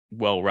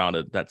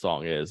well-rounded that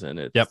song is. And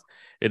it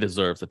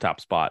deserves the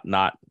top spot,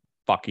 not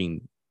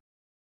fucking,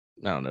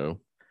 I don't know,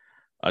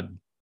 a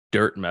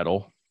dirt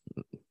medal,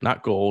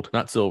 not gold,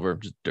 not silver,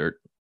 just dirt.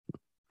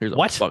 Here's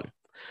what?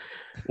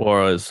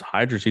 Whereas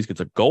Hydra's Teeth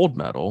gets a gold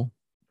medal,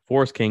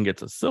 Forest King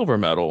gets a silver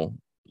medal.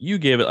 You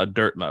gave it a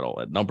dirt medal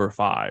at number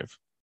 5.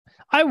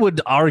 I would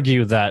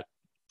argue that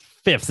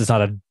 5th is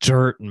not a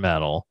dirt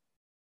medal.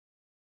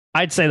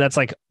 I'd say that's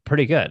like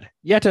pretty good.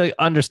 You have to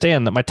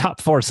understand that my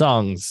top 4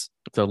 songs.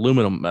 It's an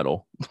aluminum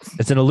medal.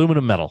 It's an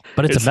aluminum medal,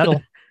 but it's a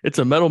metal. It's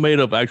a metal made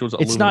of actual.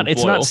 It's not.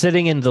 It's not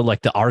sitting in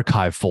the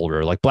archive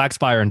folder. Like Black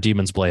Spire and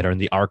Demon's Blade are in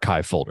the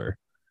archive folder,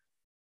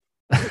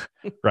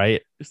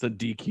 right? It's a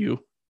DQ.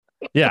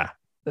 Yeah,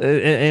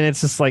 and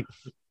it's just like,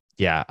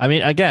 yeah. I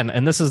mean, again,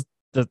 and this is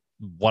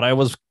what I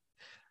was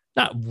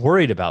not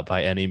worried about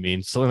by any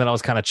means. Something that I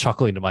was kind of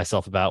chuckling to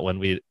myself about when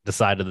we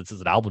decided this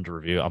is an album to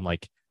review. I'm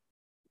like,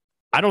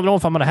 I don't know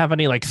if I'm gonna have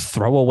any like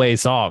throwaway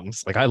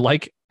songs. Like I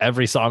like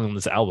every song on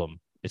this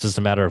album. It's just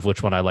a matter of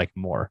which one I like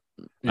more.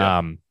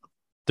 Yeah.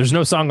 There's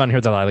no song on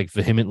here that I like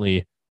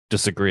vehemently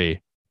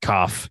disagree.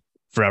 Cough,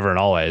 Forever and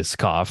Always,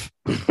 cough.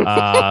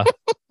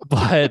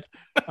 But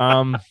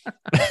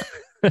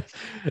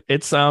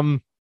it's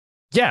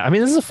yeah, I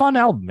mean, this is a fun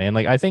album, man.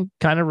 Like I think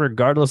kind of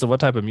regardless of what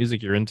type of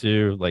music you're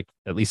into, like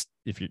at least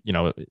if you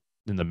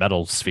in the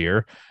metal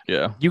sphere,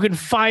 yeah, you can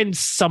find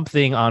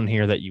something on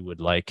here that you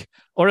would like,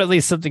 or at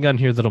least something on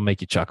here that'll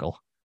make you chuckle.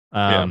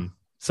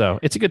 So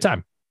it's a good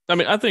time. I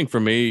mean, I think for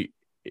me,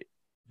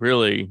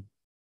 really,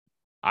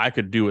 I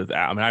could do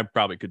without. I mean, I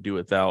probably could do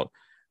without,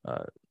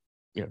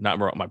 not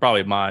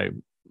probably my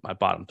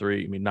bottom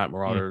 3. I mean, Night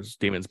Marauders,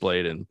 Demon's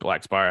Blade, and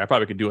Black Spire. I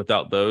probably could do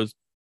without those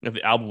if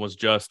the album was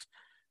just,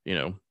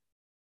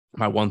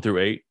 my 1 through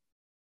 8,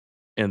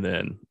 and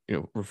then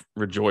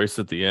Rejoice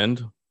at the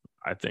end.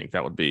 I think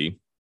that would be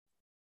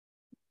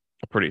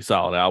a pretty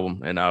solid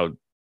album, and I would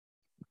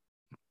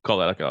call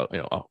that like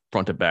a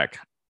front to back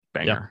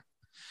banger.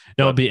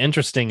 Yeah. It'd be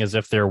interesting as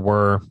if there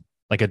were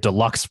like a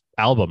deluxe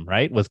album,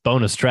 right, with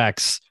bonus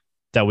tracks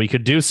that we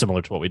could do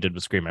similar to what we did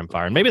with Scream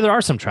Empire. And maybe there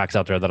are some tracks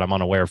out there that I'm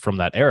unaware from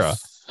that era.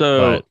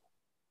 So,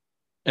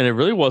 and it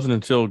really wasn't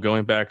until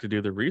going back to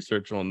do the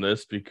research on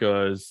this,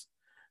 because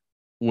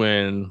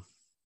when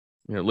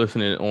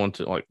listening, I was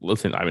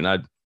listening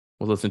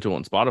to it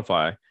on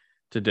Spotify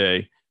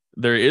today,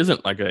 there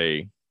isn't like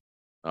a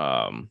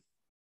let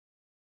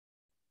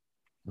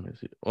me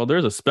see. Well,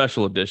 there's a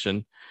special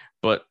edition,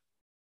 but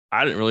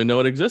I didn't really know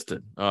it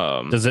existed.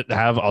 Does it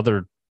have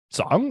other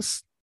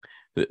songs?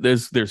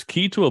 There's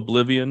Key to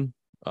Oblivion,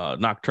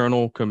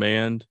 Nocturnal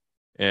Command,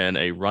 and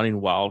a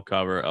Running Wild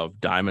cover of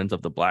Diamonds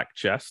of the Black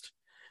Chest.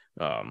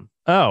 So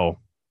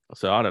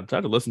I had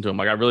to listen to them.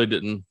 Like I really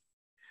didn't,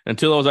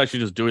 until I was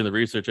actually just doing the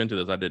research into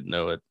this, I didn't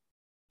know it.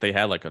 They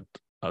had like a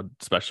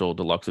special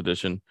deluxe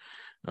edition.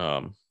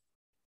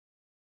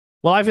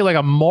 Well, I feel like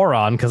a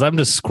moron because I'm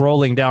just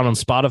scrolling down on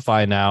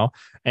Spotify now,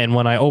 and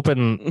when I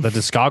open the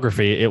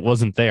discography, it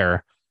wasn't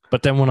there.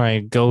 But then when I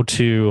go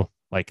to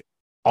like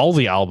all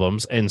the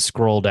albums and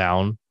scroll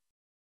down,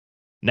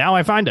 now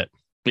I find it.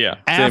 Yeah,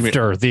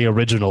 after the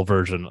original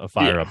version of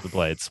Fire Up the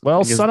Blades.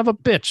 Well, son of a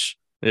bitch.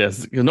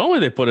 Yes, normally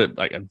they put it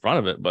like in front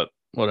of it, but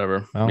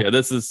whatever. Well, yeah,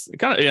 this is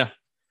kind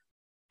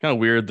of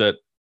weird that.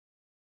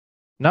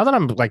 Now that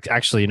I'm like,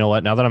 actually, you know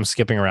what? Now that I'm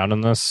skipping around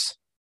in this.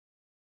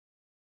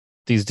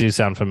 These do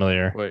sound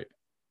familiar. Wait,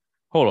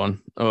 hold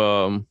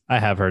on. I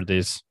have heard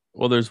these.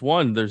 Well, there's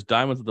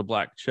Diamonds of the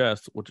Black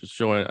Chest, which is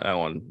showing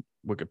on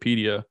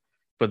Wikipedia,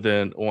 but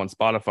then on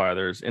Spotify,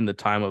 there's In the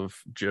Time of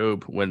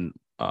Job when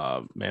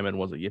Mammon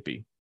was a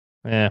yippie.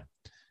 Yeah.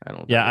 I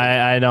don't. Yeah,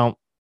 I don't.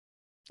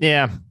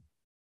 Yeah,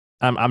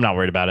 I'm not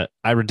worried about it.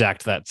 I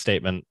redact that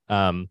statement.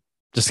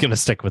 Just gonna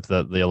stick with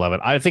the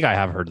 11. I think I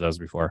have heard those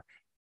before.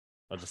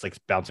 I'm just like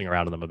bouncing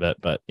around in them a bit,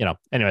 but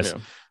anyways,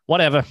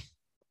 whatever.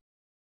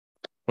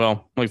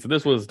 Well, like I said,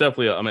 this was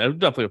definitely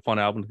a fun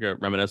album to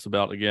reminisce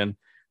about again.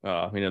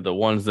 The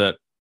ones that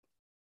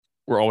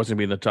were always going to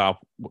be in the top,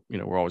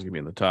 we're always going to be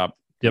in the top.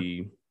 Yep.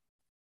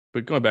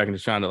 But going back and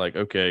just trying to like,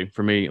 okay,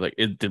 for me, like,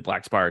 did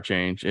Black Spire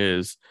change?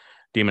 Is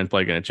Demon's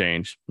Blade going to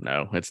change?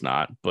 No, it's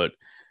not. But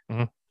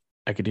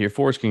I could hear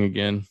Forest King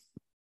again.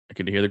 I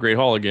could hear the Great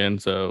Hall again.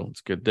 So it's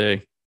a good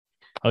day.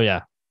 Oh,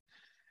 yeah.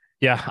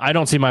 Yeah, I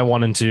don't see my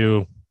 1 and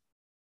 2.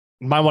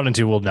 My 1 and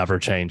 2 will never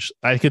change.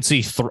 I could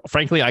see,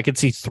 frankly, I could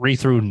see 3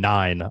 through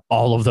 9,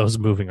 all of those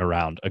moving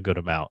around a good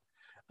amount.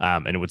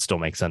 and it would still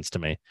make sense to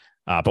me.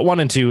 But 1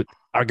 and 2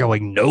 are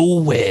going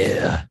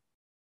nowhere.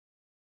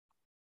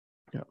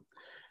 Yeah.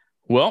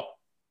 Well,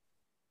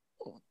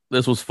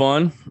 this was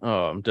fun.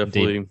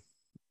 Definitely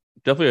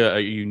a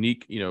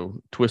unique,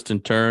 twist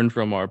and turn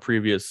from our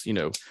previous,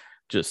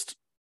 just,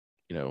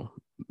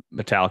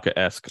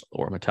 Metallica-esque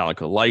or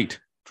Metallica light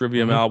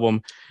Trivium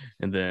album,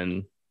 and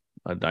then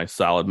a nice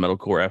solid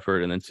metalcore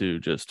effort, and then to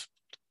just,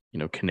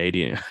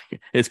 Canadian.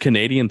 Is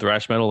Canadian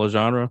thrash metal a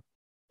genre?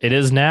 It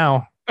is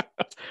now.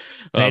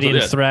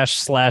 Canadian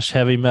thrash /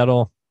 heavy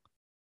metal.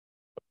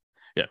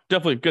 Yeah,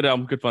 definitely good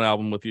album, good fun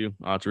album with you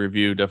to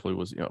review. Definitely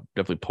was,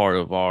 definitely part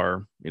of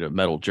our,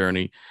 metal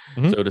journey,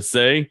 so to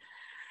say.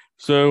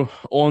 So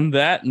on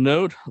that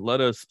note,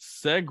 let us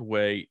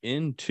segue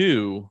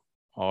into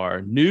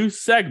our new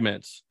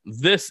segment.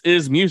 This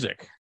is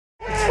music.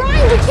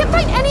 Trying, we can't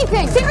find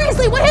anything.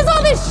 Seriously, what is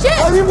all this shit?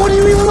 I mean, what are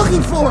you even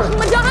looking for?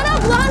 Madonna,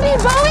 Blondie,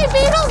 Bowie,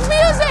 Beatles,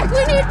 music.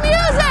 We need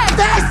music.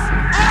 This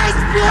is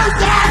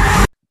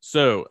music.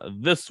 So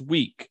this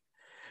week,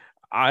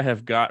 I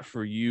have got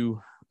for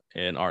you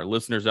and our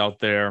listeners out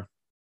there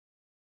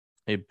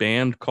a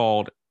band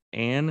called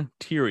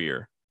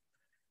Anterior.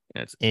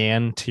 And it's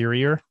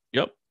Anterior?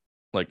 Yep.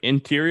 Like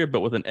interior,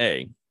 but with an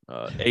A.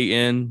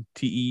 Anterior.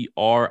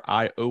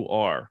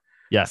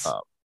 Yes.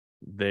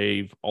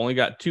 They've only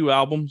got 2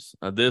 albums.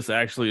 This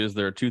actually is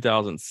their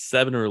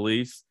 2007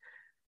 release.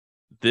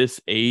 This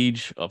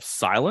Age of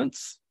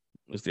Silence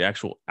is the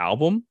actual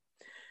album.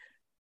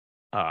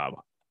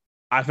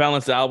 I found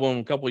this album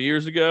a couple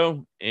years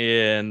ago,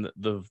 and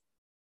the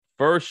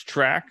first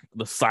track,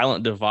 The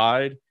Silent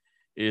Divide,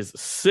 is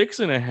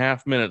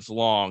 6.5 minutes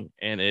long,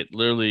 and it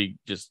literally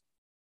just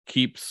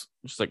keeps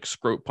just like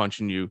scrote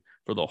punching you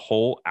for the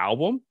whole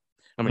album.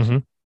 I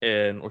mean,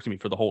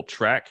 for the whole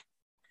track.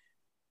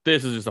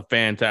 This is just a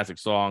fantastic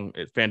song.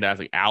 It's a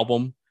fantastic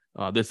album.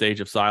 This Age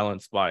of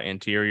Silence by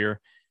Anterior.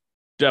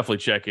 Definitely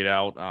check it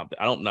out.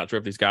 I'm not sure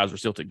if these guys are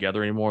still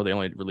together anymore. They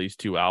only released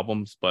 2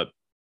 albums, but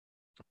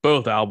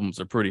both albums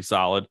are pretty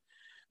solid.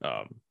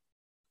 But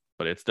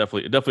it's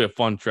definitely a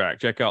fun track.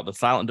 Check out The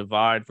Silent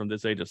Divide from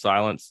This Age of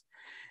Silence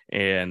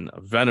and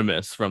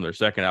Venomous from their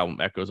second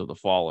album, Echoes of the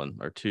Fallen,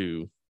 are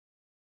 2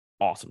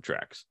 awesome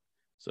tracks.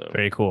 So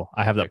very cool.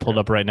 I have that pulled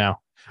up right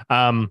now.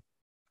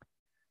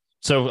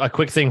 So a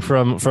quick thing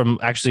from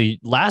actually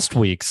last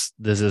week's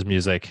This Is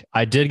Music.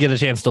 I did get a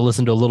chance to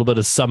listen to a little bit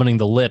of Summoning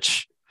the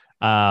Lich.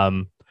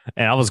 And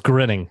I was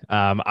grinning.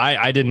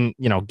 I didn't,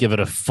 give it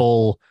a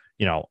full,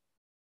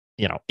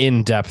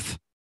 in-depth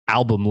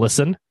album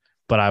listen,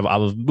 but I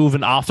was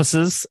moving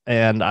offices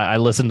and I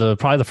listened to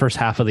probably the first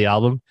half of the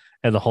album,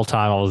 and the whole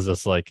time I was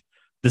just like,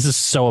 this is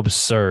so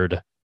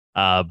absurd.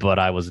 But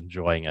I was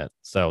enjoying it.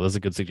 So this is a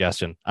good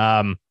suggestion.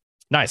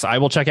 Nice. I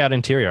will check out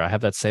Interior. I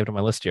have that saved on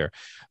my list here.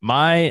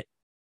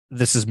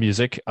 This Is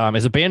Music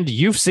is a band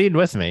you've seen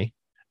with me,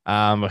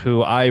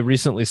 who I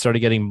recently started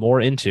getting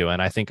more into,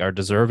 and I think are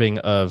deserving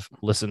of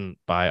listen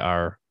by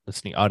our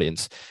listening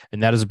audience.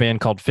 And that is a band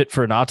called Fit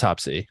for an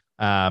Autopsy.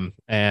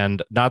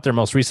 And not their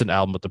most recent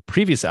album, but the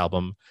previous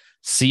album,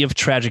 Sea of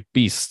Tragic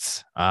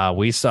Beasts.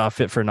 We saw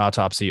Fit for an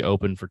Autopsy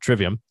open for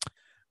Trivium.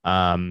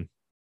 And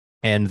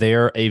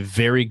they're a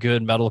very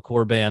good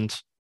metalcore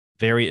band,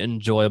 very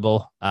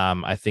enjoyable.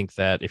 I think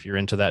that if you're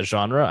into that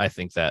genre, I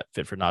think that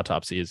Fit for an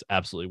Autopsy is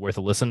absolutely worth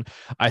a listen.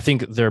 I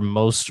think their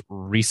most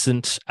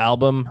recent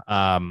album,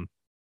 oh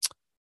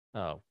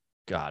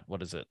God,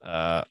 what is it?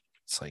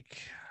 It's like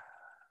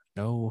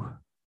Far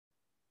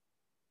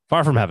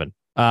From Heaven.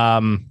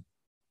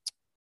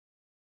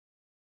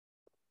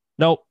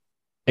 Nope,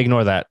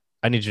 ignore that.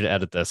 I need you to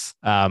edit this.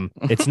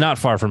 It's not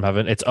Far From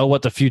Heaven. It's Oh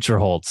What the Future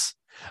Holds.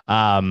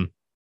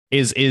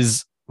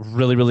 Is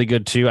really, really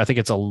good too. I think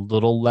it's a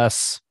little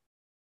less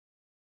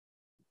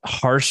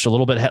harsh, a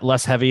little bit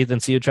less heavy than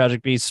Sea of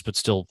Tragic Beasts, but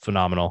still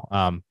phenomenal.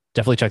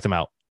 Definitely check them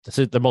out. This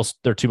is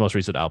their 2 most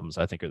recent albums,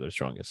 I think, are their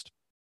strongest.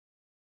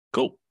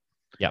 Cool.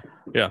 Yeah.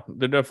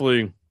 They're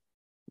definitely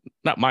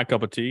not my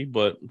cup of tea,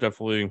 but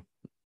definitely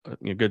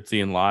good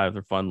seeing live.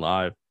 They're fun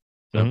live.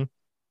 So.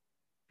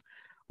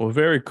 Well,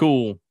 very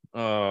cool.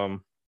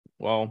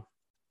 Well,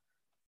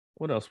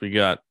 what else we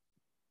got?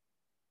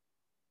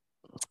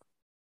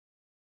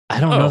 I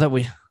don't know that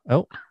we.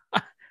 Oh,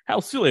 how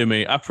silly of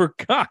me! I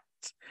forgot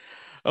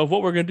of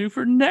what we're gonna do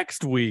for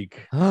next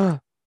week.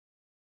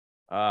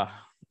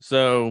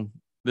 So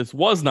this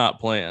was not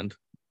planned,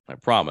 I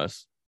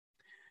promise.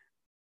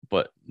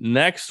 But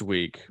next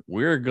week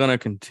we're gonna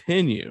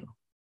continue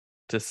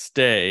to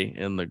stay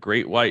in the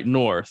Great White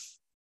North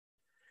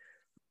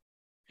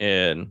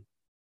and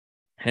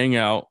hang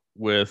out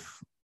with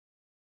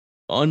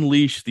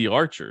Unleash the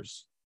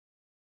Archers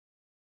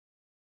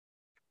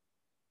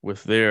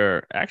with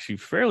their actually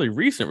fairly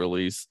recent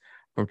release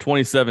from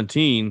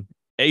 2017,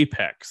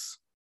 Apex.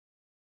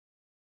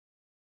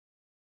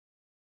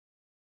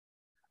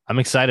 I'm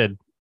excited.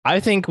 I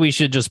think we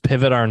should just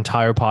pivot our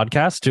entire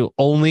podcast to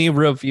only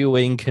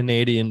reviewing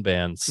Canadian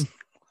bands.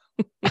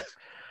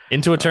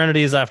 Into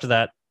eternities after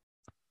that.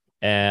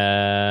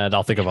 And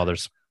I'll think of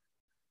others.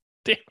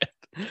 Damn it.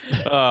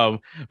 But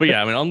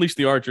yeah, I mean, Unleash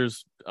the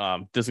Archers.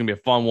 This is gonna be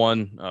a fun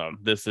one.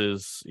 This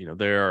is,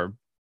 they're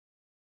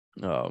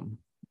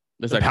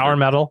this Power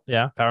metal.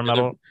 Yeah, power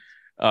metal.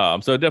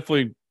 So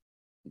definitely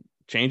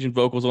changing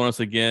vocals on us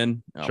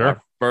again. Sure.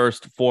 Our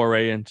first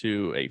foray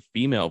into a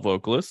female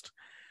vocalist.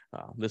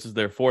 This is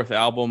their fourth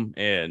album,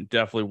 and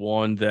definitely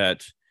one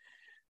that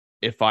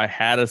if I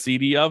had a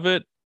CD of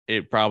it,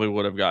 it probably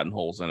would have gotten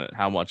holes in it,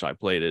 how much I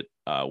played it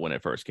when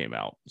it first came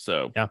out.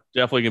 So yeah,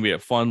 definitely going to be a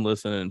fun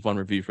listen and fun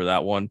review for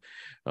that one.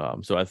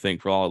 So I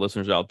think for all our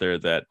listeners out there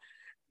that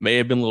may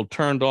have been a little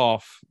turned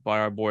off by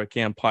our boy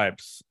Cam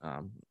Pipes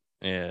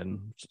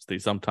and just the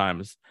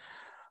sometimes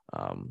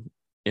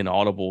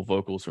inaudible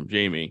vocals from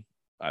Jamie,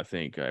 I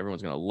think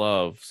everyone's going to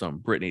love some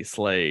Brittany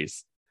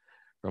Slays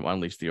from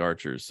Unleash the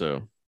Archers.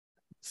 So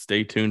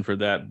stay tuned for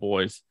that,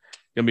 boys.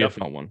 Going to be a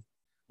fun one.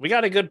 We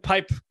got a good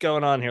pipe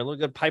going on here. A little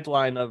good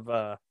pipeline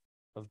of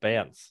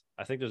bands.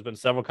 I think there's been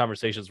several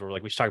conversations where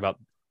we should talk about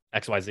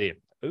XYZ.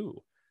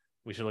 Ooh,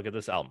 we should look at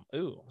this album.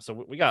 Ooh, so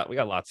we got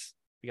lots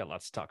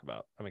to talk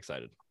about. I'm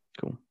excited.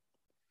 Cool.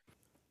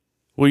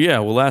 Well, yeah.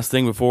 Well, last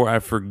thing before I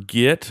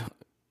forget,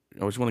 I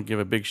just want to give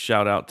a big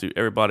shout out to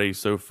everybody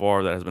so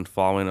far that has been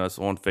following us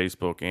on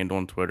Facebook and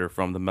on Twitter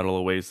from the Metal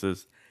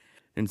Oasis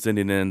and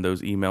sending in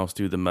those emails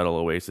to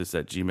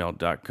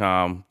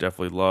themetaloasis@gmail.com.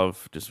 Definitely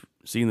love just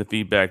seeing the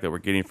feedback that we're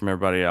getting from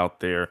everybody out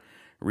there,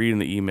 reading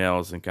the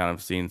emails and kind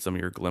of seeing some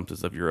of your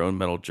glimpses of your own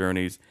metal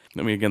journeys.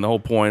 I mean, again, the whole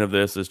point of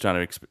this is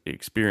trying to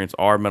experience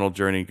our metal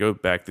journey, go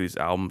back to these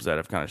albums that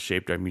have kind of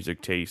shaped our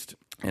music taste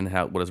and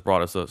what has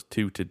brought us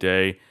to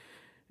today.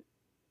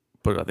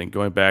 But I think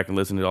going back and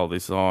listening to all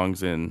these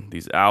songs and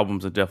these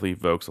albums, it definitely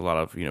evokes a lot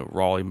of,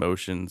 raw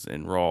emotions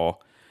and raw,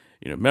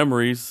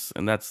 memories.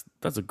 And that's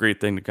a great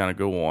thing to kind of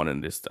go on.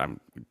 And I'm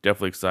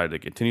definitely excited to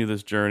continue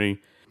this journey.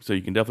 So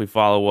you can definitely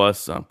follow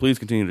us. Please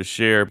continue to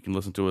share. You can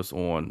listen to us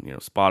on,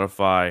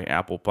 Spotify,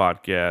 Apple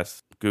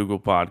Podcasts, Google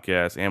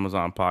Podcasts,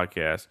 Amazon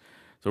Podcasts.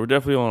 So we're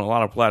definitely on a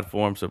lot of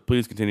platforms. So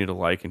please continue to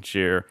like and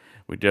share.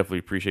 We definitely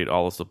appreciate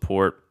all the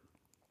support.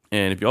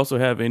 And if you also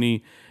have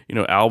any,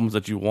 albums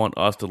that you want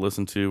us to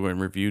listen to and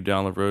review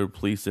down the road,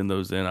 please send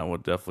those in. I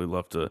would definitely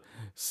love to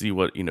see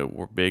what,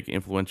 were big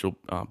influential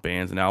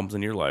bands and albums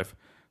in your life.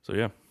 So,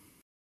 yeah.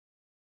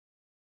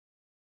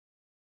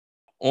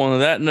 On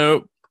that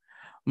note,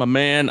 my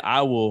man,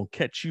 I will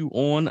catch you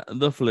on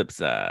the flip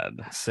side.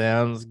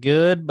 Sounds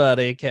good,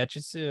 buddy. Catch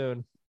you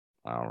soon.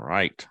 All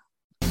right.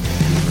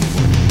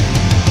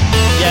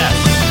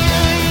 Yes.